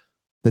it,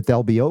 that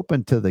they'll be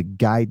open to the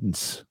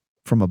guidance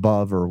from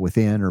above or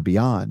within or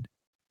beyond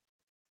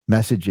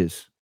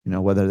messages,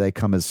 whether they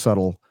come as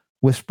subtle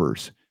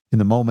whispers in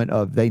the moment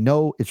of they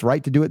know it's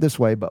right to do it this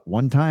way, but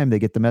one time they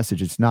get the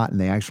message it's not, and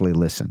they actually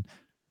listen.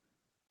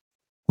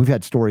 We've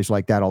had stories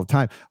like that all the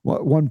time.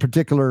 One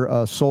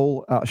particular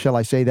soul, shall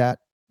I say that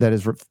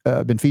has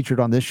been featured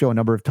on this show a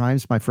number of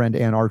times, my friend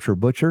Ann Archer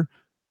Butcher.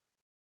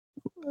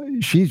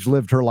 She's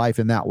lived her life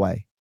in that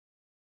way.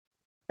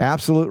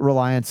 Absolute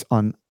reliance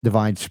on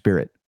divine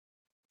spirit.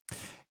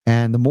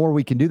 And the more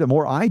we can do, the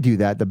more I do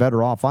that, the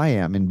better off I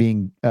am in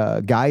being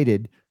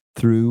guided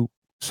through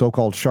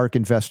so-called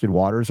shark-infested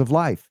waters of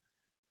life.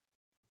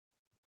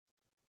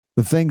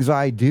 The things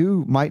I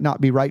do might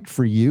not be right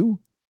for you,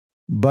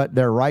 but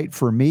they're right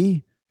for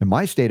me and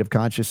my state of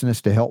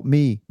consciousness to help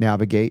me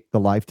navigate the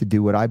life to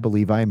do what I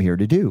believe I am here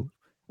to do.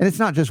 And it's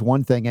not just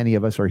one thing any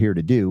of us are here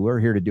to do. We're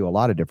here to do a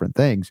lot of different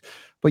things,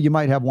 but you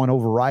might have one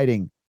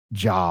overriding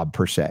job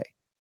per se.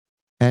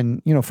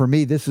 And, for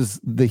me, this is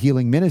the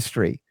healing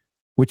ministry,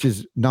 which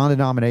is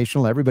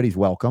non-denominational. Everybody's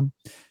welcome,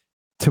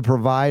 to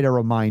provide a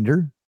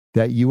reminder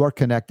that you are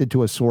connected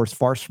to a source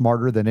far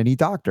smarter than any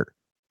doctor.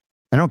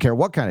 I don't care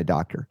what kind of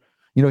doctor.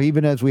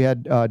 Even as we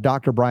had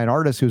Dr. Brian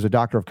Artis, who's a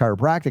doctor of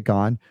chiropractic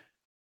on,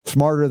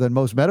 smarter than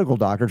most medical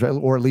doctors,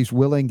 or at least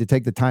willing to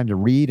take the time to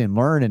read and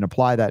learn and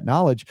apply that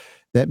knowledge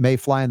that may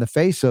fly in the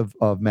face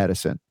of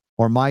medicine,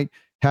 or might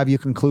have you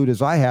conclude,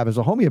 as I have as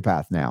a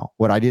homeopath now,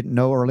 what I didn't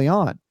know early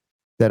on,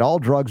 that all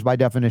drugs by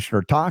definition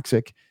are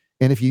toxic.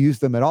 And if you use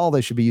them at all,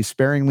 they should be used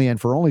sparingly and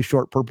for only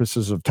short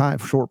purposes of time,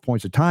 short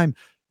points of time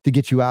to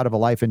get you out of a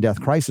life and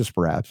death crisis,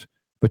 perhaps.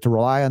 But to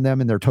rely on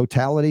them in their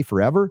totality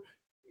forever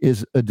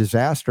is a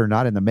disaster,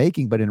 not in the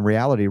making, but in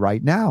reality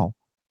right now.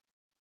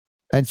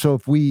 And so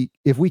if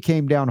we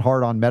came down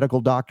hard on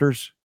medical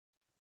doctors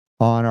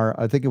on our,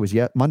 I think it was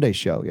Monday's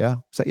show, yeah?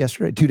 Was that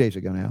yesterday? 2 days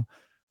ago now,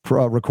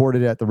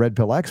 recorded at the Red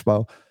Pill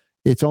Expo,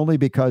 it's only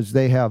because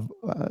they have,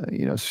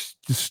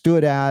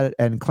 stood at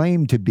and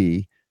claimed to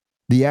be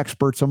the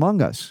experts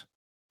among us.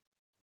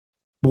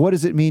 But what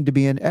does it mean to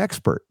be an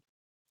expert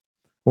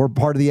or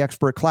part of the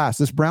expert class?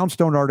 This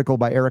Brownstone article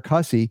by Eric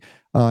Hussey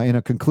in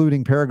a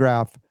concluding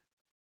paragraph,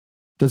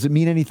 does it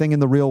mean anything in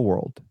the real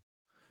world?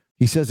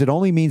 He says it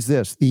only means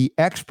this: the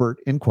expert,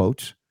 in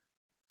quotes,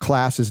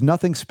 class is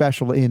nothing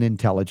special in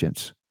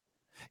intelligence.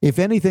 If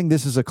anything,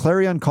 this is a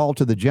clarion call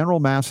to the general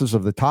masses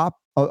of the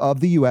top of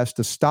the U.S.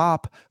 to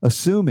stop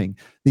assuming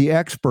the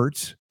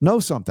experts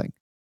know something.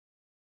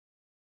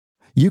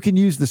 You can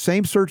use the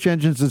same search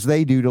engines as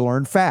they do to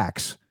learn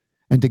facts.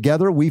 And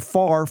together, we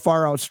far,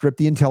 far outstrip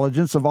the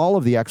intelligence of all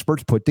of the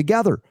experts put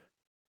together.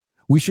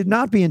 We should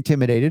not be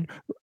intimidated,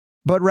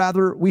 but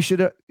rather we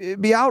should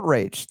be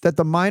outraged that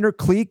the minor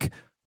clique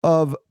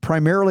of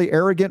primarily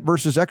arrogant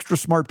versus extra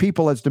smart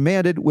people has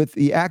demanded, with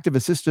the active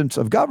assistance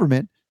of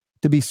government,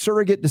 to be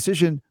surrogate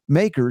decision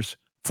makers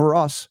for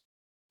us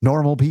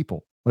normal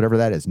people, whatever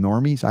that is,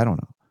 normies, I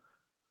don't know.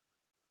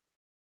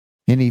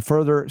 And he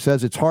further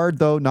says it's hard,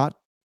 though, not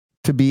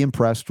to be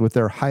impressed with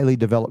their highly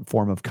developed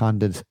form of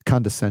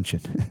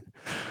condescension.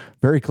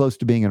 Very close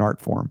to being an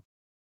art form.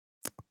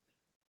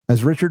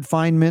 As Richard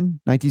Feynman,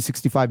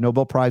 1965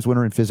 Nobel Prize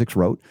winner in physics,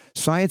 wrote,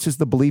 science is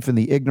the belief in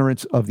the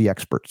ignorance of the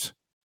experts.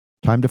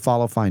 Time to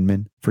follow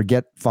Feynman.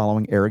 Forget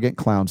following arrogant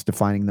clowns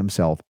defining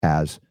themselves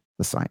as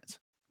the science.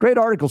 Great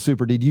article,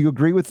 Super. Did you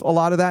agree with a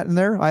lot of that in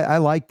there? I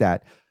like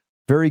that.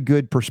 Very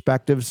good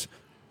perspectives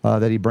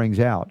that he brings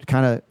out.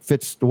 Kind of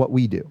fits what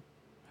we do.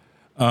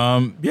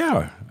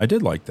 Yeah, I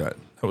did like that.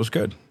 That was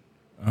good.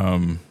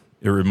 It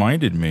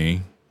reminded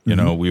me,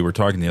 we were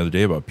talking the other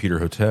day about Peter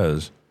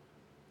Hotez.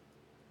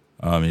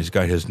 He's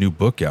got his new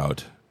book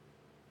out.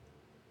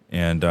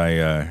 And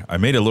I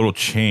made a little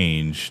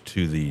change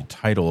to the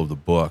title of the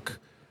book.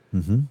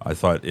 Mm-hmm. I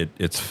thought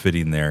it's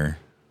fitting there.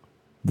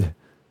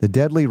 The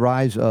Deadly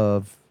Rise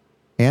of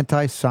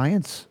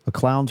Anti-Science, A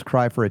Clown's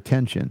Cry for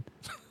Attention.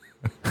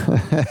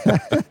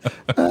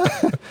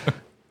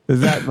 Is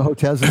that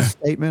Hotez's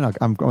statement?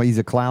 He's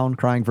a clown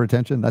crying for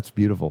attention? That's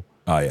beautiful.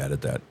 I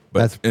added that.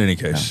 But in any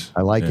case. Yeah,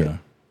 I like it.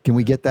 Can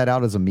we get that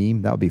out as a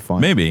meme? That would be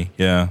fun. Maybe,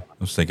 yeah. I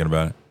was thinking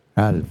about it.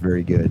 That is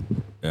very good.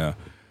 Yeah.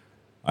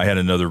 I had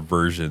another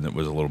version that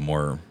was a little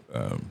more,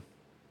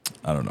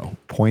 I don't know.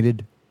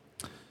 Pointed?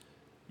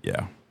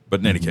 Yeah.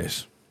 But in any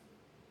case.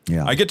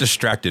 Yeah. I get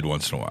distracted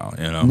once in a while,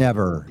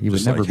 Never. You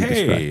would never be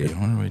distracted.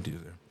 What do I do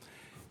there?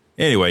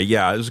 Anyway,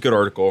 yeah, it was a good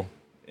article.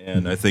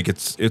 And I think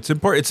it's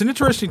important. It's an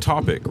interesting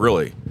topic,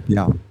 really.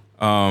 Yeah.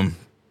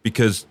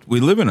 Because we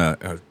live in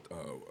a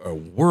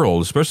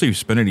world, especially if you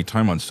spend any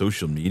time on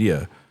social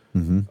media,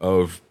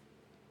 of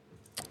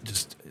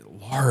just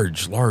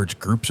large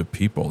groups of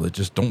people that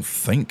just don't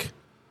think.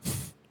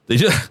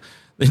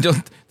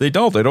 They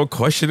don't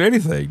question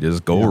anything.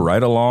 Just go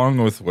right along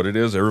with what it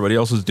is everybody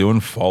else is doing,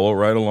 follow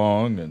right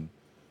along, and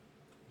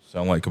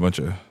sound like a bunch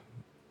of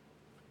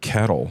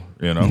cattle,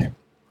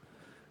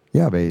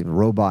 Yeah, but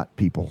robot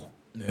people.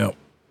 Yeah.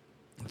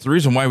 It's the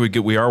reason why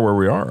we are where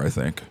we are, I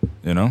think.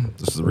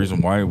 This is the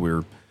reason why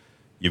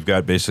you've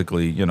got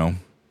basically,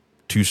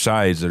 two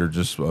sides that are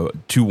just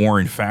two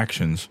warring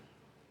factions.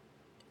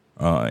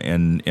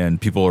 And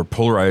people are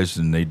polarized,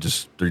 and they're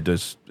just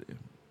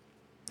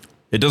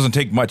it doesn't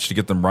take much to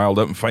get them riled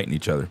up and fighting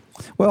each other.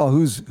 Well,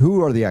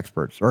 who are the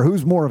experts, or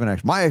who's more of an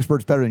expert? My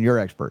expert's better than your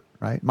expert,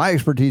 right? My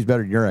expertise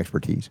better than your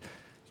expertise.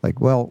 It's like,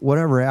 well,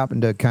 whatever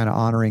happened to kind of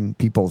honoring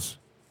people's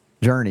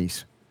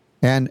journeys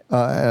and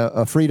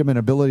a freedom and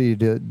ability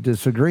to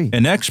disagree?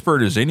 An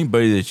expert is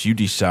anybody that you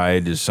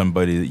decide is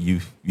somebody that you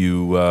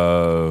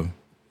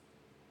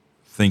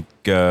think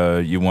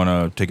you want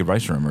to take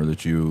advice from, or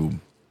that do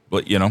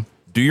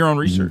your own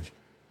research.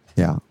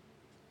 Yeah,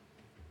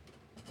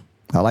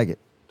 I like it.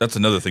 That's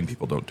another thing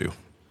people don't do.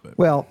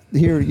 Well,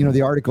 here,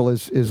 the article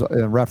is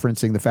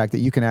referencing the fact that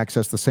you can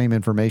access the same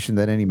information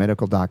that any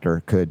medical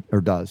doctor could or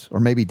does, or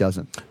maybe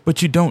doesn't.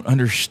 But you don't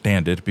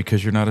understand it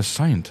because you're not a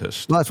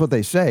scientist. Well, that's what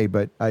they say,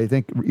 but I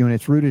think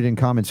it's rooted in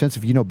common sense.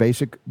 If you know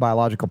basic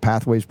biological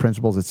pathways,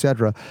 principles,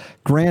 etc.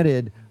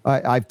 Granted,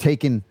 I've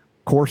taken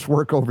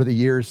coursework over the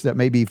years that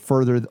may be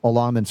further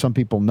along than some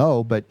people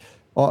know, but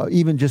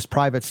even just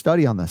private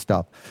study on this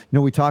stuff.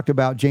 We talked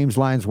about James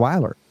Lyons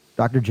Weiler,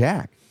 Dr.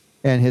 Jack,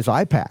 and his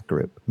IPAC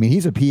group. I mean,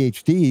 he's a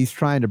PhD. He's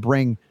trying to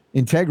bring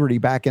integrity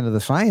back into the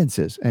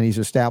sciences, and he's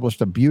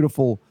established a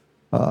beautiful,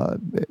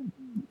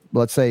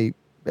 let's say,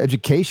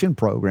 education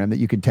program that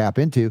you can tap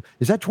into.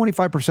 Is that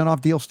 25% off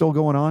deal still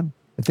going on?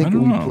 I think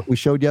we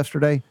showed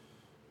yesterday.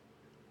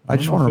 I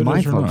just want to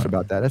remind folks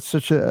about that. It's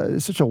such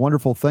a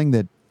wonderful thing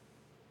that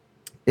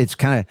it's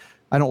kind of,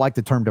 I don't like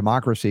the term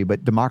democracy,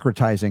 but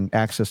democratizing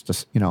access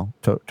to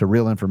to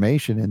real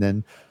information, and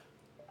then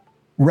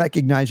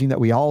recognizing that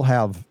we all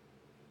have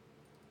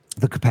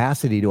the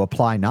capacity to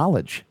apply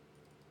knowledge,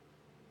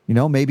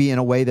 maybe in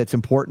a way that's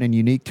important and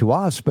unique to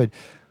us, but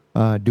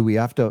do we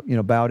have to,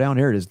 bow down?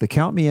 Here it is. The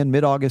Count Me In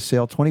mid-August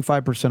sale,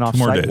 25% off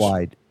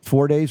site-wide.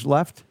 4 days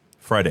left?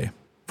 Friday.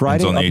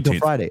 Friday, on the up 18th. until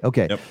Friday.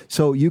 Okay. Yep.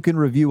 So you can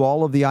review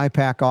all of the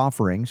IPAC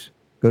offerings.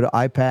 Go to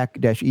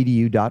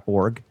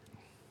ipac-edu.org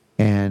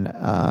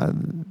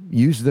and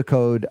use the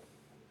code,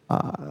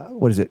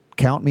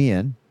 Count Me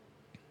In,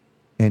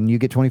 and you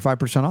get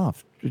 25%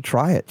 off.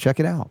 Try it. Check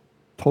it out.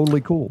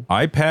 Totally cool.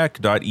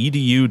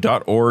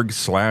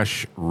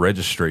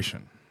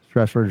 ipac.edu.org/registration.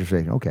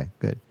 Registration. Okay,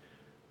 good.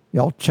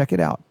 Y'all check it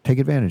out. Take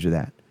advantage of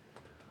that.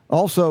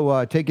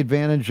 Also, take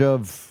advantage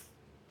of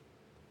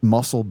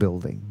muscle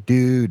building.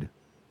 Dude,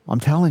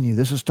 I'm telling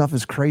you, stuff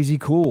is crazy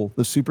cool.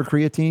 The Super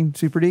Creatine,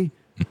 Super D,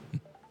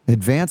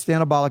 advanced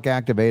anabolic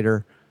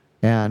activator.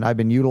 And I've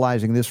been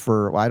utilizing this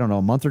for, I don't know,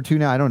 a month or two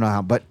now. I don't know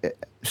how, but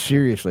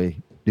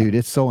seriously, dude,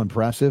 it's so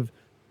impressive.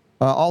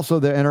 Also,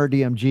 the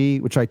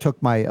NRDMG, which I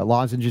took my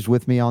lozenges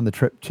with me on the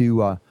trip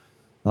to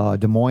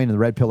Des Moines and the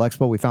Red Pill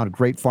Expo. We found a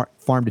great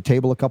farm to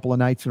table a couple of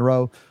nights in a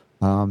row.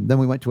 Then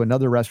we went to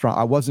another restaurant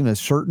I wasn't as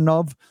certain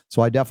of,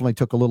 so I definitely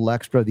took a little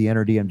extra of the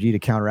NRDMG to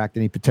counteract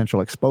any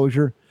potential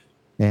exposure,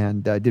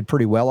 and did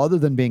pretty well, other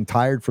than being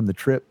tired from the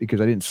trip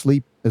because I didn't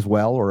sleep as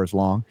well or as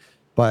long.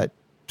 But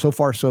so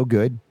far, so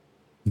good.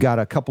 Got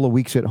a couple of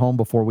weeks at home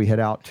before we head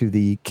out to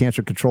the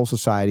Cancer Control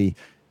Society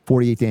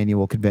 48th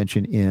annual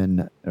convention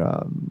in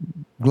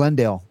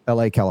Glendale,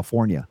 LA,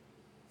 California.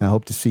 And I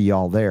hope to see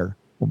y'all there.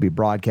 We'll be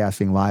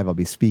broadcasting live. I'll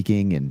be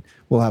speaking, and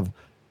we'll have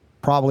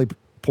probably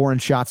pouring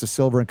shots of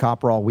silver and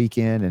copper all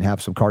weekend and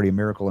have some Cardio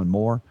Miracle and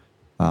more.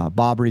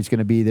 Bob Reed's going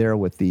to be there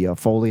with the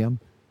Folium.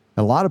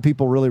 A lot of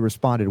people really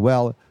responded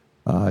well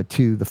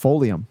to the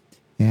Folium.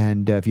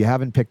 And if you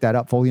haven't picked that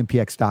up,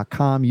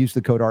 foliumpx.com, use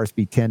the code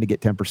RSB10 to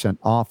get 10%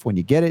 off when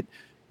you get it.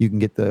 You can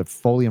get the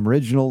Folium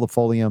Original, the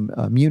Folium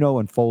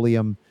Immuno, and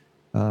Folium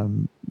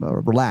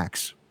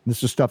Relax.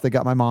 This is stuff that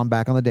got my mom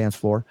back on the dance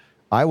floor.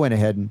 I went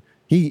ahead and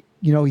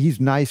he's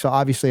nice. So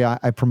obviously,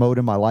 I promote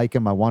him. I like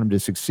him. I want him to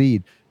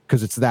succeed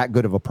because it's that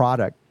good of a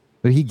product.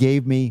 But he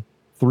gave me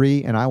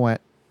 3, and I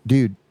went,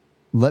 dude,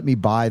 let me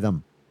buy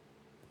them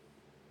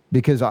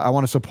because I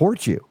want to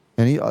support you.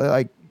 And he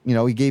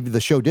he gave you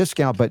the show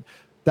discount, but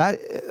that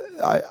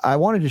I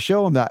wanted to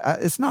show him that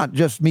it's not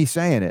just me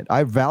saying it.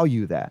 I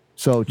value that.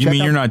 So you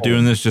mean you're not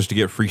doing this just to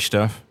get free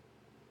stuff?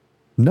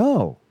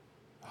 No.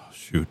 Oh,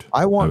 shoot.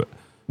 I want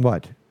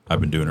what? I've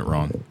been doing it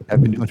wrong.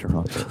 I've been doing it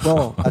wrong.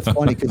 Well, that's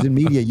funny because in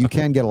media you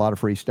can get a lot of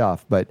free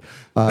stuff, but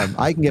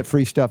I can get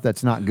free stuff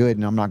that's not good,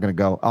 and I'm not going to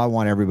go, I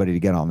want everybody to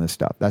get on this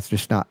stuff. That's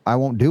just not. I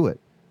won't do it.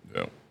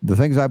 No. The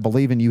things I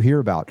believe in, you hear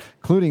about,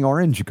 including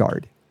Orange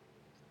Guard.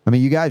 I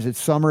mean, you guys, it's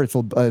summer.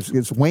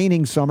 It's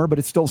waning summer, but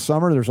it's still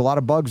summer. There's a lot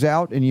of bugs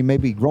out, and you may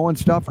be growing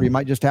stuff, or you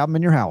might just have them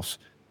in your house.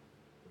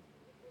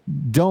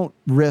 Don't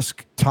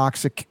risk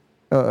toxic,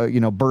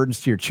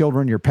 burdens to your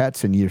children, your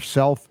pets, and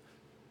yourself.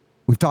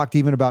 We've talked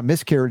even about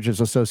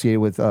miscarriages associated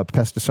with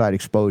pesticide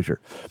exposure.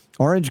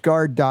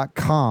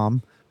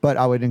 OrangeGuard.com, but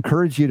I would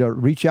encourage you to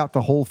reach out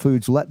to Whole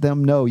Foods. Let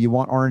them know you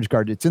want Orange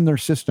Guard. It's in their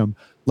system.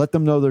 Let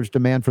them know there's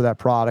demand for that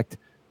product,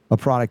 a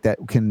product that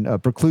can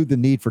preclude the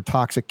need for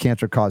toxic,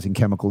 cancer-causing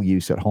chemical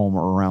use at home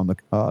or around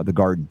the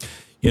garden.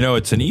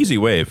 It's an easy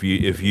way if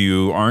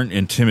you aren't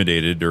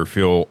intimidated or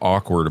feel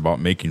awkward about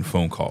making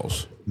phone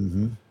calls.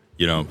 Mm-hmm.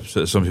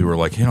 So some people are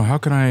like, how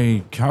can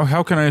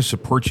I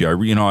support you?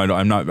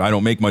 I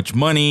don't make much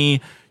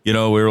money. We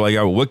were like,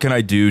 what can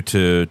I do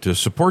to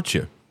support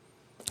you?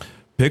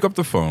 Pick up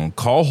the phone,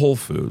 call Whole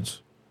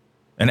Foods,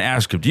 and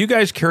ask them, do you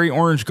guys carry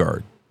Orange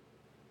Guard?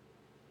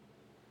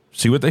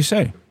 See what they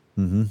say.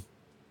 Mm-hmm.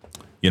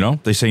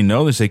 They say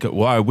no. They say,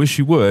 well, I wish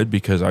you would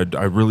because I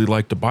really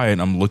like to buy it.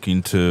 And I'm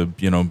looking to,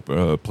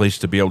 a place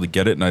to be able to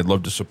get it. And I'd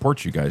love to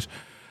support you guys,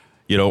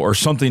 or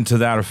something to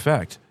that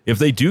effect. If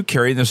they do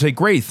carry it, they'll say,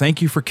 great,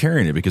 thank you for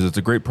carrying it because it's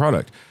a great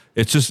product.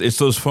 It's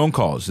those phone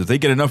calls. If they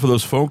get enough of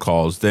those phone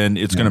calls, then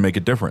it's going to make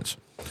a difference.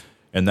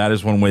 And that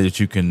is one way that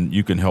you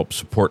can help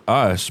support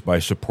us by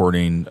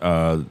supporting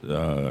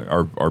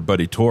our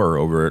buddy Tor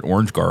over at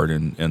Orange Guard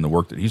and the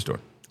work that he's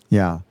doing.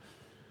 Yeah.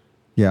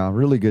 Yeah,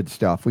 really good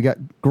stuff. We got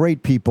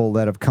great people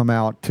that have come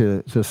out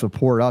to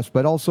support us,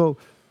 but also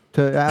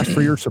to ask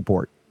for your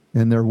support.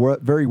 And they're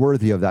very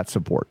worthy of that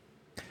support.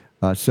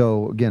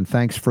 So, again,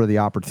 thanks for the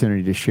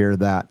opportunity to share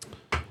that.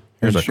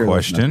 Here's a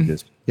question.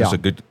 Yeah. It's a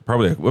good,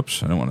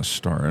 whoops, I don't want to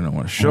start. I don't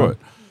want to show it.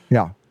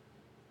 Yeah.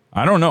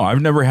 I don't know.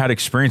 I've never had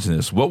experience in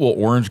this. What will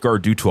Orange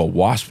Guard do to a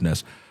wasp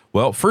nest?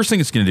 Well, first thing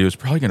it's going to do is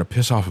probably going to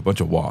piss off a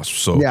bunch of wasps.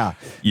 So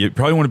you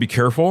probably want to be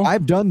careful.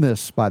 I've done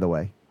this, by the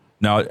way.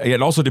 Now,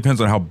 it also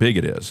depends on how big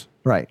it is.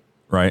 Right.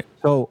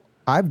 So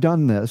I've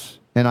done this,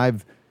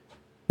 and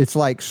it's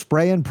like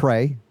spray and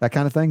pray, that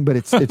kind of thing, but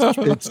it's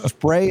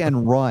spray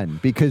and run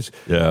because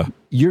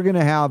you're going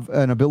to have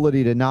an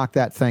ability to knock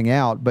that thing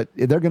out, but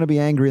they're going to be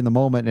angry in the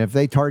moment. And if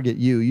they target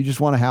you, you just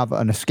want to have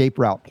an escape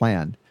route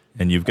planned.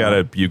 And you've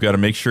got to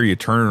make sure you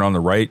turn it on the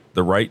right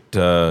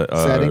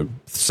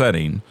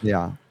setting.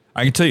 Yeah.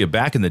 I can tell you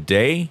back in the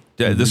day,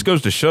 this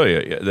goes to show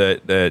you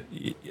that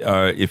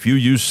if you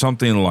use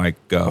something like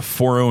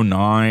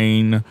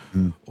 409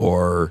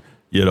 or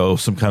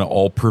some kind of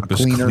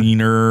all-purpose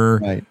cleaner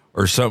right,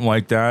 or something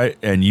like that,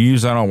 and you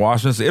use that on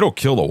wasp nests, it'll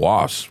kill the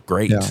wasps.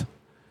 Great,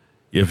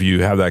 if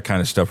you have that kind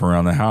of stuff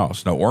around the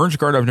house. Now, Orange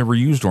Guard, I've never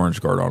used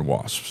Orange Guard on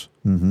wasps.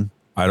 Mm-hmm.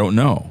 I don't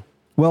know.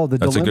 Well,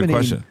 that's a good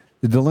question.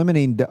 The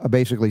delimiting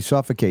basically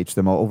suffocates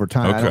them over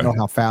time. Okay. I don't know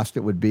how fast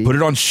it would be. Put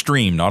it on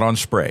stream, not on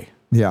spray.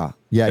 Yeah.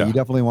 You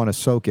definitely want to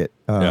soak it.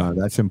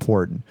 That's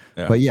important.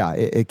 Yeah. But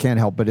it can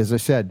help. But as I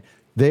said,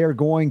 they are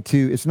going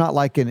to, it's not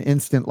like an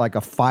instant, like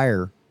a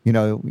fire,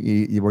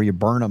 where you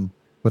burn them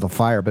with a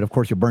fire. But of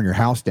course, you burn your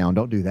house down.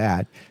 Don't do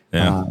that.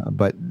 Yeah.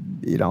 But,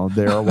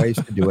 there are ways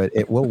to do it.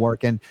 It will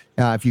work. And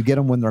if you get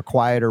them when they're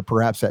quiet or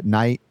perhaps at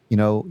night,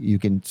 you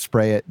can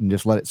spray it and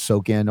just let it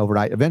soak in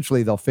overnight.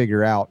 Eventually, they'll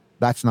figure out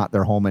that's not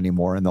their home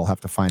anymore, and they'll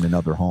have to find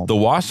another home. The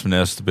wasp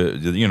nest,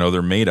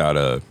 they're made out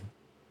of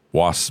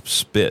wasp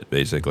spit,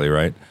 basically,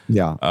 right?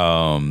 Yeah.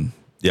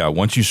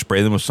 Once you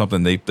spray them with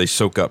something, they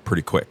soak up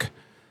pretty quick.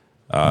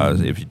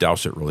 If you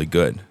douse it really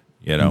good,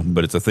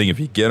 But it's a thing if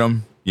you get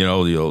them,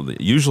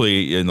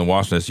 usually in the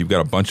wasp nest, you've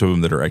got a bunch of them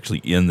that are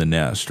actually in the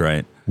nest,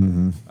 right?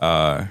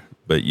 Mm-hmm.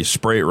 But you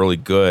spray it really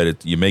good.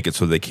 You make it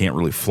so they can't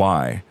really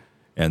fly,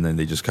 and then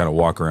they just kind of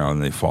walk around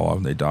and they fall off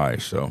and they die.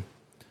 So,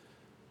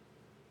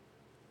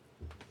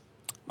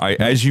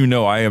 as you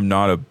know, I am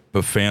not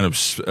a fan of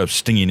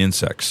stinging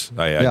insects.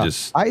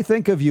 I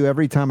think of you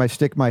every time I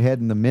stick my head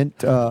in the mint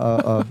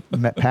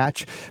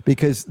patch,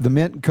 because the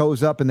mint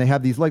goes up and they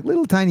have these like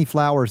little tiny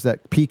flowers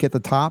that peak at the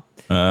top.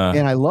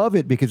 And I love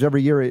it because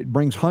every year it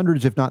brings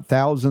hundreds, if not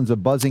thousands,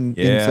 of buzzing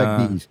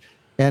insect bees.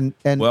 And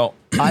well,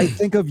 I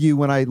think of you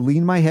when I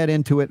lean my head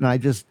into it and I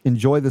just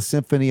enjoy the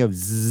symphony of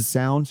zzz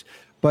sounds.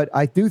 But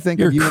I do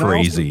think of you. You're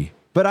crazy.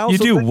 But I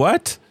also you do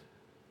what?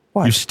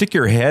 What? You stick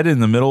your head in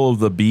the middle of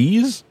the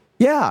bees?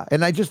 Yeah,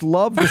 and I just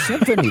love the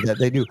symphony that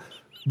they do.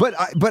 But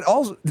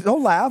also,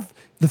 don't laugh.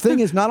 The thing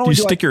is, not only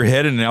do you stick your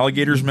head in an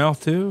alligator's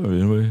mouth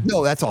too?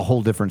 No, that's a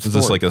whole different story. Is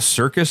this like a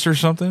circus or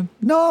something?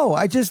 No,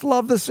 I just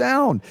love the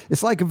sound.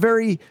 It's like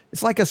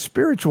a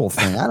spiritual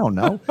thing. I don't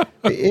know.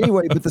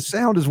 Anyway, but the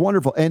sound is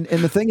wonderful. And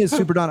the thing is,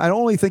 Super Don, I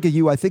don't only think of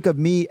you, I think of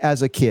me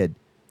as a kid,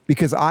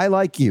 because I,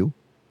 like you,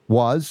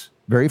 was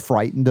very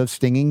frightened of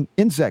stinging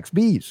insects,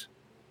 bees.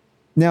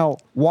 Now,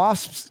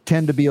 wasps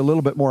tend to be a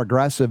little bit more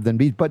aggressive than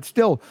bees, but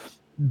still,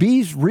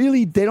 bees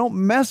really, they don't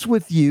mess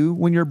with you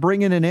when you're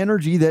bringing an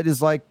energy that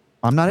is like,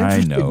 I'm not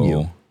interested in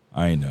you.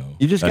 I know.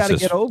 You just got to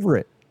get over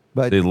it.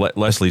 But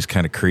Leslie's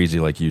kind of crazy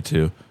like you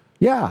too.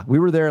 Yeah, we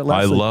were there at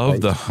Leslie's I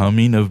love the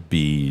humming of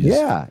bees.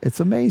 Yeah,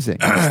 it's amazing.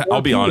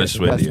 I'll be honest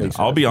with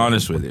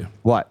you.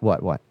 What?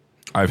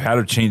 I've had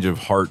a change of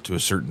heart to a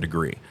certain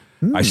degree.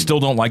 I still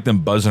don't like them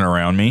buzzing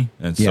around me,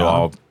 and so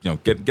I'll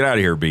get out of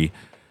here, bee.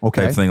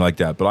 Okay, type thing like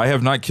that. But I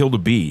have not killed a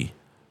bee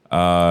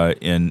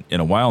in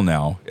a while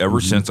now, ever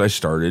since I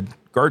started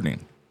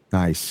gardening.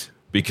 Nice.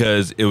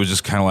 Because it was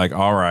just kind of like,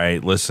 all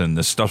right, listen,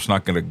 this stuff's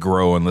not going to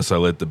grow unless I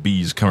let the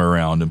bees come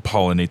around and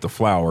pollinate the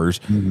flowers,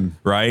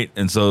 right?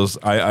 And so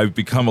I've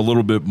become a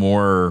little bit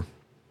more,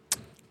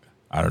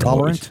 I don't know,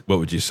 tolerant? What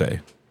would you say?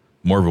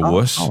 More of a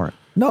wuss? Tolerant.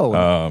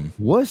 No,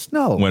 wuss,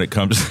 no. When it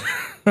comes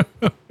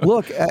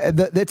Look,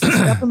 that's a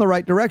step in the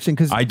right direction.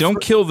 Because I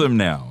don't kill them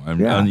now.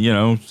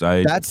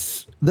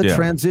 That's the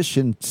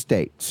transition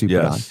state,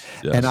 Super Don. Yes.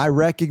 And I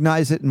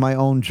recognize it in my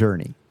own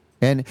journey.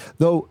 And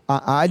though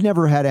I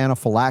never had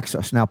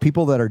anaphylaxis. Now,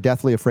 people that are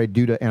deathly afraid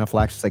due to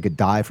anaphylaxis, they could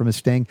die from a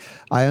sting.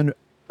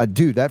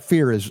 Dude, that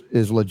fear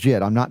is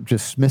legit. I'm not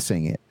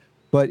dismissing it.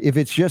 But if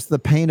it's just the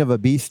pain of a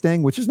bee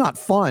sting, which is not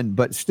fun,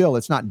 but still,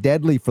 it's not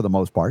deadly for the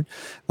most part.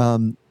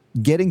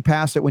 Getting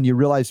past it when you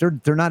realize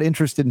they're not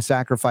interested in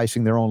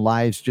sacrificing their own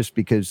lives just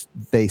because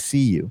they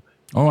see you.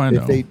 Oh, I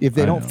know. If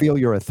they don't feel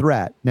you're a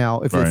threat. Now,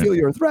 if they feel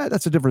you're a threat,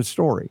 that's a different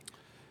story.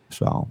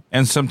 So,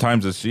 and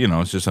sometimes it's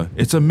it's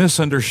just a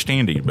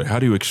misunderstanding. But how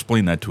do you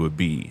explain that to a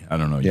bee? I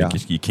don't know. Yeah.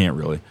 You can't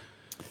really.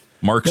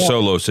 Mark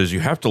Solo says you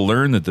have to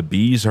learn that the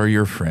bees are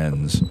your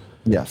friends.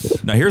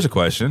 Yes. Now here's a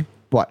question.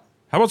 What?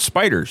 How about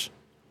spiders?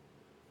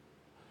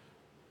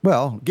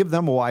 Well, give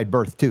them a wide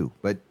berth too,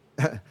 but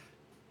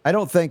I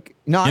don't think.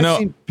 No, I've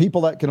seen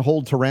people that can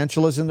hold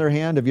tarantulas in their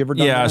hand. Have you ever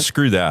done that? Yeah,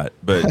 screw that.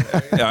 But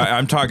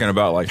I'm talking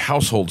about like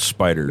household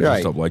spiders and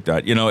stuff like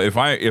that.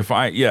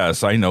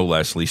 Yes, I know,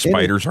 Leslie,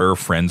 spiders are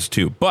friends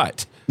too,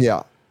 but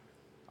I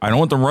don't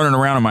want them running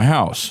around in my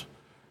house.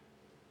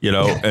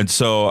 And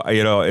so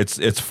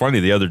it's funny.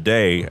 The other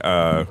day,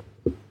 oh,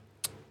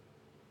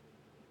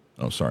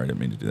 sorry, I didn't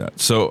mean to do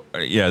that. So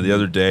the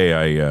other day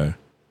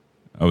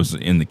I was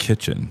in the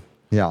kitchen.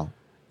 Yeah.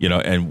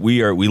 And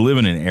we live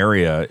in an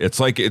area. It's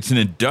an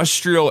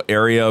industrial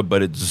area,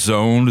 but it's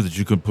zoned that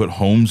you could put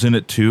homes in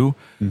it too.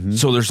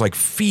 So there's like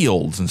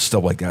fields and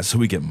stuff like that. So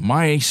we get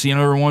mice,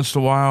 every once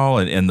in a while,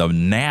 and the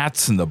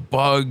gnats and the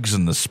bugs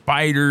and the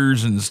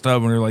spiders and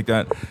stuff and everything like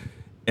that.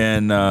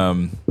 And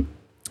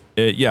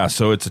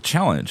so it's a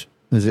challenge.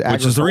 Which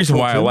is the reason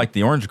why I like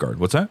the Orange Guard.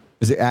 What's that?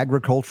 Is it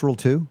agricultural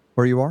too,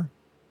 where you are?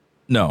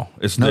 No,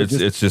 it's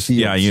just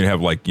you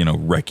have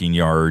wrecking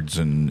yards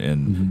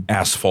and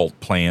asphalt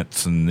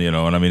plants and and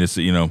I mean it's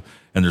and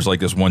there's like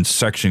this one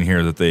section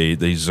here that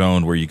they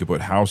zoned where you could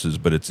put houses,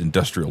 but it's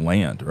industrial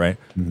land, right?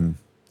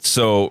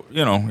 So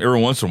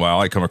every once in a while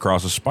I come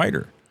across a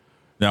spider.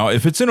 Now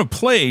if it's in a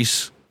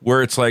place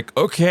where it's like,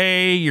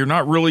 okay, you're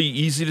not really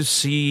easy to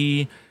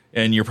see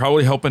and you're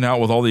probably helping out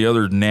with all the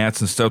other gnats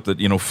and stuff that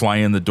fly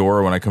in the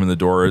door when I come in the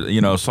door,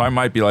 so I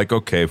might be like,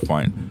 okay,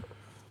 fine.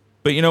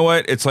 But you know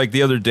what? It's like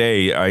the other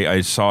day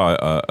I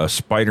saw a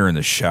spider in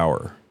the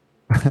shower.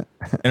 And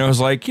I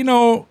was like,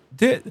 don't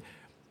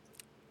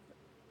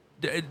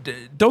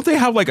they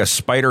have like a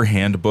spider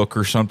handbook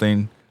or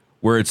something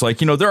where it's like,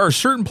 there are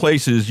certain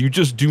places you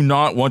just do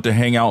not want to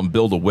hang out and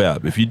build a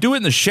web. If you do it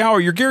in the shower,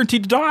 you're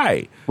guaranteed to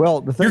die.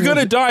 Well, you're going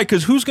to die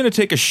because who's going to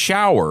take a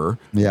shower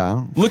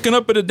looking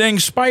up at a dang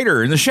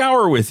spider in the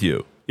shower with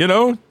you?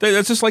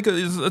 That's just like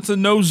it's a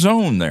no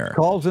zone there.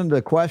 Calls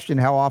into question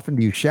how often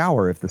do you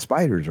shower if the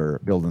spiders are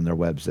building their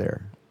webs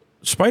there?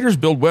 Spiders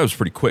build webs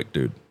pretty quick,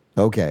 dude.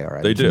 Okay, all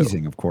right. They do.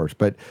 Teasing, of course,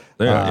 but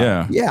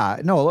No,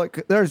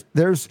 look,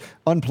 there's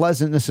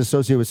unpleasantness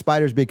associated with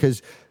spiders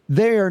because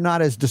they are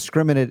not as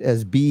discriminate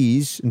as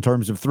bees in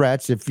terms of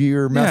threats. If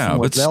you're messing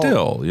with them, but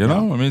still, I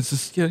mean, it's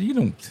just you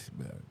don't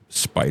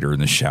spider in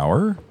the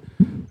shower.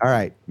 All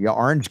right. Yeah,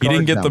 orange guard. You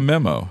didn't get them. the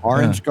memo.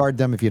 Orange guard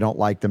them if you don't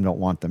like them, don't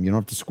want them. You don't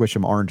have to squish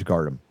them, orange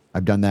guard them.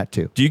 I've done that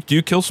too. Do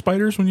you kill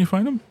spiders when you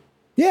find them?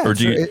 Yeah. Or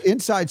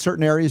inside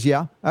certain areas,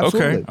 yeah.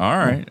 Absolutely. Okay. All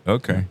right.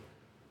 Okay.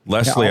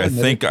 Leslie, I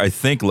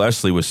think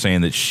Leslie was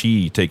saying that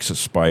she takes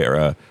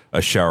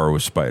a shower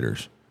with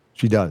spiders.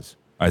 She does.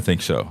 I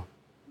think so.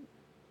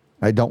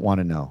 I don't want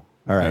to know.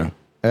 All right.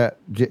 Yeah.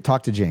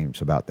 Talk to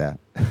James about that.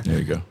 There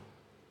you go.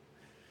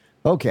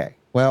 Okay.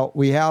 Well,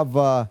 we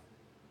have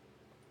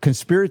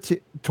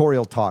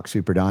conspiratorial talk,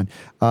 Super Don.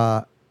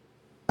 I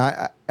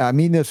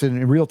mean this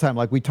in real time.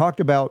 Like we talked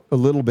about a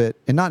little bit,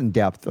 and not in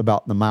depth,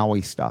 about the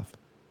Maui stuff.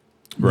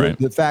 Right.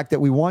 The fact that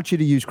we want you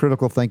to use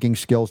critical thinking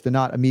skills to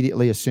not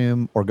immediately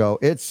assume or go,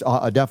 it's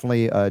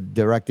definitely a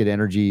directed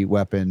energy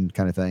weapon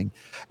kind of thing.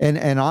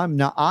 And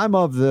I'm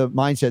of the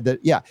mindset that,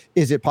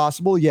 is it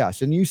possible?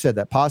 Yes. And you said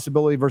that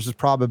possibility versus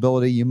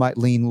probability, you might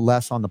lean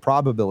less on the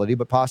probability,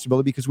 but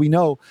possibility because we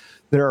know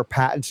there are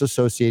patents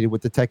associated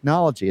with the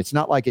technology. It's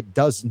not like it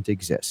doesn't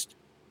exist.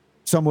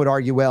 Some would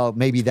argue, well,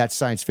 maybe that's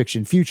science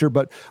fiction future,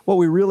 but what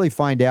we really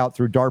find out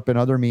through DARPA and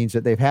other means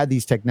that they've had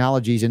these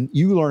technologies and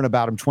you learn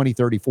about them 20,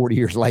 30, 40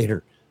 years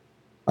later.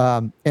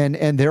 And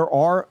there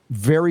are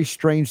very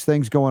strange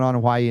things going on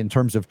in Hawaii in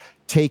terms of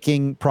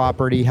taking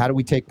property. How do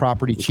we take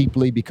property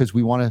cheaply because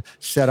we want to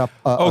set up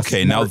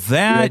now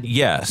that,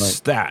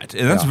 yes, right.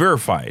 And that's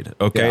verified.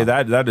 Okay,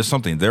 that is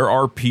something. There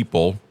are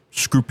people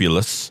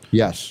scrupulous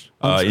Yes.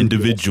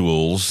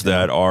 individuals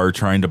that are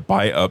trying to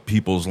buy up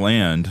people's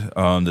land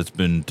that's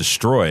been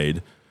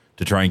destroyed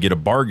to try and get a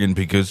bargain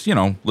because,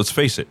 let's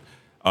face it,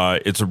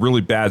 it's a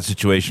really bad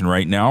situation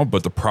right now,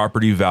 but the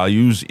property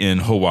values in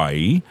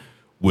Hawaii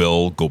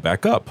will go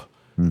back up,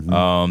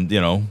 on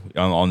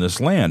this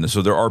land.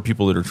 So there are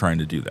people that are trying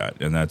to do that,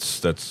 and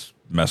that's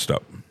messed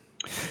up.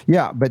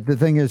 Yeah, but the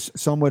thing is,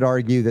 some would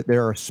argue that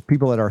there are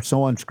people that are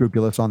so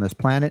unscrupulous on this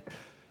planet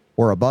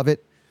or above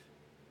it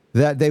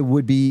that they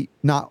would be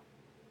not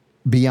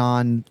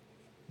beyond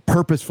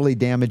purposefully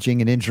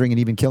damaging and injuring and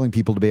even killing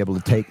people to be able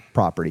to take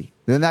property.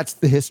 And that's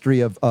the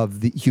history of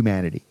the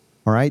humanity.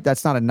 All right,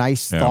 that's not a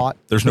nice thought.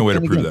 There's no way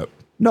to prove that.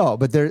 No,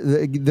 but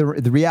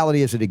the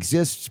reality is it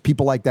exists.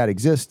 People like that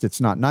exist. It's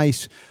not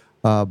nice.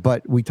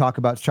 But we talk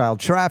about child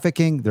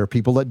trafficking. There are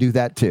people that do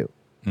that too.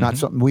 Not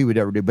something we would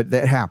ever do, but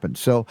that happens.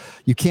 So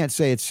you can't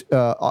say it's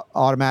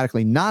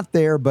automatically not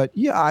there. But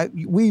yeah,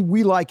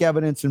 we like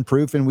evidence and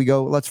proof, and we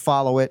go, let's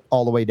follow it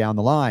all the way down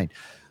the line.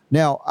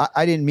 Now,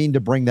 I didn't mean to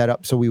bring that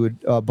up so we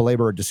would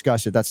belabor or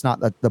discuss it. That's not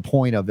the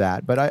point of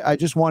that. But I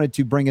just wanted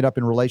to bring it up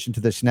in relation to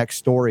this next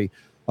story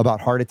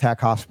about heart attack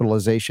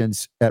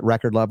hospitalizations at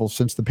record levels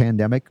since the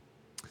pandemic.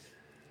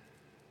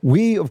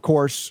 We, of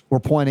course, were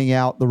pointing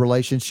out the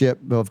relationship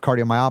of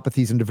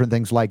cardiomyopathies and different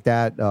things like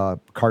that,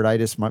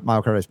 carditis,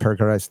 myocarditis,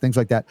 pericarditis, things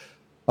like that,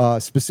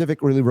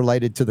 specifically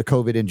related to the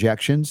COVID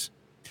injections.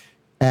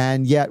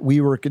 And yet we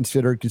were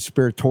considered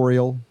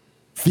conspiratorial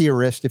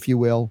theorists, if you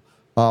will.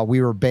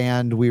 We were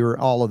banned. We were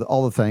all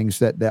the things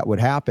that would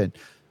happen.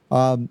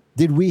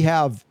 Did we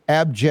have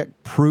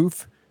abject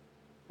proof,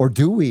 or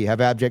do we have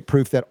abject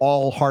proof that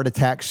all heart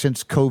attacks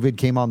since COVID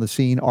came on the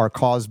scene are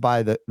caused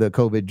by the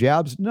COVID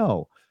jabs?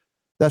 No.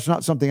 That's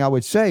not something I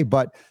would say,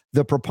 but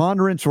the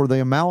preponderance or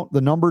the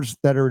numbers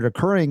that are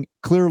occurring,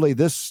 clearly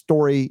this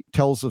story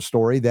tells a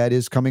story that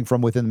is coming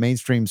from within the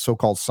mainstream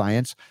so-called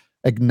science,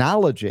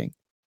 acknowledging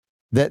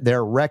that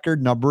there are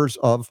record numbers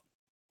of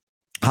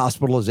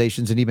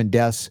hospitalizations and even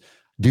deaths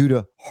due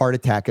to heart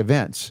attack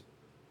events.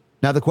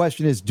 Now, the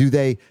question is, do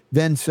they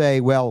then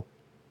say, well,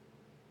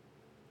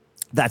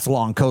 that's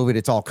long COVID,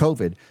 it's all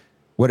COVID,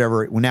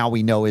 whatever now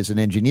we know is an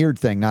engineered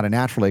thing, not a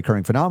naturally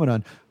occurring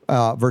phenomenon,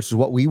 versus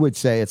what we would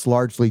say it's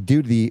largely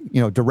due to the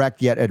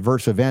direct yet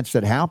adverse events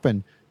that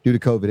happen due to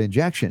COVID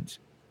injections.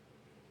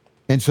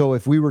 And so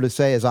if we were to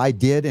say, as I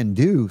did and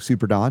do,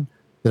 Super Don,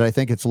 that I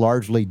think it's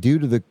largely due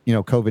to the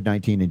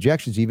COVID-19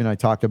 injections. Even I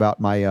talked about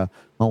my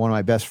one of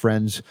my best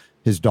friends,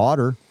 his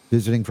daughter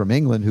visiting from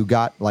England, who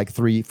got like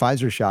 3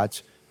 Pfizer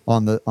shots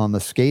on the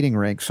skating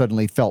rink,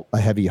 suddenly felt a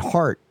heavy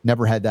heart,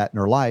 never had that in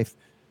her life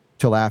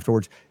till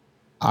afterwards.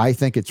 I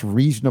think it's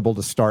reasonable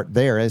to start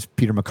there, as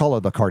Peter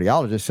McCullough, the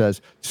cardiologist,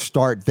 says,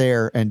 start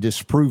there and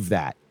disprove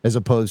that, as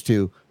opposed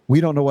to, we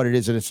don't know what it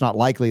is and it's not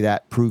likely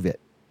that, prove it.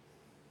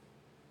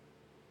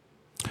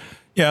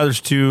 Yeah,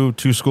 there's two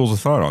schools of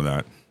thought on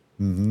that.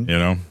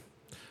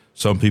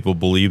 Some people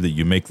believe that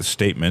you make the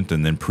statement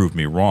and then prove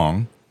me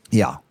wrong.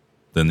 Yeah.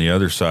 Then the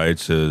other side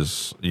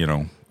says,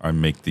 I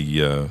make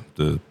the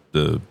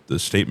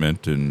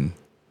statement and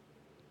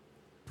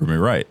prove me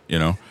right.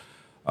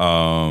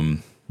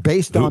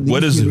 Based on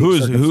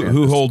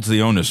who holds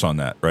the onus on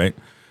that, right?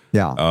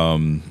 Yeah.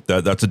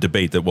 That's a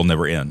debate that will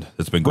never end.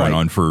 That's been going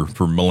on for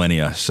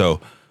millennia. So,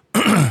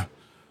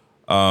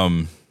 for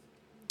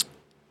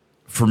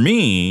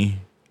me,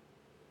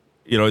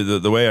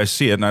 the way I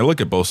see it, and I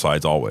look at both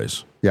sides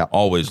always. Yeah.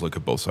 Always look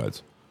at both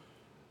sides.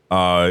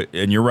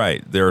 And you're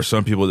right. There are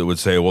some people that would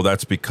say, well,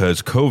 that's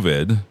because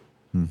COVID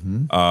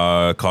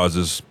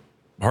causes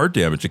heart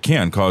damage. It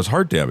can cause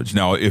heart damage.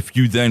 Now, if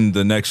you then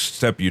the next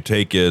step you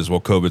take is,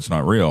 well, COVID's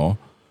not real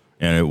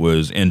and it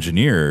was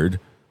engineered,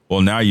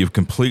 well, now you've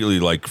completely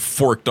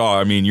forked off.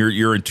 I mean,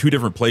 you're in two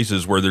different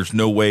places where there's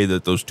no way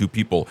that those two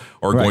people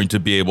are going to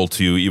be able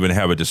to even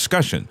have a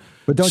discussion.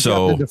 But don't you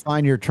have to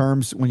define your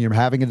terms when you're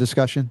having a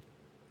discussion?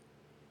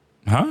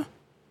 Huh?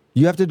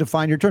 You have to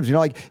define your terms.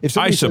 If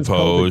somebody says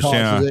COVID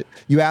causes it,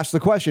 you ask the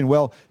question,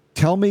 well,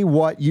 tell me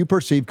what you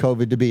perceive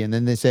COVID to be. And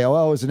then they say,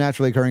 oh, it's a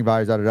naturally occurring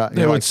virus.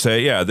 They would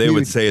say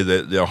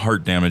that the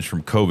heart damage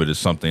from COVID is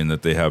something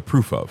that they have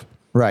proof of.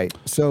 Right.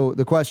 So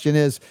the question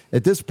is,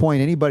 at this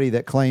point, anybody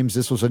that claims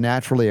this was a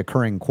naturally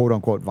occurring quote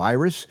unquote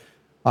virus,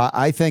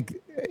 I think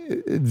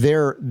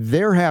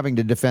they're having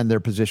to defend their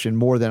position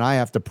more than I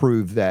have to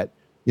prove that,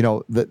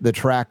 the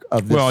track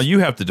of this. Well, you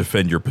have to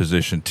defend your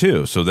position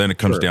too. So then it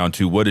comes down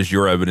to what is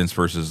your evidence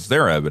versus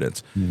their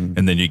evidence.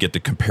 And then you get to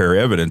compare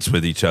evidence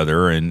with each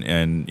other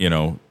and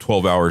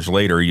 12 hours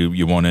later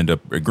you won't end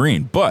up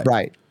agreeing. But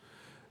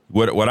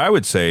what I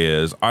would say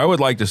is I would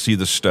like to see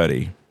the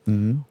study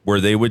where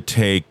they would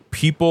take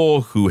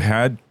people who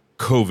had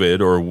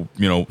COVID or,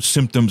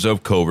 symptoms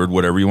of COVID,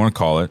 whatever you want to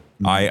call it.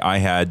 I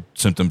had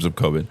symptoms of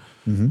COVID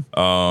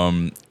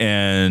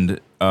and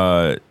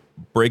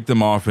break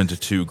them off into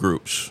two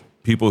groups.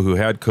 People who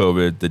had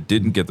COVID that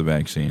didn't get the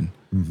vaccine,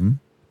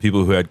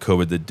 people who had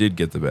COVID that did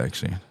get the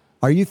vaccine.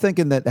 Are you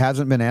thinking that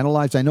hasn't been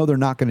analyzed? I know they're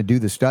not going to do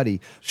the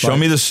study. Show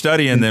me the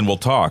study and then we'll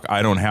talk.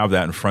 I don't have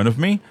that in front of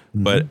me,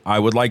 but I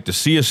would like to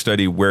see a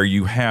study where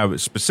you have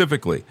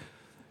specifically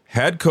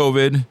had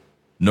COVID,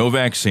 no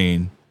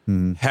vaccine,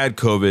 had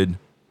COVID,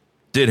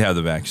 did have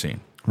the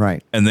vaccine.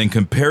 Right. And then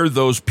compare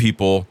those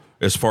people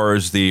as far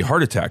as the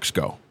heart attacks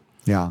go.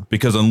 Yeah.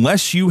 Because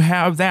unless you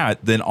have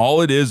that, then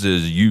all it is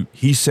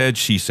he said,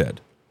 she said.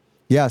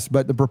 Yes,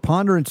 but the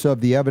preponderance of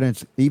the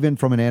evidence, even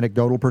from an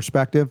anecdotal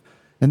perspective,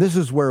 and this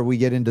is where we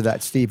get into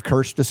that Steve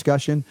Kirsch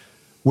discussion,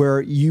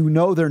 where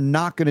they're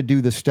not going to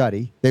do the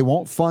study. They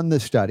won't fund the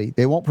study.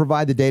 They won't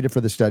provide the data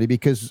for the study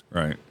because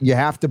you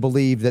have to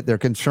believe that they're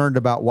concerned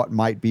about what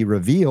might be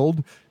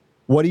revealed.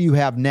 What do you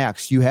have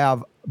next? You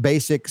have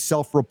basic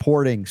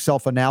self-reporting,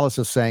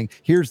 self-analysis saying,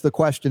 here's the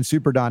question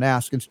Super Don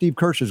asked, and Steve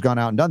Kirsch has gone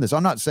out and done this.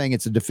 I'm not saying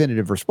it's a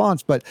definitive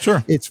response, but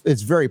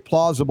it's very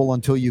plausible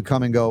until you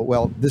come and go,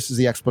 well, this is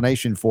the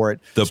explanation for it.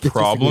 The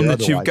problem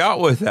that you've got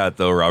with that,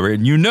 though, Robert,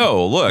 and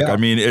look, I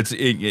mean,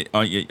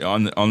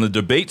 on the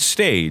debate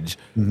stage,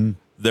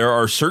 there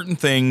are certain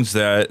things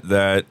that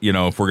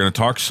if we're going to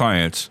talk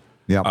science,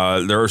 there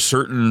are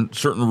certain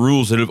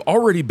rules that have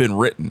already been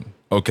written.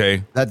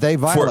 Okay. That they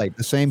violate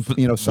the same,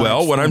 science.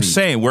 Well, what I'm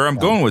saying, where I'm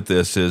going with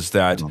this is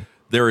that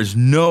there is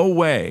no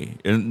way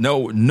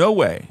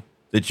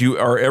that you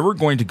are ever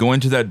going to go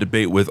into that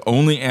debate with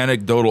only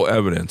anecdotal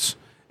evidence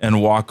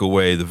and walk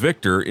away the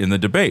victor in the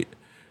debate,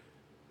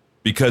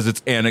 because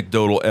it's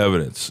anecdotal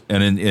evidence.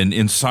 And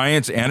in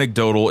science,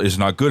 anecdotal is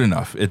not good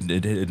enough.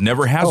 It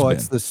never has been.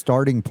 It's the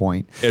starting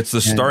point. It's the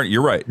start.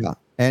 You're right. Yeah.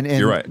 And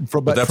you're right.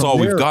 But that's all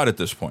we've got at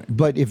this point.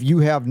 But if you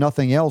have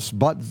nothing else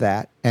but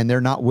that, and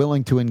they're not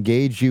willing to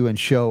engage you and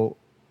show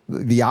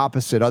the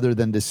opposite other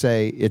than to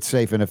say it's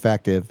safe and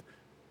effective,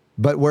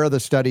 but where are the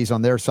studies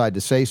on their side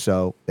to say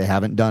so? They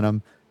haven't done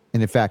them.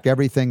 And in fact,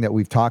 everything that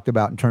we've talked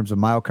about in terms of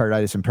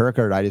myocarditis and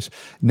pericarditis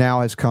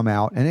now has come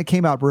out. And it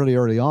came out really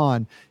early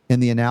on in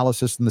the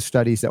analysis and the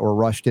studies that were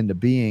rushed into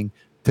being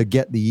to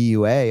get the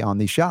EUA on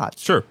these shots.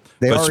 Sure.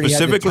 But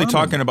specifically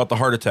talking about the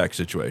heart attack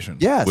situation,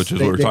 which is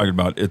what we're talking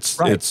about.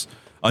 It's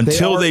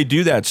until they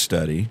do that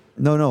study.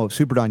 No,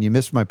 Super Don, you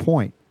missed my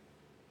point.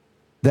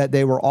 That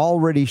they were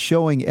already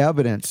showing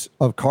evidence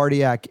of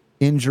cardiac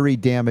injury,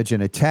 damage,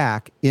 and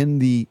attack in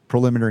the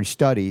preliminary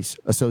studies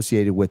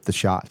associated with the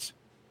shots.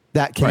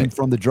 That came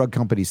from the drug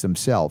companies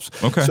themselves.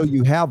 Okay. So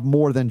you have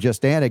more than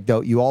just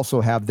anecdote. You also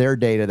have their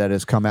data that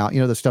has come out.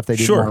 The stuff they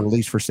didn't want to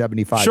release for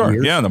 75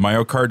 years. Yeah, the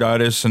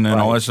myocarditis and then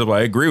all that stuff. I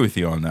agree with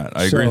you on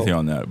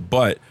that.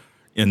 But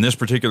in this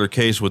particular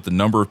case, with the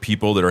number of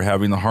people that are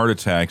having the heart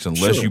attacks,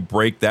 unless you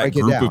break that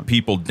group of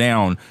people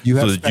down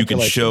so that you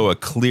can show a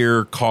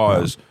clear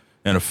cause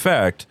and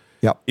effect,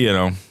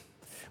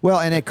 Well,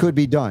 and it could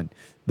be done.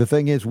 The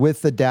thing is,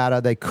 with the data,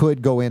 they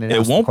could go in and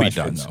it won't be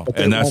done, though.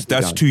 And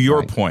that's to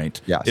your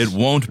point. Yes. It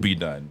won't be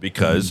done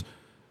because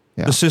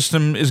the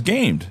system is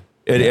gamed.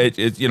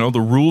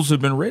 The rules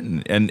have been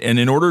written, and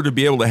in order to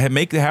be able to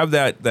have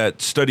that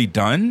study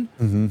done,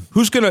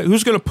 who's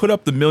gonna put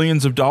up the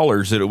millions of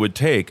dollars that it would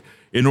take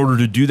in order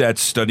to do that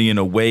study in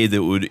a way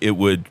that it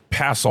would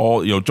pass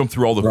all jump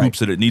through all the hoops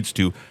that it needs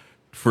to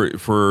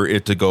for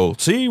it to go,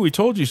 see, we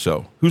told you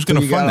so. Who's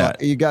going to fund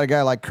that? You got a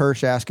guy like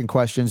Kirsch asking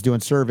questions, doing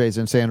surveys,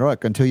 and saying,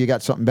 look, until you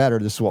got something better,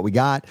 this is what we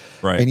got.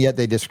 Right. And yet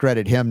they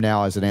discredit him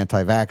now as an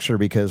anti-vaxxer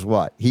because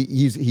what?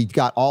 He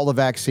got all the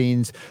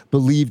vaccines,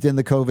 believed in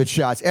the COVID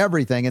shots,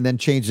 everything, and then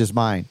changed his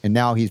mind. And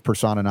now he's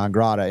persona non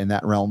grata in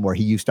that realm where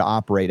he used to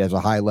operate as a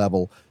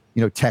high-level,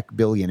 tech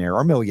billionaire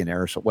or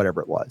millionaire or so,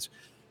 whatever it was.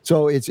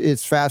 So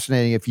it's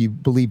fascinating. If you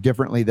believe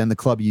differently than the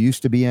club you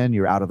used to be in,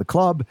 you're out of the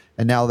club.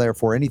 And now,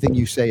 therefore, anything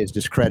you say is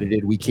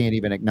discredited. We can't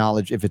even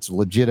acknowledge if it's a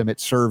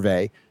legitimate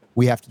survey.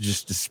 We have to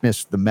just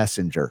dismiss the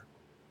messenger.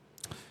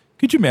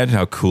 Could you imagine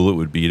how cool it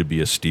would be to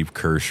be a Steve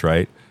Kirsch,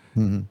 right?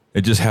 And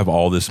just have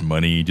all this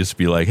money, just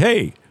be like,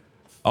 hey,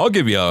 I'll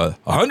give you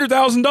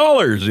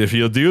 $100,000 if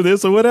you'll do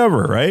this or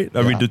whatever, right?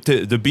 I mean,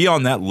 to be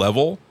on that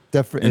level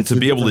and to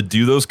be able to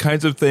do those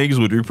kinds of things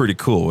would be pretty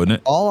cool, wouldn't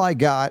it? All I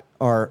got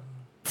are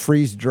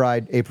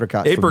freeze-dried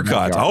apricots.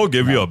 I'll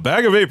give you a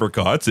bag of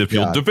apricots if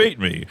you'll debate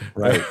me.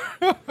 Right.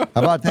 How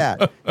about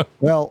that?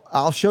 Well,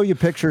 I'll show you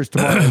pictures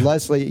tomorrow.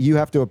 Leslie, you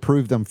have to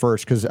approve them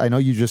first because I know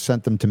you just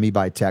sent them to me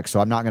by text,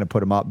 so I'm not going to put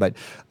them up. But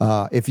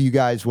if you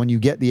guys, when you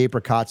get the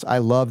apricots, I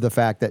love the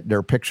fact that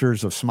they're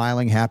pictures of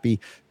smiling,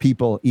 happy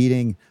people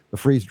eating the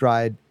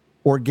freeze-dried,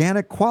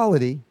 organic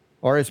quality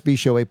RSB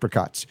show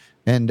apricots.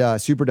 And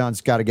Super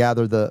Don's got to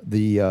gather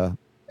the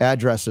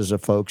addresses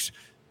of folks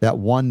that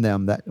won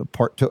them, that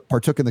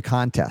partook in the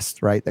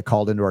contest, right? That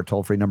called into our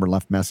toll-free number and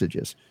left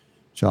messages.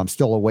 So I'm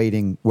still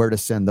awaiting where to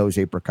send those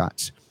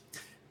apricots.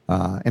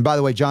 And by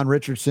the way, John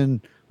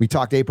Richardson, we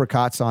talked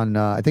apricots on,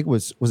 I think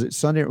was it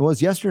Sunday? It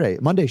was yesterday,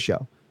 Monday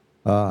show.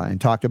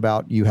 And talked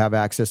about you have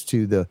access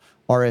to the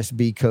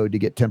RSB code to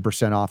get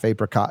 10% off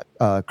apricot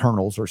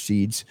kernels or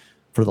seeds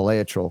for the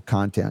Laetrile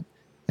content.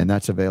 And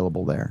that's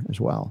available there as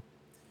well.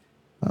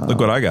 Look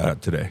what I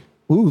got today.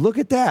 Ooh, look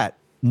at that.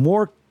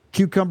 More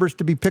cucumbers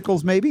to be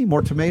pickles, maybe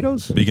more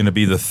tomatoes. Be going to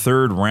be the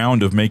third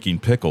round of making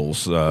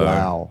pickles.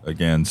 Wow!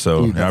 Again,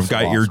 so Dude, I've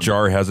got your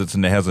jar has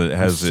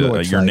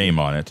your name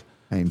on it.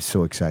 I am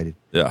so excited.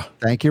 Yeah.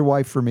 Thank your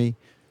wife for me.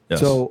 Yes.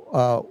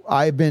 So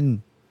I've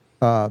been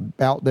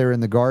out there in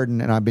the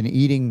garden, and I've been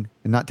eating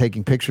and not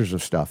taking pictures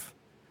of stuff.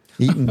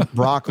 Eating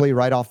broccoli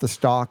right off the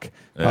stalk.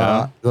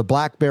 Yeah. The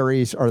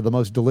blackberries are the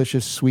most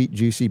delicious, sweet,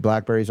 juicy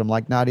blackberries. I'm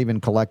like not even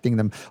collecting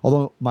them.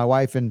 Although my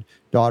wife and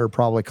daughter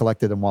probably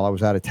collected them while I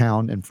was out of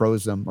town and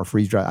froze them or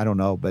freeze dry. I don't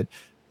know, but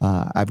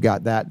I've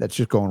got that. That's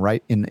just going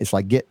right in. It's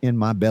like get in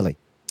my belly.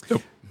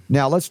 Yep.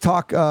 Now let's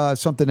talk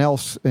something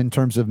else in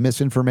terms of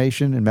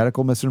misinformation and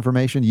medical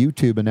misinformation.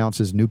 YouTube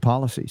announces new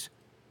policies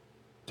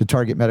to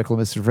target medical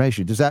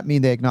misinformation. Does that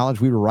mean they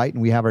acknowledge we were right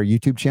and we have our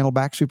YouTube channel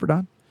back, Super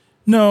Don?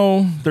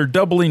 No, they're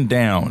doubling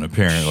down,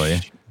 apparently.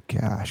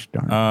 Gosh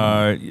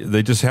darn.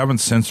 They just haven't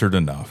censored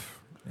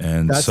enough.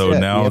 And That's so it.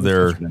 now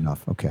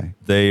enough. Okay.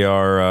 they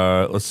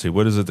are, let's see,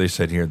 what is it they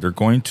said here? They're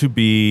going to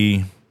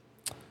be,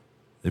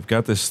 they've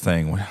got this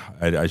thing.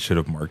 I should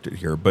have marked it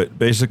here. But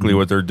basically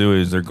what they're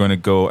doing is they're going to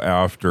go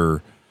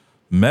after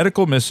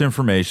medical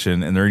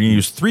misinformation, and they're going to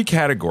use 3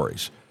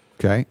 categories.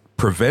 Okay.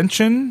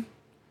 Prevention,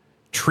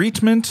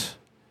 treatment,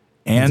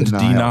 and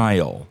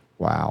denial.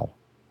 Wow.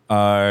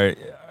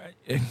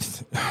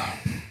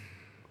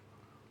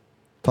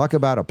 Talk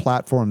about a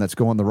platform that's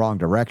going the wrong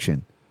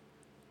direction.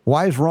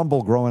 Why is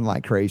Rumble growing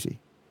like crazy?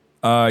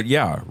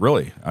 Yeah,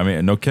 really. I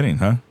mean, no kidding,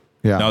 huh?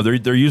 Yeah. No,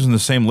 they're using the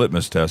same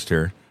litmus test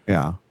here.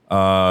 Yeah.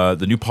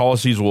 The new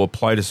policies will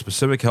apply to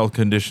specific health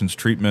conditions,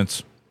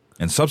 treatments,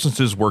 and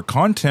substances where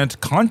content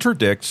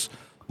contradicts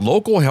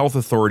local health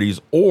authorities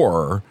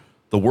or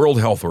the World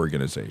Health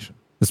Organization.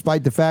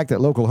 Despite the fact that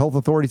local health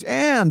authorities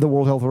and the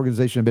World Health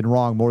Organization have been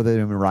wrong more than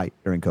they've been right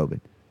during COVID.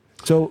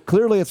 So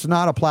clearly it's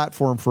not a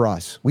platform for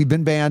us. We've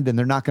been banned and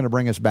they're not going to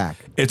bring us back.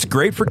 It's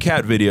great for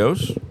cat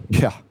videos,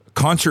 Yeah.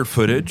 concert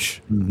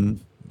footage,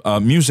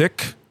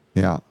 music,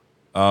 Yeah.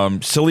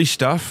 silly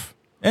stuff,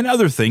 and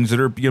other things that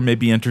are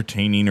maybe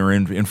entertaining or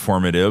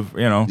informative.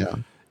 Yeah.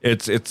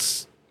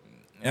 It's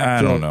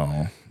I don't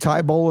know.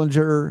 Ty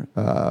Bollinger,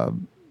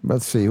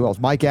 let's see, who else?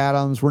 Mike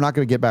Adams. We're not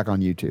going to get back on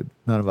YouTube.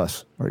 None of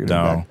us are going to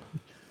get back.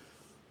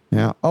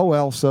 Yeah. Oh,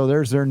 well, so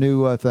there's their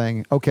new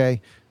thing.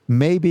 Okay.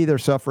 Maybe they're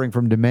suffering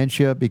from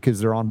dementia because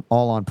they're all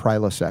on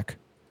Prilosec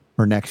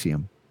or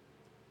Nexium.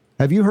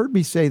 Have you heard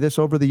me say this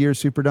over the years,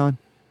 Super Don?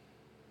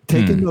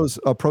 Taking those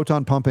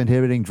proton pump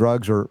inhibiting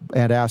drugs or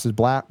antacids,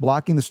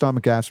 blocking the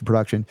stomach acid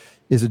production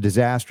is a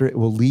disaster. It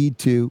will lead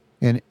to,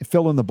 and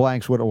fill in the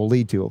blanks what it will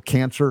lead to.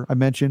 Cancer, I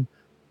mentioned,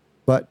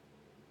 but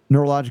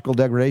neurological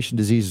degradation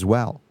disease as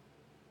well.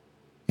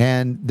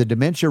 And the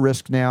dementia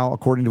risk now,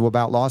 according to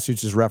About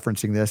Lawsuits, is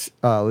referencing this,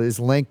 is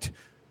linked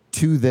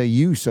to the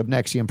use of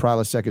Nexium,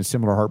 Prilosec, and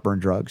similar heartburn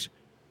drugs.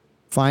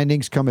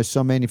 Findings come as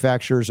some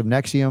manufacturers of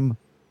Nexium,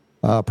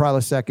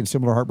 Prilosec, and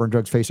similar heartburn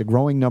drugs face a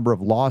growing number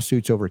of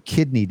lawsuits over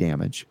kidney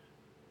damage.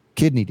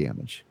 Kidney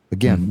damage.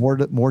 Again,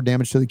 more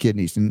damage to the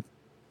kidneys. And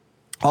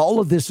all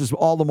of this is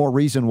all the more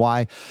reason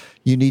why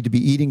you need to be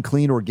eating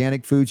clean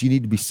organic foods. You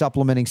need to be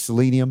supplementing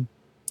selenium.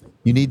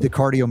 You need the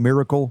Cardio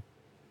Miracle.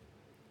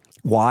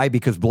 Why?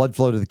 Because blood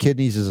flow to the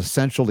kidneys is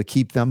essential to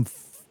keep them,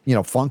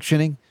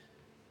 functioning.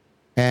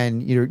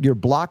 And you're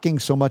blocking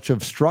so much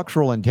of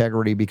structural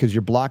integrity because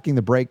you're blocking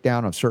the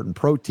breakdown of certain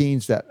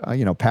proteins that,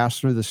 pass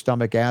through the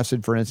stomach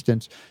acid, for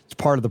instance. It's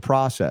part of the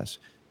process.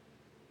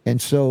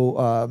 And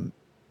so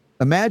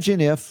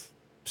imagine if,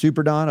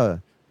 Super Don,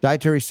 a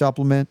dietary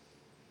supplement,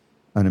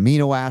 an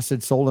amino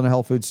acid sold in a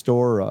health food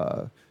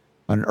store,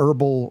 an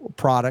herbal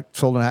product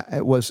sold in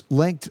it was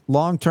linked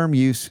long-term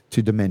use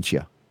to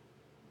dementia.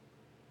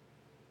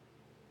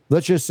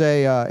 Let's just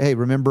say, hey,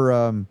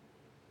 remember...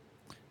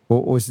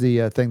 what was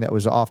the thing that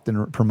was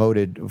often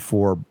promoted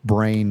for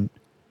brain?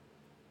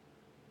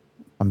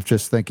 I'm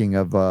just thinking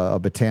of a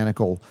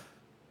botanical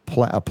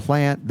a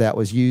plant that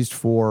was used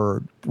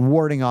for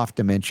warding off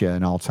dementia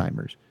and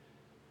Alzheimer's.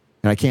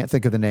 And I can't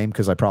think of the name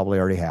because I probably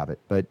already have it.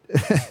 But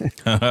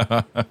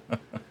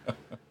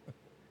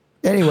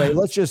anyway,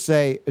 let's just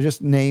say,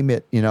 just name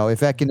it. If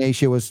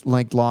echinacea was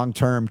linked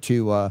long-term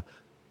to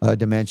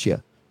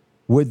dementia,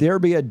 would there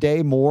be a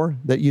day more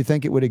that you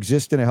think it would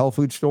exist in a health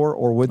food store,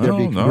 or would there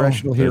be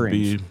congressional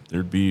hearings?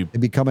 They'd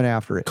be coming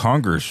after it.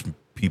 Congress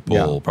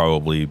people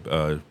probably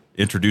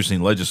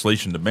introducing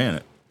legislation to ban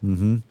it.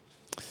 Mm-hmm.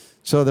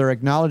 So they're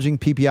acknowledging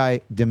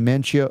PPI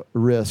dementia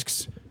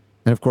risks.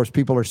 And, of course,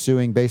 people are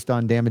suing based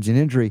on damage and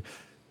injury.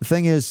 The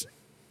thing is,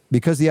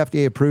 because the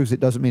FDA approves it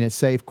doesn't mean it's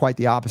safe. Quite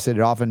the opposite.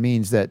 It often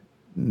means that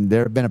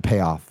there have been a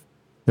payoff.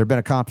 There have been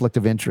a conflict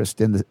of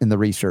interest in the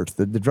research.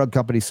 The drug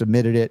company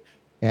submitted it,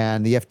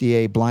 and the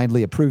FDA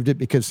blindly approved it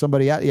because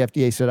somebody at the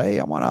FDA said, hey,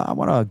 I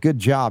want a good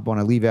job when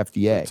I leave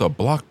FDA. It's a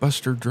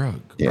blockbuster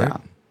drug. Yeah.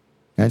 Right?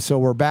 And so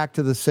we're back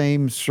to the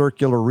same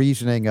circular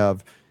reasoning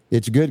of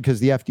it's good because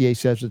the FDA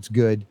says it's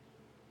good.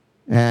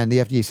 And the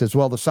FDA says,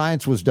 well, the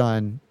science was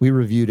done. We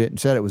reviewed it and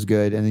said it was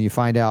good. And then you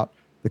find out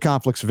the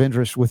conflicts of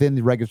interest within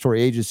the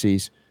regulatory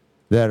agencies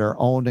that are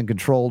owned and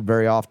controlled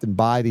very often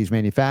by these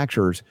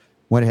manufacturers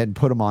went ahead and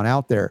put them on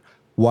out there,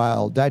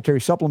 while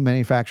dietary supplement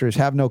manufacturers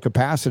have no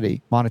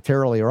capacity,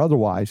 monetarily or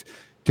otherwise,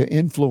 to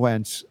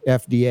influence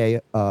FDA,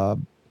 I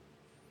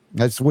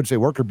wouldn't say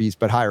worker bees,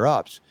 but higher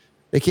ups.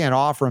 They can't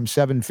offer them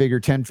 7-figure,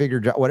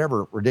 10-figure,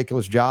 whatever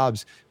ridiculous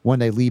jobs when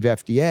they leave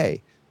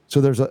FDA.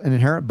 So there's an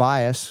inherent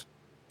bias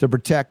to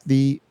protect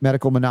the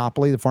medical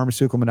monopoly, the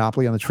pharmaceutical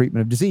monopoly on the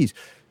treatment of disease.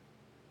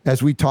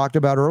 As we talked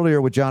about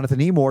earlier with Jonathan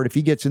Emord, if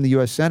he gets in the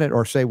U.S. Senate,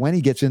 or say when he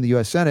gets in the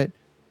U.S. Senate,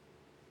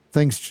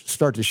 things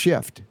start to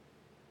shift.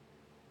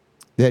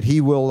 That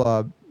he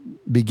will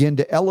begin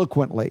to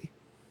eloquently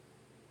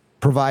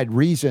provide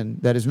reason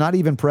that is not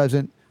even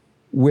present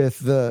with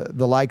the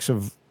likes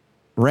of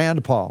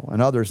Rand Paul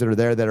and others that are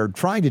there that are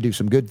trying to do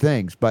some good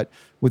things. But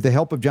with the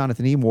help of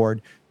Jonathan Emord,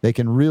 they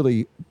can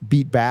really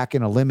beat back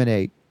and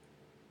eliminate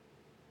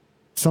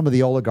some of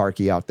the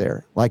oligarchy out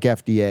there, like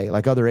FDA,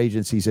 like other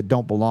agencies that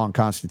don't belong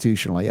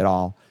constitutionally at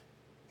all.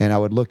 And I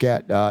would look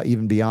at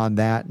even beyond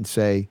that and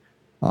say,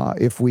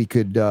 if we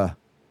could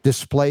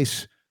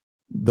displace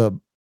the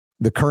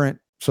current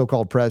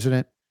so-called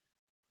president,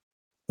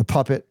 the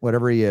puppet,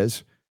 whatever he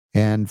is,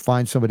 and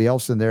find somebody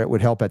else in there, it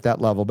would help at that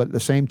level. But at the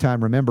same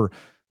time, remember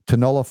to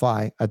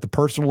nullify at the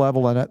personal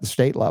level and at the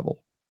state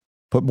level,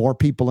 put more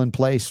people in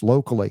place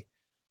locally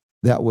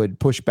that would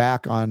push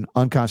back on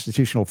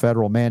unconstitutional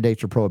federal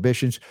mandates or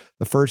prohibitions.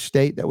 The first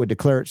state that would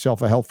declare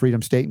itself a health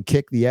freedom state and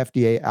kick the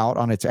FDA out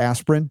on its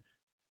aspirin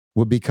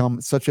would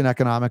become such an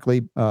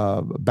economically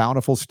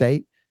bountiful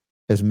state,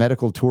 as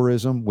medical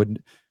tourism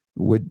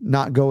would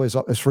not go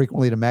as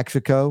frequently to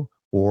Mexico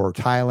or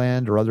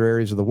Thailand or other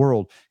areas of the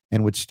world,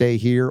 and would stay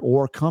here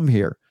or come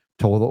here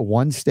to the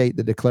one state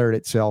that declared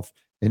itself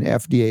an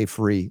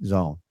FDA-free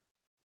zone.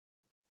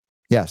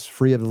 Yes,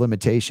 free of the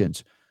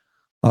limitations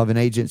of an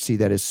agency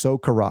that is so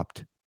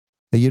corrupt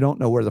that you don't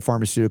know where the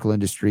pharmaceutical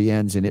industry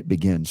ends and it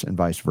begins, and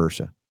vice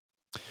versa.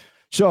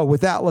 So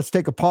with that, let's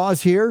take a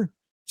pause here.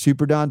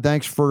 Super Don,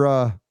 thanks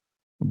for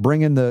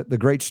bringing the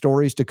great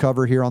stories to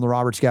cover here on the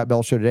Robert Scott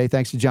Bell Show today.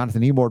 Thanks to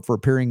Jonathan Emord for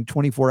appearing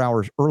 24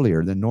 hours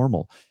earlier than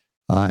normal.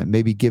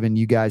 Maybe giving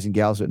you guys and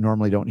gals that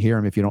normally don't hear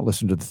him if you don't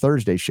listen to the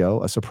Thursday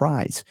show a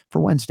surprise for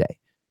Wednesday.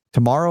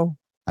 Tomorrow,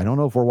 I don't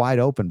know if we're wide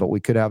open, but we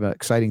could have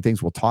exciting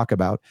things we'll talk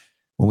about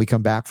when we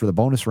come back for the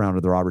bonus round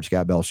of the Robert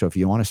Scott Bell Show. If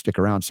you want to stick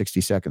around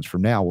 60 seconds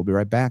from now, we'll be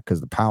right back, because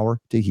the power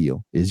to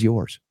heal is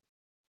yours.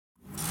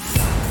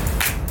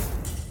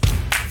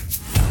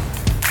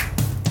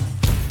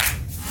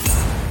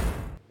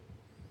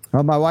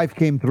 Well, my wife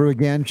came through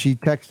again. She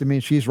texted me,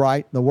 and she's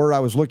right. The word I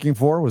was looking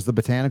for was the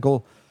plant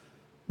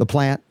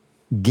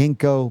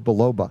ginkgo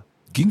biloba.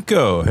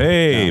 Ginkgo.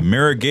 Hey, yeah.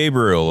 Mara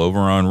Gabriel over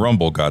on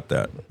Rumble got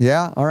that.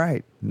 Yeah. All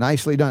right.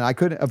 Nicely done. I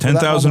couldn't.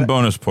 10,000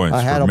 bonus points.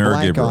 I had for a Mara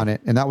blank Gabriel on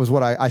it, and that was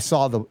what I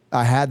saw.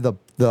 I had the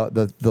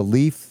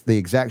leaf, the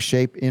exact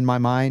shape in my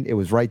mind. It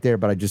was right there,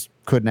 but I just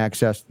couldn't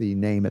access the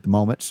name at the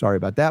moment. Sorry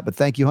about that. But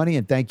thank you, honey,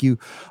 and thank you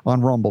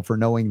on Rumble for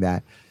knowing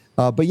that.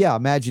 But yeah,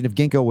 imagine if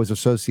ginkgo was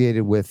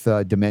associated with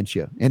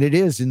dementia, and it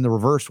is in the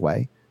reverse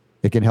way.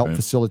 It can help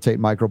facilitate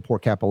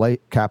micropore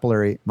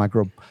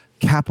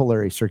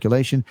capillary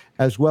circulation,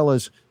 as well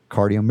as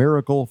Cardio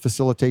Miracle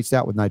facilitates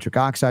that with nitric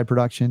oxide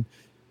production,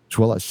 as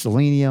well as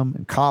selenium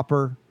and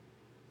copper,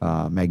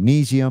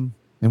 magnesium.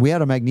 And we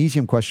had a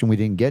magnesium question we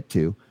didn't get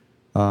to.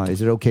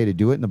 Is it okay to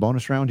do it in the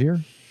bonus round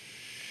here?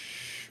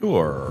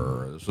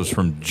 Sure. This was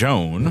from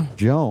Joan.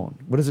 Joan,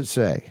 what does it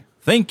say?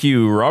 Thank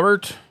you,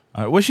 Robert.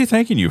 What's she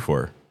thanking you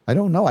for? I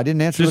don't know. I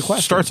didn't answer the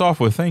question. Starts off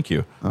with thank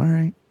you. All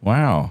right.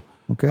 Wow.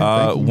 Okay.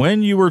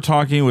 When you were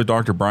talking with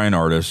Dr. Brian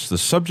Ardis, the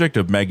subject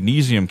of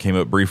magnesium came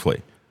up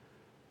briefly.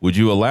 Would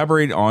you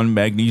elaborate on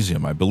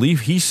magnesium? I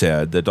believe he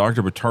said that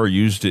Dr. Buttar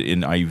used it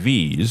in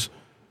IVs.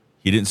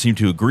 He didn't seem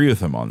to agree with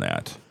him on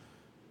that.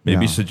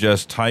 Maybe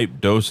suggest type,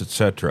 dose,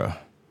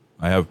 etc.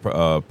 I have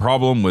a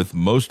problem with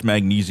most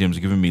magnesiums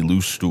giving me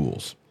loose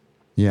stools.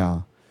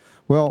 Yeah.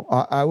 Well,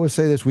 I will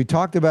say this. We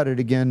talked about it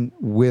again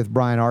with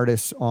Brian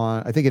Ardis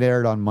on, I think it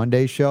aired on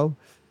Monday's show.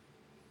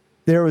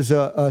 There was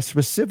a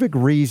specific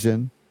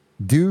reason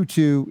due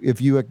to,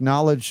 if you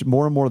acknowledge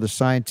more and more of the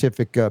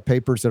scientific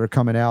papers that are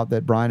coming out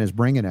that Brian is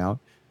bringing out,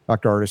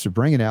 Dr. Ardis is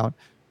bringing out,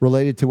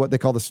 related to what they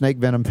call the snake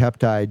venom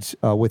peptides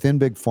within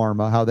Big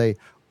Pharma, how they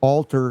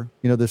alter,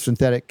 the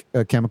synthetic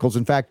chemicals.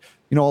 In fact,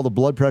 all the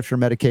blood pressure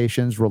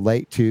medications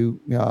relate to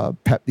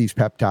these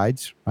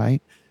peptides,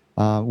 right?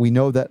 We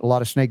know that a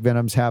lot of snake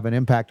venoms have an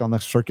impact on the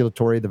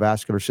circulatory, the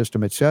vascular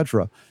system, et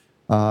cetera.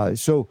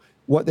 So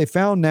what they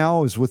found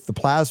now is with the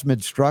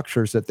plasmid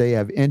structures that they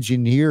have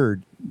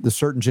engineered the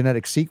certain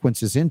genetic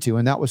sequences into,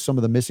 and that was some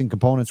of the missing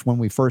components when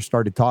we first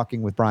started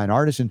talking with Brian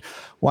Ardis, and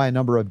why a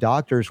number of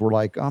doctors were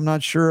like, I'm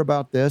not sure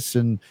about this,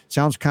 and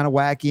sounds kind of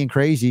wacky and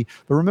crazy.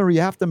 But remember,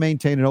 you have to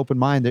maintain an open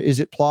mind. Is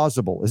it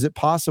plausible? Is it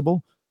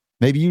possible?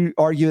 Maybe you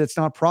argue it's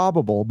not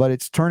probable, but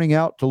it's turning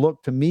out to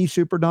look to me,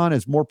 Super Don,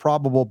 as more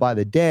probable by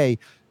the day,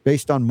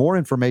 based on more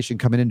information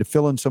coming in to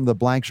fill in some of the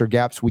blanks or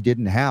gaps we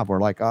didn't have. We're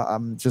like,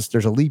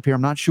 there's a leap here.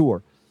 I'm not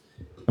sure.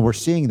 And we're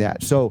seeing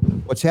that. So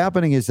what's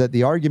happening is that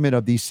the argument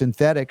of these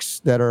synthetics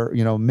that are,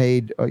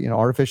 made,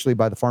 artificially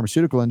by the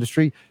pharmaceutical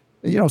industry,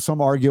 some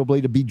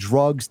arguably to be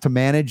drugs to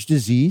manage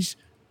disease,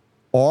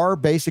 are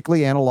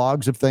basically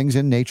analogs of things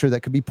in nature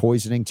that could be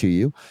poisoning to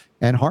you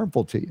and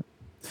harmful to you.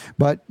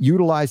 But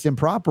utilized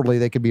improperly,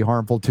 they can be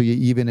harmful to you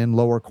even in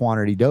lower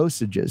quantity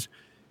dosages.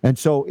 And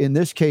so in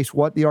this case,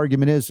 what the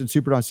argument is, and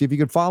Superdon, see if you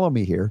can follow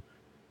me here,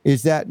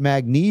 is that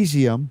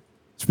magnesium,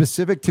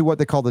 specific to what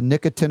they call the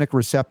nicotinic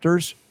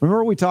receptors.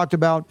 Remember we talked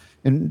about,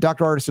 and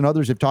Dr. Artis and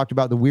others have talked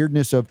about the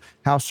weirdness of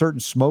how certain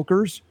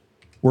smokers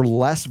were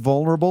less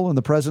vulnerable in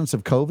the presence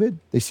of COVID.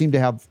 They seem to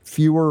have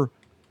fewer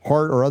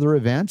heart or other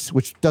events,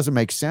 which doesn't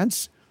make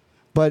sense.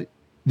 But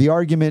the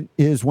argument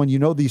is when you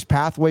know these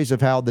pathways of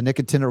how the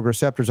nicotinic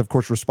receptors, of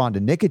course, respond to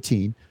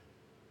nicotine,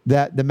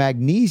 that the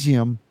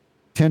magnesium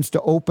tends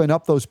to open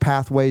up those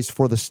pathways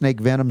for the snake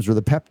venoms or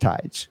the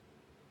peptides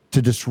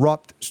to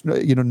disrupt,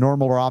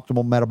 normal or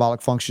optimal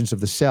metabolic functions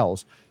of the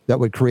cells that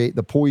would create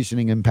the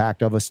poisoning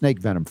impact of a snake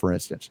venom, for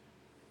instance.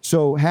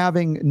 So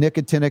having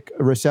nicotinic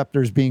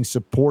receptors being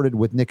supported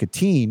with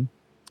nicotine,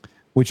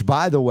 which,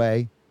 by the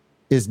way,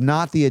 is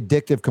not the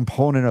addictive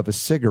component of a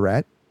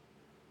cigarette.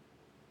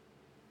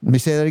 Let me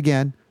say that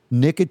again.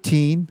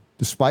 Nicotine,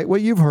 despite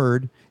what you've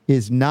heard,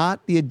 is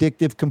not the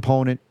addictive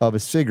component of a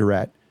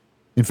cigarette.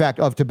 In fact,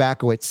 of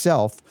tobacco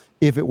itself,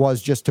 if it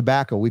was just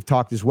tobacco. We've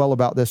talked as well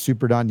about this,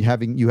 Superdon,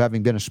 you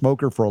having been a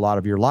smoker for a lot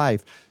of your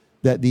life,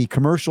 that the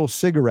commercial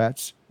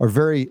cigarettes are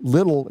very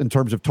little in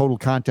terms of total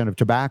content of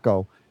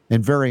tobacco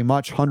and very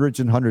much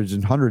hundreds and hundreds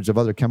and hundreds of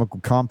other chemical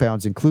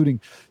compounds,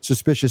 including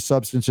suspicious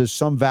substances,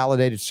 some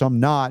validated, some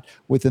not,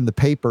 within the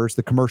papers,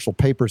 the commercial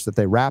papers that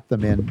they wrap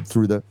them in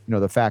through the,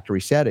 the factory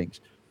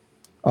settings.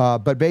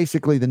 But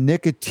basically the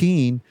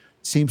nicotine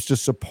seems to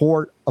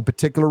support a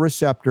particular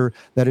receptor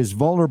that is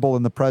vulnerable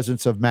in the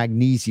presence of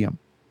magnesium.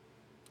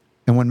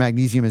 And when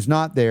magnesium is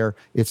not there,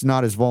 it's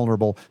not as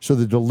vulnerable. So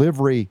the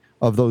delivery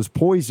of those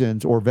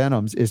poisons or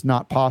venoms is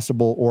not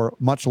possible, or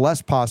much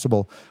less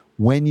possible,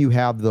 when you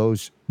have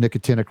those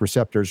nicotinic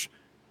receptors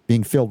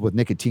being filled with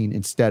nicotine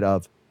instead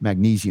of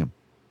magnesium.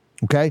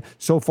 Okay?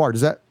 So far,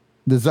 does that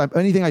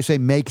anything I say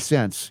make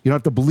sense? You don't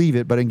have to believe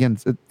it, but again,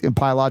 in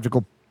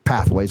biological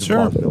pathways of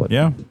plausibility.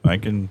 Yeah, I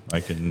can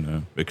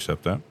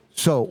accept that.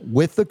 So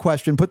with the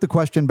question, put the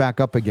question back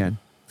up again.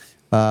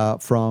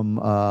 From,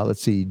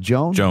 let's see,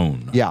 Joan?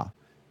 Joan. Yeah.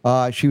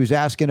 She was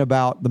asking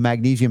about the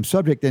magnesium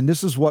subject, and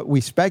this is what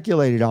we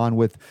speculated on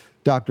with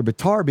Dr.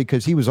 Bitar,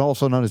 because he was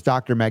also known as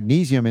Dr.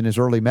 Magnesium in his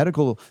early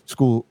medical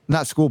school,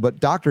 not school, but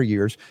doctor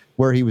years,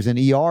 where he was in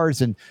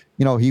ERs, and,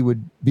 he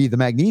would be the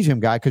magnesium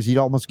guy because he'd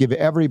almost give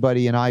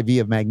everybody an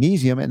IV of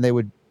magnesium, and they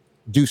would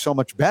do so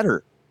much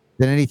better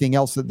than anything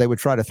else that they would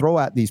try to throw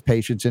at these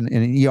patients in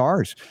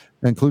ERs,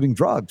 including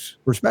drugs,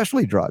 or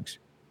especially drugs.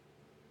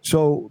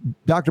 So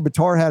Dr.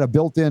 Bitar had a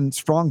built-in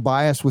strong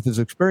bias with his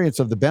experience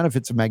of the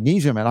benefits of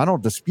magnesium, and I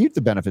don't dispute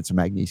the benefits of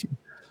magnesium.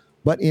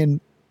 But in,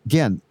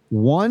 again,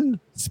 one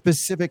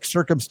specific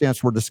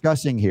circumstance we're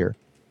discussing here,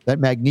 that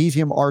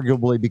magnesium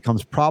arguably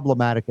becomes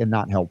problematic and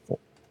not helpful.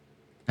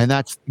 And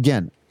that's,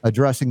 again,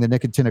 addressing the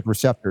nicotinic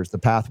receptors, the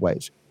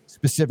pathways,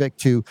 specific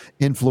to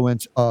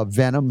influence of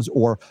venoms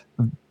or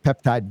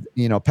peptides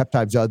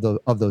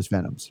of those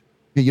venoms.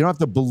 You don't have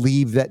to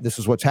believe that this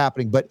is what's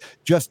happening, but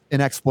just an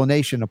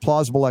explanation, a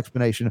plausible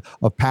explanation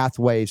of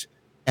pathways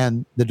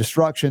and the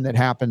destruction that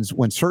happens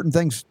when certain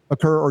things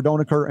occur or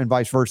don't occur, and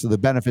vice versa, the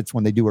benefits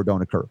when they do or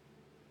don't occur.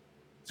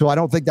 So I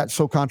don't think that's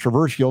so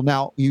controversial.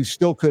 Now, you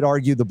still could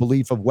argue the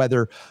belief of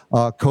whether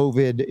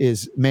COVID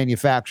is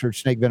manufactured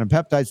snake venom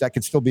peptides. That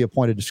could still be a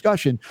point of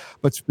discussion.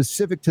 But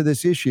specific to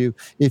this issue,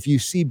 if you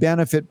see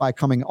benefit by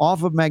coming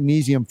off of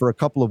magnesium for a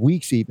couple of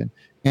weeks even,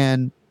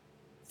 and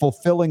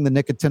fulfilling the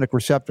nicotinic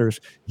receptors,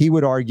 he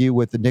would argue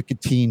with the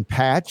nicotine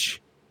patch,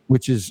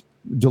 which is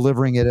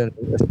delivering it at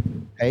a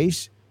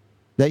pace,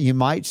 that you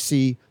might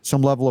see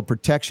some level of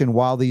protection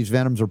while these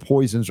venoms or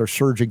poisons are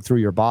surging through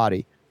your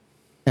body.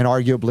 And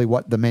arguably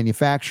what the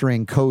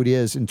manufacturing code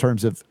is in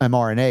terms of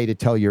mRNA to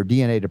tell your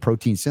DNA to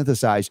protein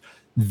synthesize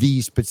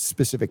these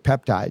specific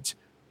peptides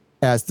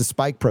as the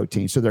spike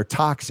protein. So they're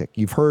toxic.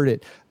 You've heard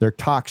it. They're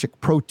toxic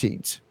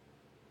proteins.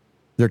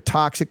 They're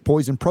toxic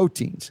poison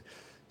proteins.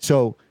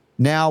 So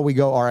now we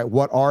go, all right,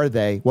 what are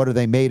they? What are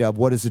they made of?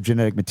 What is the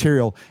genetic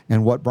material?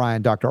 And what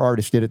Dr.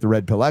 Artis did at the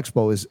Red Pill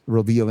Expo is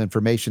reveal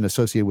information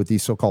associated with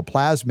these so-called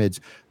plasmids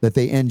that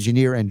they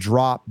engineer and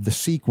drop the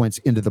sequence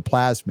into the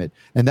plasmid.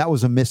 And that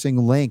was a missing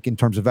link in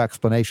terms of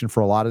explanation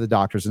for a lot of the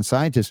doctors and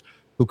scientists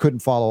who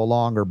couldn't follow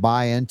along or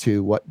buy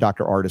into what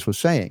Dr. Artis was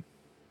saying.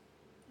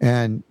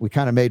 And we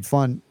kind of made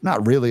fun,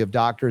 not really of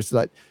doctors,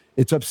 that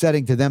it's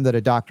upsetting to them that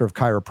a doctor of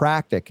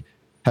chiropractic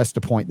has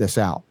to point this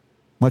out,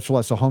 much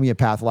less a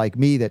homeopath like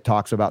me that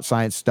talks about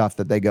science stuff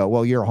that they go,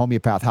 well, you're a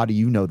homeopath. How do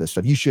you know this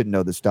stuff? You shouldn't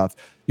know this stuff.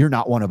 You're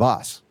not one of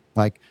us.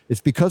 Like,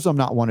 it's because I'm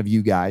not one of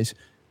you guys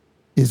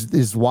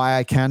is why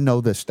I can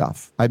know this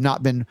stuff. I've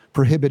not been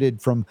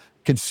prohibited from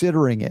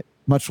considering it,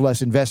 much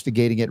less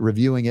investigating it,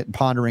 reviewing it, and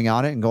pondering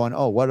on it and going,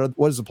 oh, what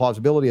is the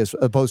plausibility, as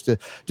opposed to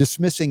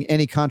dismissing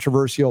any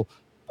controversial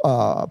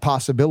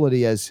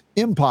possibility as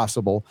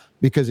impossible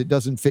because it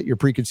doesn't fit your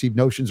preconceived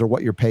notions or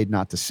what you're paid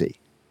not to see.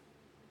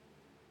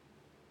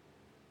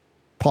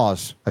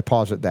 Pause. I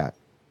pause at that.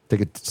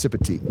 Take a sip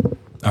of tea.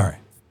 All right.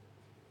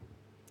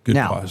 Good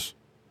now, pause.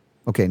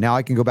 Okay, now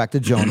I can go back to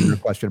Joan and her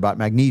question about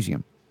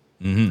magnesium.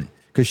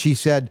 Because she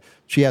said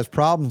she has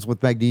problems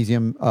with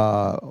magnesium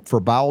for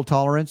bowel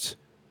tolerance.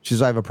 She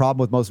says, I have a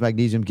problem with most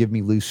magnesium. Give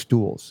me loose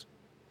stools.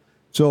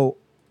 So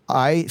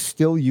I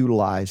still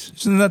utilize.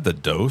 Isn't that the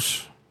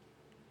dose?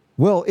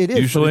 Well, it is.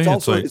 Usually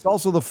It's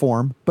also the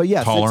form. But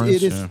yes,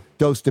 it is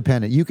dose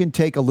dependent. You can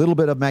take a little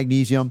bit of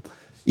magnesium,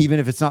 even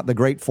if it's not the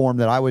great form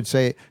that I would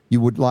say you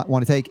would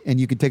want to take. And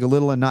you can take a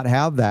little and not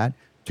have that.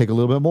 Take a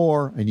little bit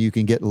more, and you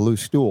can get a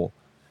loose stool.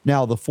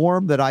 Now, the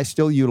form that I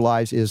still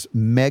utilize is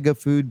Mega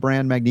Food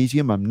brand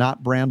magnesium. I'm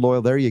not brand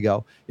loyal. There you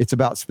go. It's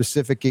about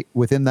specific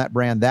within that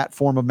brand. That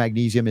form of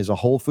magnesium is a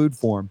whole food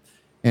form,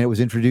 and it was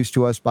introduced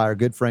to us by our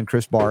good friend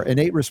Chris Barr.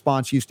 Innate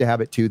Response used to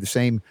have it too, the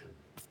same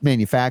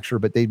manufacturer,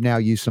 but they've now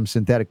used some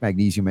synthetic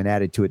magnesium and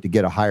added to it to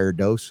get a higher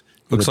dose.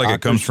 Looks like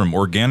it comes from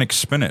organic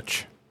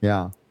spinach.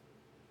 Yeah.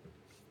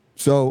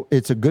 So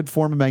it's a good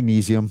form of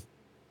magnesium.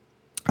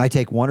 I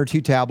take 1 or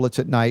 2 tablets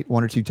at night,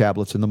 1 or 2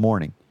 tablets in the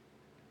morning.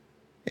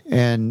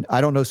 And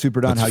I don't know, Super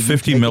Don, how you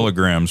 50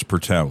 milligrams per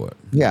tablet.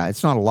 Yeah,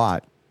 it's not a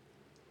lot.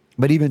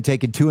 But even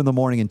taking 2 in the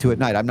morning and 2 at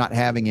night, I'm not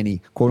having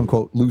any quote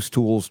unquote loose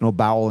stools, no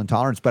bowel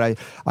intolerance. But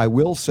I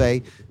will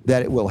say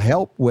that it will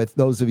help with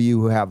those of you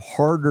who have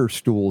harder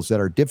stools that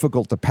are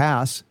difficult to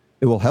pass.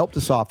 It will help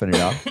to soften it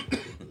up.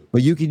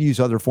 But you can use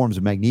other forms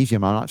of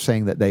magnesium. I'm not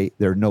saying that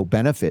they're no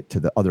benefit to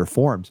the other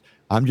forms.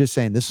 I'm just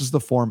saying this is the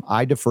form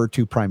I defer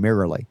to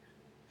primarily.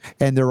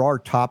 And there are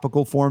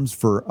topical forms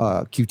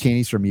for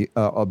cutaneous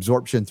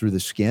absorption through the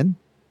skin.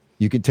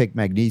 You can take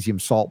magnesium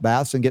salt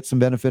baths and get some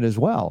benefit as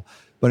well.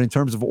 But in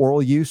terms of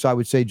oral use, I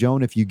would say,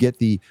 Joan, if you get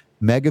the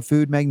Mega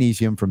Food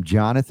Magnesium from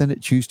Jonathan at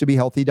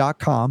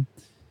choosetobehealthy.com,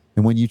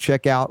 and when you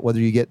check out whether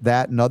you get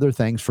that and other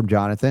things from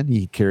Jonathan,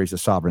 he carries the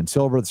Sovereign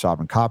Silver, the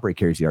Sovereign Copper, he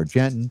carries the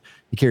Argentin,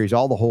 he carries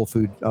all the whole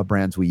food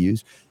brands we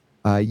use.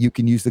 You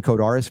can use the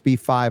code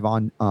RSB5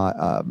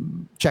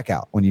 on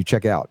checkout when you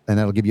check out, and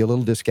that'll give you a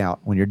little discount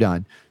when you're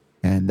done.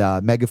 And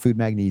Mega Food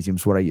Magnesium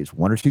is what I use.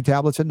 1 or 2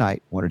 tablets at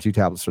night, 1 or 2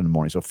 tablets in the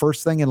morning. So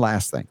first thing and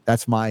last thing.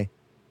 That's my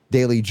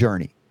daily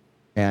journey.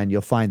 And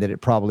you'll find that it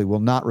probably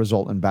will not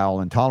result in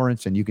bowel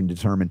intolerance, and you can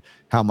determine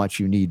how much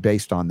you need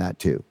based on that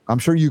too. I'm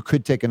sure you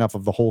could take enough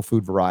of the whole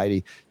food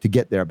variety to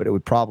get there, but it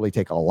would probably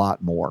take a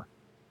lot more.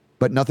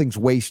 But nothing's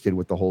wasted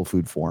with the whole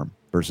food form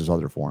versus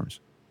other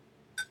forms.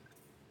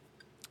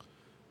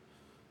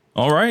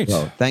 All right.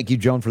 So, thank you,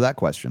 Joan, for that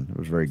question. It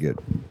was very good.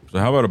 So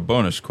how about a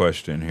bonus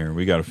question here?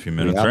 We got a few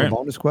minutes, we have right? A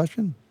bonus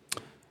question?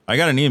 I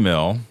got an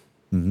email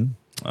 4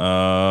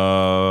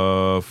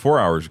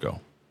 hours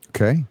ago.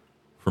 Okay.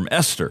 From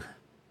Esther.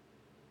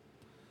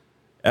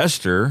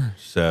 Esther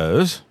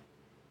says,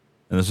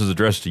 and this is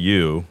addressed to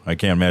you. I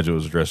can't imagine it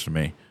was addressed to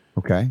me.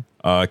 Okay.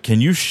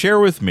 Can you share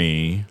with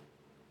me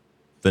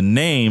the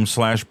name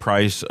 /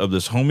 price of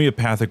this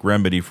homeopathic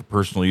remedy for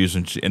personal use?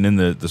 And in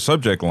the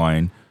subject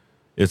line,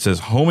 it says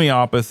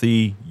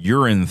homeopathy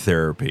urine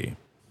therapy.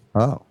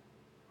 Oh.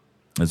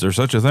 Is there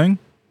such a thing?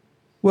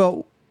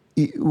 Well,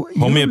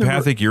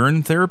 homeopathic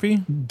urine therapy?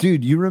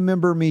 Dude, you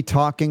remember me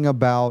talking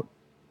about,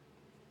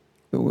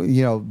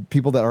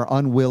 people that are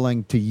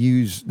unwilling to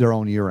use their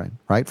own urine,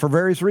 right? For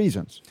various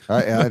reasons.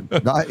 Right?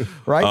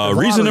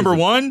 Reason number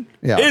 1?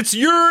 Yeah. It's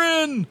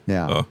urine.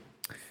 Yeah.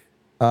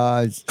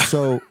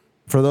 So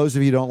for those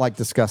of you who don't like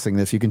discussing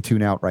this, you can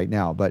tune out right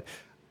now. But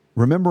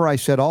remember I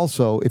said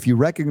also, if you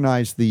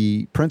recognize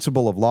the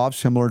principle of law of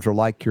similars or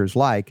like cures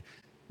like,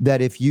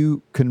 that if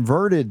you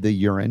converted the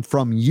urine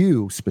from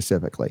you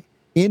specifically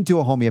into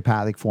a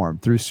homeopathic form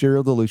through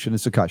serial dilution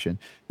and succussion,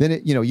 then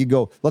you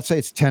go, let's say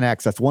it's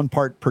 10x, that's 1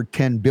 part per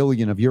 10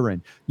 billion of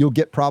urine. You'll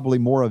get probably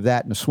more of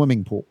that in a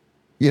swimming pool,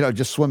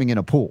 just swimming in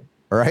a pool.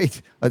 All right.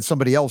 That's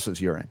somebody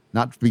else's urine,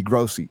 not to be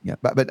grossy. Yeah.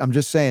 But I'm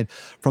just saying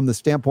from the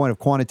standpoint of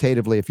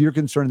quantitatively, if you're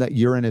concerned that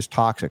urine is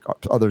toxic,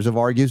 others have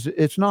argued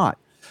it's not.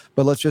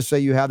 But let's just say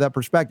you have that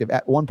perspective.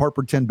 At 1 part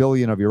per 10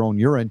 billion of your own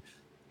urine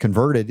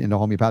converted into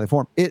homeopathic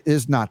form, it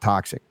is not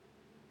toxic.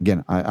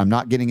 Again, I'm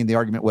not getting in the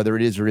argument whether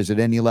it is or is at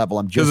any level.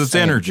 I'm just because it's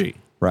energy.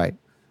 Right.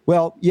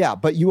 Well, yeah,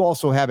 but you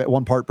also have at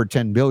 1 part per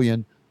 10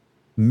 billion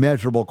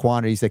measurable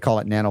quantities, they call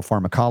it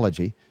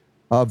nanopharmacology,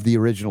 of the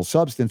original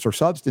substance or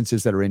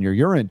substances that are in your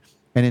urine.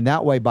 And in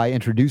that way, by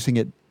introducing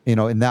it,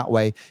 in that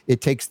way,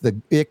 it takes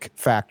the ick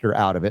factor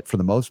out of it for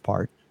the most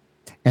part.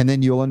 And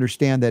then you'll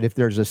understand that if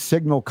there's a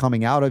signal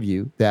coming out of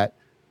you that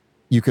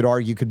you could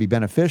argue could be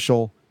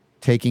beneficial,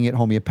 taking it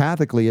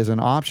homeopathically is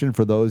an option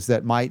for those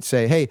that might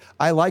say, hey,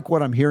 I like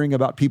what I'm hearing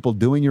about people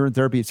doing urine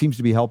therapy. It seems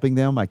to be helping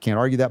them. I can't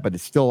argue that, but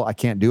it's still, I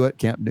can't do it.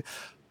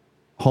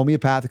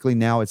 Homeopathically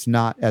now, it's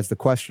not as the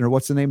questioner.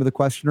 What's the name of the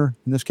questioner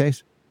in this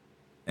case?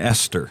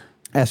 Esther.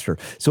 Esther.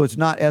 So it's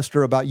not,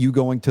 Esther, about you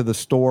going to the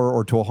store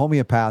or to a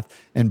homeopath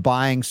and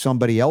buying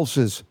somebody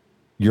else's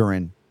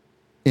urine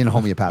in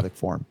homeopathic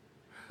form.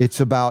 It's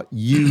about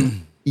you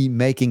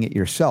making it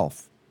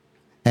yourself.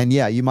 And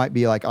yeah, you might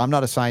be like, I'm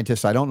not a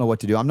scientist. I don't know what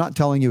to do. I'm not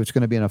telling you it's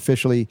going to be an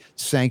officially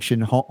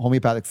sanctioned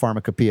homeopathic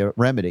pharmacopoeia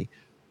remedy,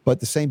 but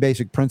the same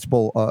basic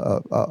principle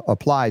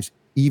applies.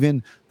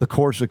 Even the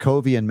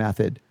Korsakovian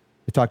method.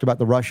 We talked about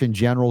the Russian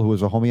general who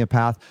was a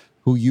homeopath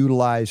who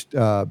utilized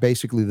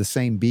basically the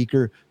same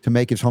beaker to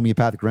make his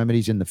homeopathic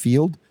remedies in the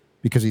field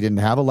because he didn't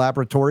have a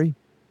laboratory.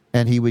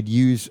 And he would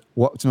use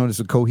what's known as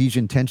the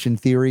cohesion tension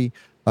theory.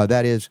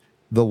 That is,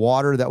 the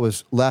water that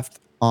was left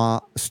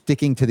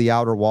sticking to the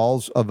outer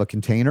walls of a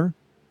container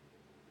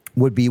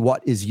would be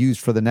what is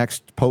used for the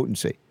next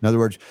potency. In other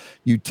words,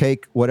 you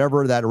take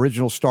whatever that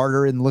original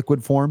starter in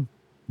liquid form,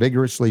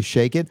 vigorously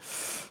shake it,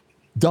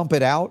 dump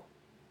it out,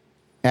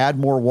 add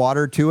more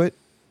water to it,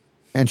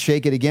 and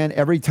shake it again.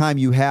 Every time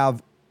you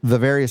have the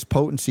various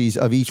potencies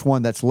of each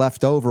one that's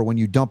left over, when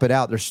you dump it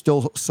out, there's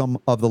still some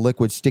of the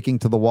liquid sticking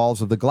to the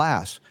walls of the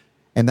glass.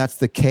 And that's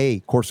the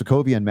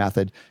Korsakovian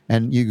method.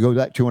 And you go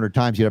that 200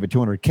 times, you have a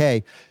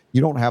 200K. You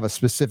don't have a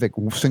specific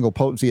single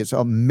potency. It's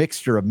a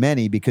mixture of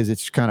many because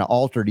it's kind of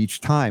altered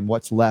each time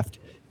what's left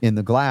in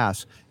the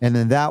glass. And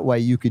then that way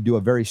you could do a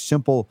very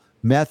simple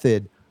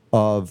method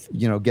of,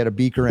 get a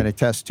beaker and a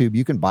test tube.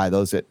 You can buy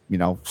those at,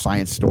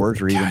 science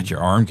stores or even. God, your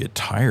arm get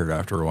tired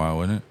after a while,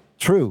 wouldn't it?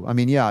 True. I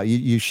mean, yeah,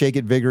 you shake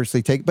it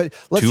vigorously, but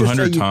let's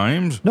 200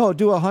 times? No,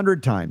 do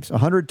 100 times.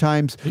 100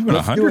 times. Even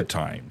 100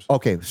 times.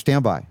 Okay,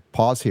 stand by.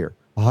 Pause here.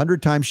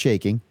 100 times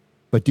shaking,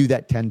 but do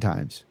that 10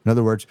 times. In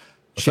other words,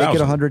 shake it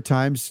 100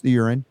 times, the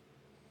urine,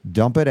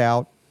 dump it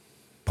out,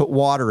 put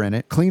water in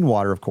it, clean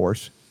water, of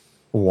course,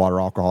 or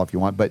water, alcohol if you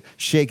want, but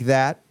shake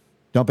that,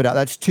 dump it out.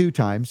 That's 2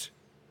 times.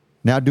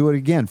 Now do it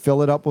again.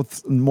 Fill it up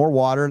with more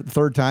water. The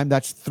third time,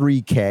 that's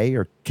 3K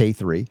or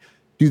K3.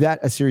 Do that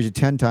a series of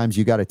 10 times.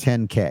 You got a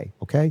 10K,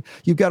 okay?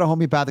 You've got a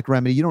homeopathic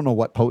remedy. You don't know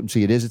what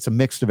potency it is. It's a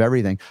mix of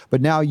everything.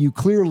 But now you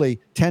clearly,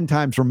 10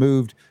 times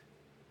removed,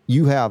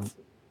 you have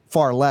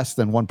far less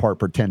than 1 part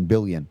per 10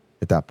 billion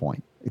at that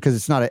point, because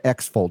it's not an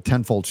X-fold,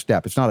 10-fold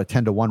step. It's not a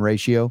 10-to-1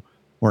 ratio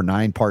or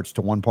 9 parts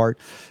to 1 part.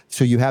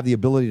 So you have the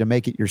ability to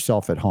make it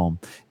yourself at home.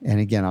 And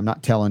again, I'm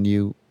not telling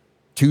you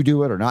to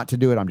do it or not to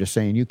do it. I'm just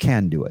saying you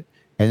can do it.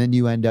 And then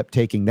you end up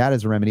taking that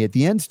as a remedy. At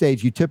the end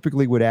stage, you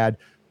typically would add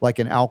like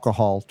an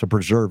alcohol to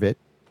preserve it,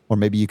 or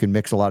maybe you can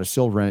mix a lot of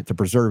silver in it to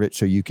preserve it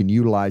so you can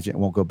utilize it and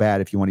won't go bad.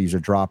 If you want to use a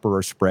dropper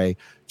or spray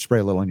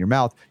a little in your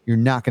mouth. You're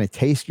not going to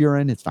taste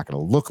urine. It's not going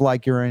to look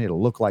like urine.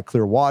 It'll look like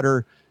clear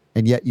water.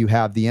 And yet you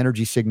have the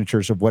energy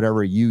signatures of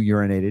whatever you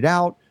urinated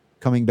out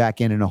coming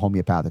back in a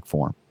homeopathic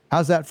form.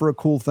 How's that for a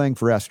cool thing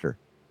for Esther,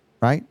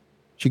 right?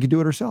 She could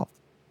do it herself.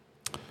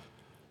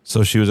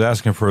 So she was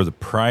asking for the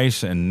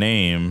price and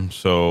name.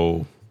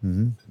 So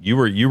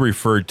you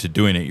referred to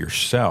doing it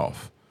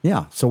yourself.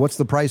 Yeah. So what's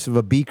the price of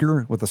a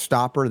beaker with a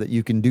stopper that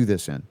you can do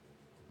this in?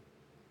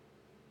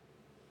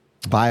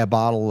 Buy a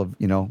bottle of,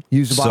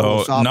 use a bottle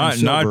of softened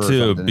silver. Not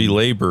to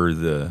belabor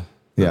the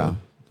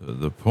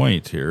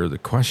point here, the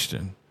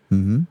question.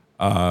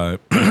 Are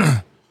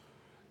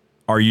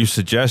you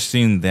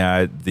suggesting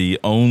that the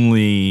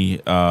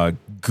only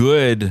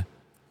good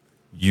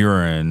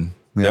urine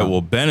that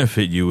will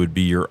benefit you would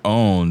be your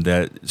own,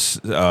 that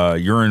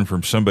urine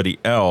from somebody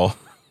else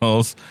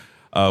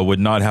would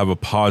not have a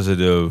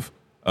positive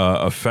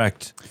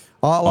effect?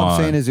 All I'm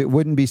saying is it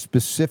wouldn't be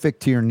specific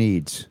to your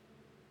needs.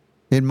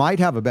 It might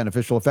have a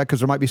beneficial effect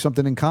because there might be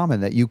something in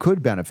common that you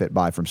could benefit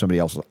by from somebody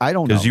else's. I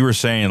don't know. Because you were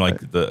saying like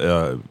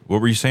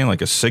what were you saying,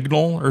 like a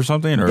signal or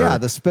something? Or? Yeah,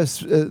 the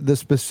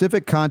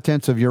specific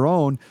contents of your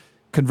own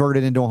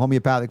converted into a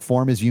homeopathic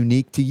form is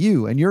unique to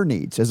you and your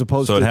needs, as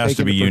opposed to. So it has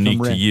to be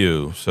unique to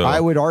you. So I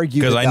would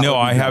argue because I know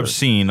I have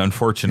seen,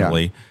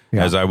 unfortunately,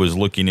 as I was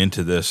looking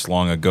into this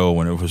long ago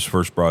when it was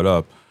first brought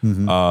up,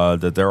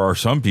 that there are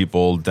some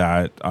people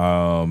that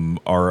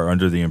are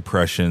under the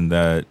impression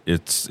that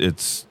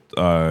it's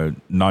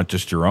not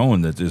just your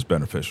own that is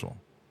beneficial.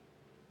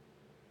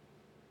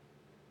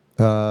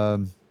 Yeah,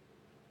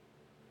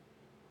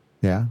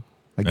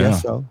 I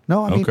guess so.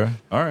 No, I mean, okay.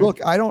 All right.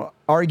 Look, I don't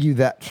argue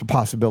that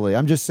possibility.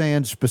 I'm just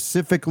saying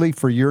specifically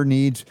for your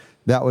needs,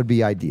 that would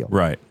be ideal.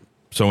 Right.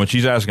 So when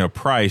she's asking a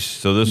price,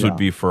 so this would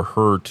be for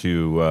her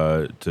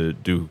to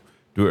do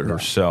it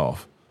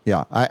herself.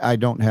 Yeah, I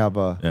don't have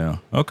a. Yeah.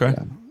 Okay.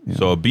 Yeah.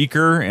 So a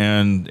beaker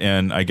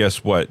and I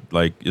guess what,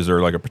 like, is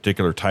there like a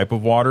particular type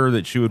of water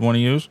that she would want to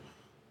use?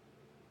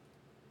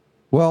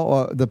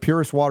 Well, the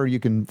purest water you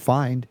can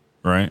find.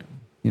 Right.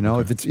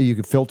 If it's, you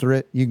can filter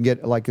it, you can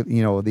get like,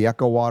 the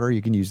Echo water,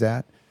 you can use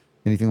that.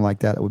 Anything like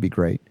that would be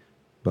great.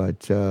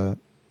 But,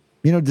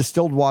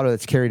 distilled water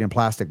that's carried in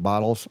plastic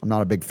bottles, I'm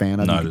not a big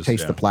fan of. You can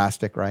taste the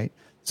plastic, right?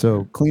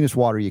 So cleanest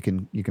water you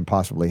can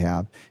possibly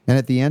have. And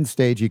at the end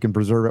stage, you can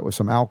preserve it with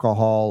some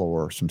alcohol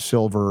or some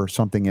silver or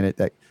something in it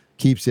that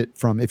keeps it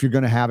from, if you're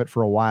going to have it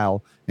for a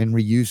while and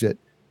reuse it,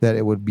 that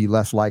it would be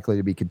less likely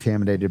to be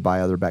contaminated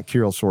by other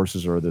bacterial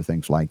sources or other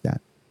things like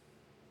that.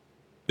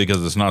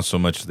 because it's not so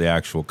much the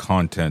actual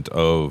content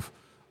of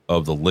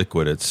the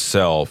liquid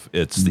itself,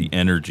 it's the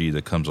energy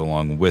that comes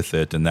along with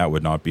it, and that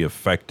would not be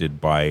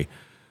affected by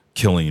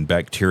killing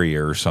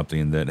bacteria or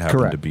something that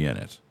happened to be in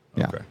it.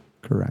 Yeah, okay.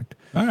 Correct.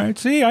 All right.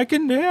 See, I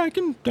can.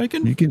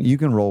 You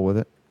can roll with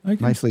it.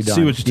 Nicely done.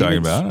 See what you're talking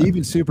about.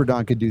 Even Super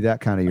Don could do that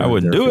kind of. I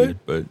wouldn't do it,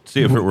 but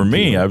see, if it were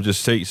me, I would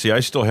just say, see,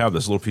 I still have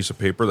this little piece of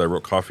paper that I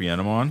wrote coffee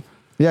enema on.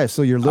 Yeah,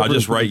 so your liver. I'll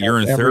just write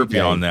urine therapy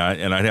on that,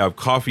 and I'd have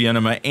coffee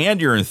enema and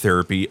urine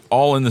therapy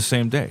all in the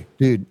same day.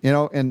 Dude,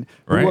 and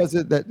who was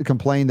it that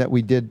complained that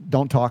we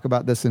don't talk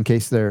about this in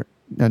case a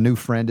new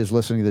friend is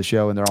listening to the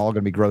show and they're all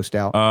going to be grossed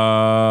out?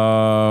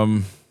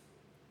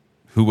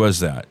 Who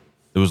was that?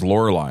 It was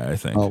Lorelei, I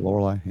think. Oh,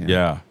 Lorelei.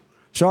 Yeah.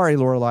 Sorry,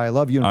 Lorelei. I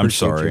love you. And I'm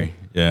sorry. You.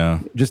 Yeah.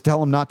 Just tell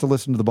them not to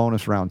listen to the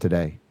bonus round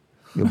today.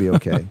 You'll be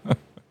okay.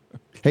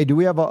 Hey, do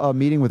we have a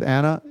meeting with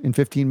Anna in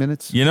 15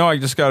 minutes? I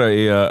just got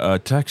a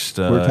text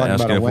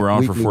asking if we're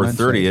on for 4:30.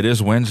 Wednesday. It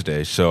is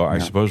Wednesday, so I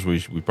suppose we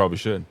probably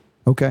should.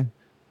 Okay.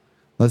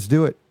 Let's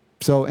do it.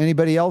 So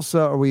anybody else,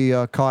 are we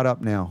caught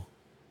up now?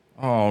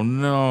 Oh,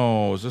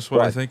 no. Is this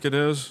what I think it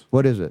is?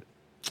 What is it?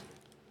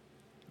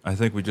 I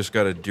think we just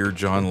got a Dear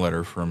John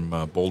letter from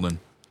Bolden.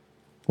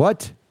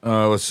 What?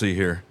 Let's see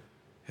here.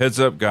 Heads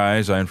up,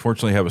 guys. I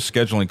unfortunately have a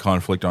scheduling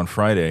conflict on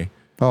Friday.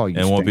 Oh,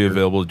 and won't be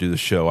available to do the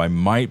show. I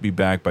might be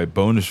back by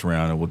bonus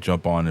round, and we'll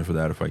jump on for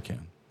that if I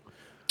can.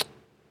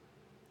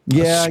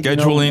 Yeah,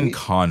 scheduling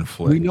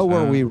conflict. We know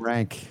where we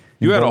rank.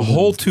 You had a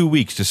whole 2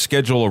 weeks to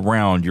schedule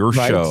around your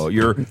show,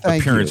 your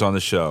appearance on the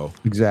show.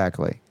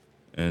 Exactly.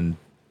 And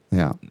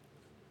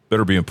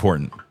better be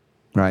important.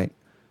 Right.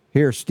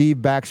 Here,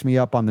 Steve backs me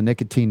up on the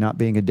nicotine not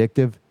being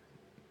addictive.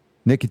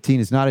 Nicotine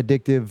is not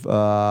addictive.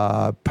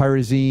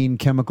 Pyrazine,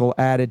 chemical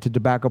added to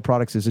tobacco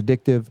products, is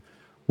addictive.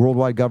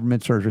 Worldwide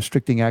governments are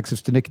restricting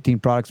access to nicotine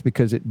products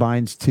because it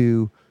binds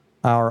to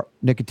our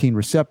nicotine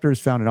receptors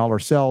found in all our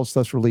cells,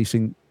 thus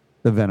releasing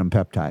the venom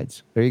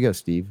peptides. There you go,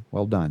 Steve.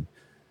 Well done.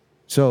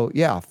 So,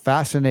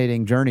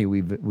 fascinating journey.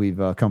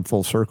 We've come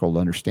full circle to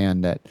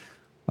understand that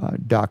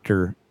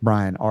Dr.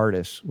 Brian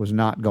Ardis was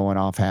not going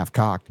off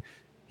half-cocked.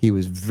 He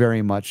was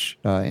very much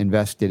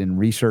invested in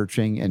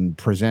researching and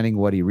presenting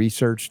what he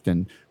researched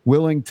and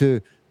willing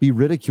to be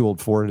ridiculed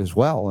for it as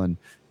well. And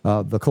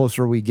the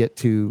closer we get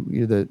to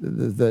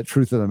the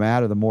truth of the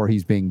matter, the more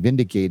he's being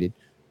vindicated.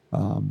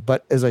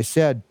 But as I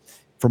said,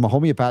 from a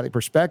homeopathic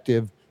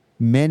perspective,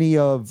 many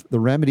of the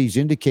remedies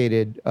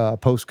indicated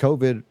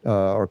post-COVID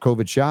or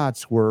COVID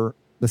shots were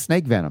the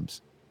snake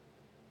venoms.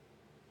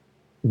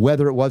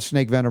 Whether it was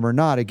snake venom or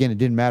not, again, it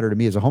didn't matter to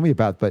me as a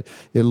homeopath, but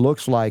it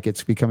looks like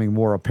it's becoming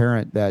more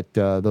apparent that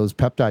those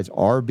peptides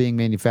are being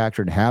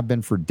manufactured and have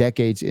been for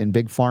decades in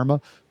big pharma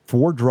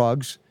for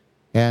drugs,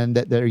 and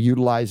that they're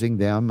utilizing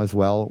them as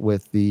well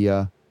with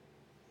the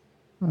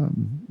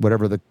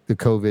whatever the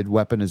COVID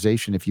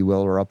weaponization, if you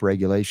will, or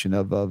upregulation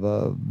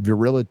of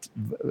virility.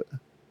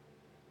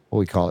 What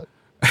we call it?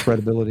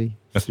 Credibility,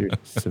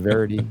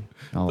 severity.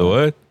 The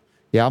what?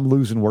 Yeah, I'm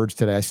losing words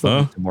today. I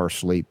still need some more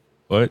sleep.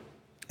 What?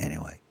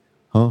 Anyway.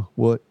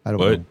 What? I don't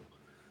know.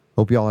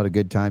 Hope you all had a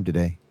good time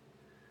today.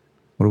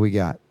 What do we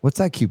got? What's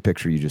that cute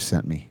picture you just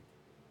sent me?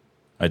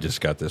 I just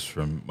got this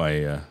from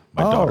my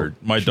daughter.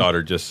 My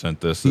daughter just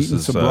sent this. This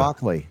is some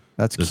broccoli.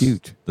 That's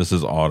cute. This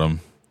is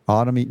Autumn.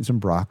 Autumn eating some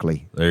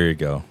broccoli. There you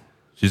go.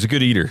 She's a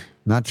good eater.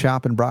 Not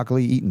chopping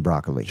broccoli, eating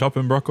broccoli.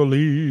 Chopping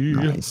broccoli.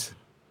 Nice.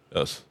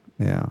 Yes.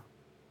 Yeah.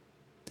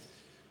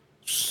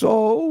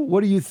 So,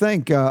 what do you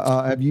think?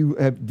 Did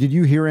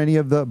you hear any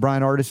of the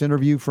Brian Ardis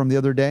interview from the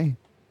other day?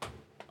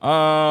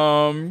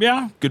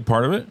 Yeah, good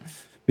part of it.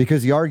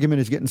 Because the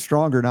argument is getting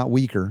stronger, not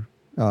weaker,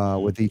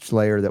 with each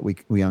layer that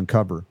we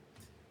uncover.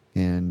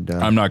 And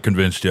I'm not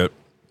convinced yet.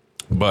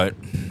 But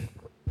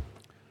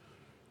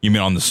you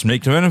mean on the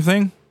snake venom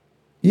thing?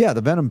 Yeah,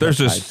 the venom. There's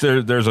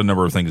there's a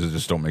number of things that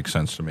just don't make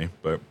sense to me.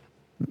 But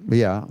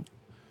yeah.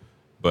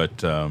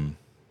 But I'm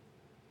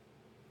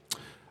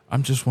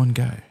just one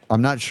guy.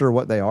 I'm not sure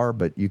what they are,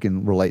 but you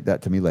can relate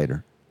that to me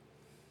later.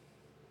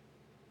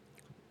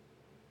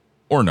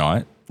 Or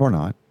not.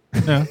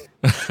 Yeah.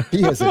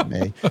 Be as it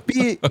may.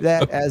 Be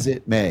that as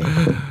it may.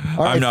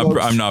 All right,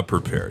 I'm not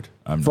prepared.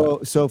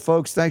 So,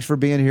 folks, thanks for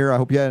being here. I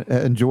hope you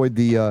enjoyed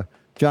the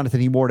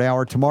Jonathan Emord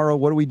Hour. Tomorrow,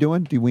 what are we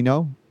doing? Do we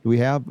know? Do we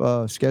have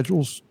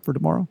schedules for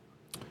tomorrow?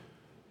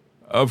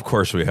 Of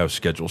course we have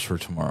schedules for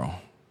tomorrow.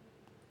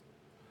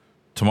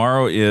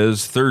 Tomorrow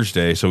is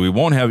Thursday, so we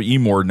won't have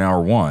Emord in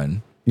hour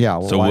 1. Yeah.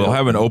 Well, so we'll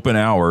have an open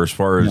hour as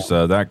far as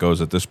that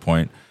goes at this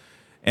point.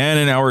 And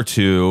in hour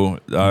 2,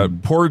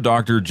 poor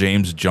Dr.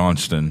 James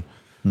Johnston,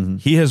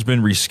 he has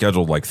been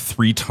rescheduled like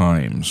 3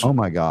 times. Oh,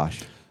 my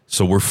gosh.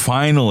 So we're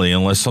finally,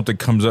 unless something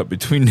comes up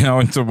between now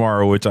and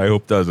tomorrow, which I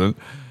hope doesn't,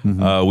 we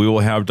will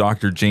have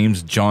Dr.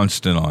 James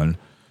Johnston on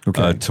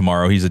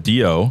tomorrow. He's a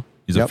DO.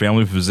 He's a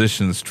family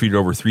physician that's treated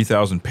over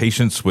 3,000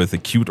 patients with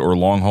acute or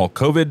long-haul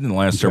COVID in the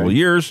last several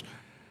years.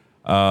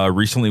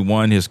 Recently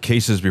won his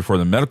cases before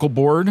the medical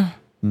board.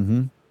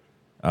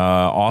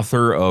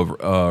 author of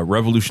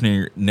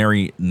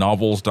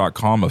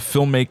revolutionarynovels.com, a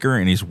filmmaker,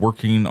 and he's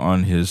working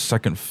on his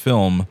second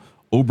film,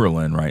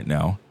 Oberlin, right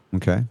now.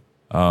 Okay.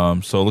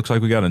 So it looks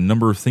like we got a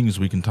number of things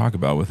we can talk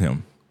about with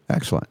him.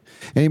 Excellent.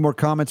 Any more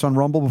comments on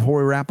Rumble before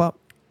we wrap up?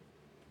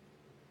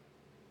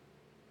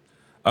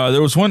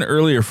 There was one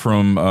earlier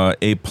from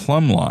a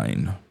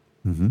Plumline.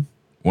 Mm-hmm.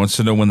 Wants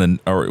to know when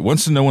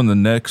the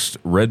next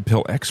Red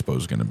Pill Expo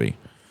is going to be.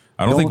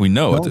 I don't think we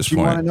know at this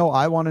point. Want to know?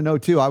 I want to know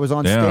too. I was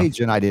on stage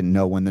and I didn't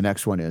know when the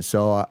next one is,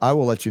 so I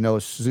will let you know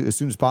as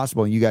soon as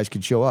possible, and you guys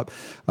can show up.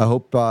 I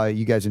hope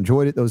you guys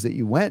enjoyed it. Those that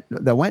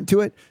went to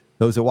it,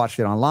 those that watched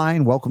it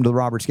online, welcome to the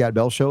Robert Scott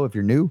Bell Show. If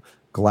you're new,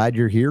 glad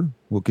you're here.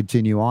 We'll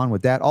continue on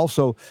with that.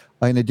 Also,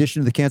 in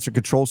addition to the Cancer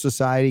Control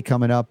Society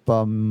coming up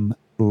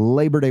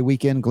Labor Day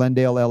weekend,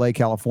 Glendale, LA,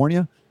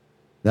 California.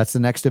 That's the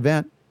next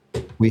event.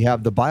 We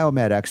have the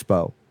Biomed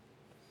Expo a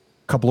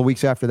couple of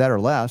weeks after that or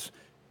less,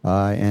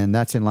 and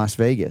that's in Las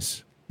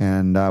Vegas.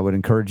 And I would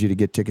encourage you to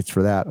get tickets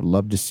for that. I'd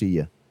love to see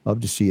you. Love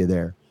to see you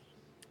there.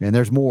 And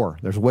there's more.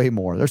 There's way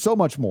more. There's so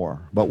much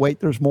more. But wait,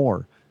 there's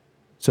more.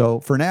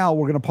 So for now,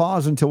 we're going to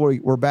pause until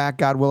we're back,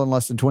 God willing,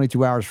 less than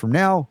 22 hours from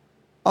now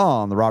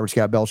on the Robert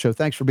Scott Bell Show.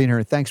 Thanks for being here,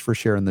 and thanks for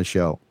sharing the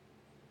show.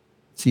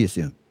 See you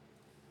soon.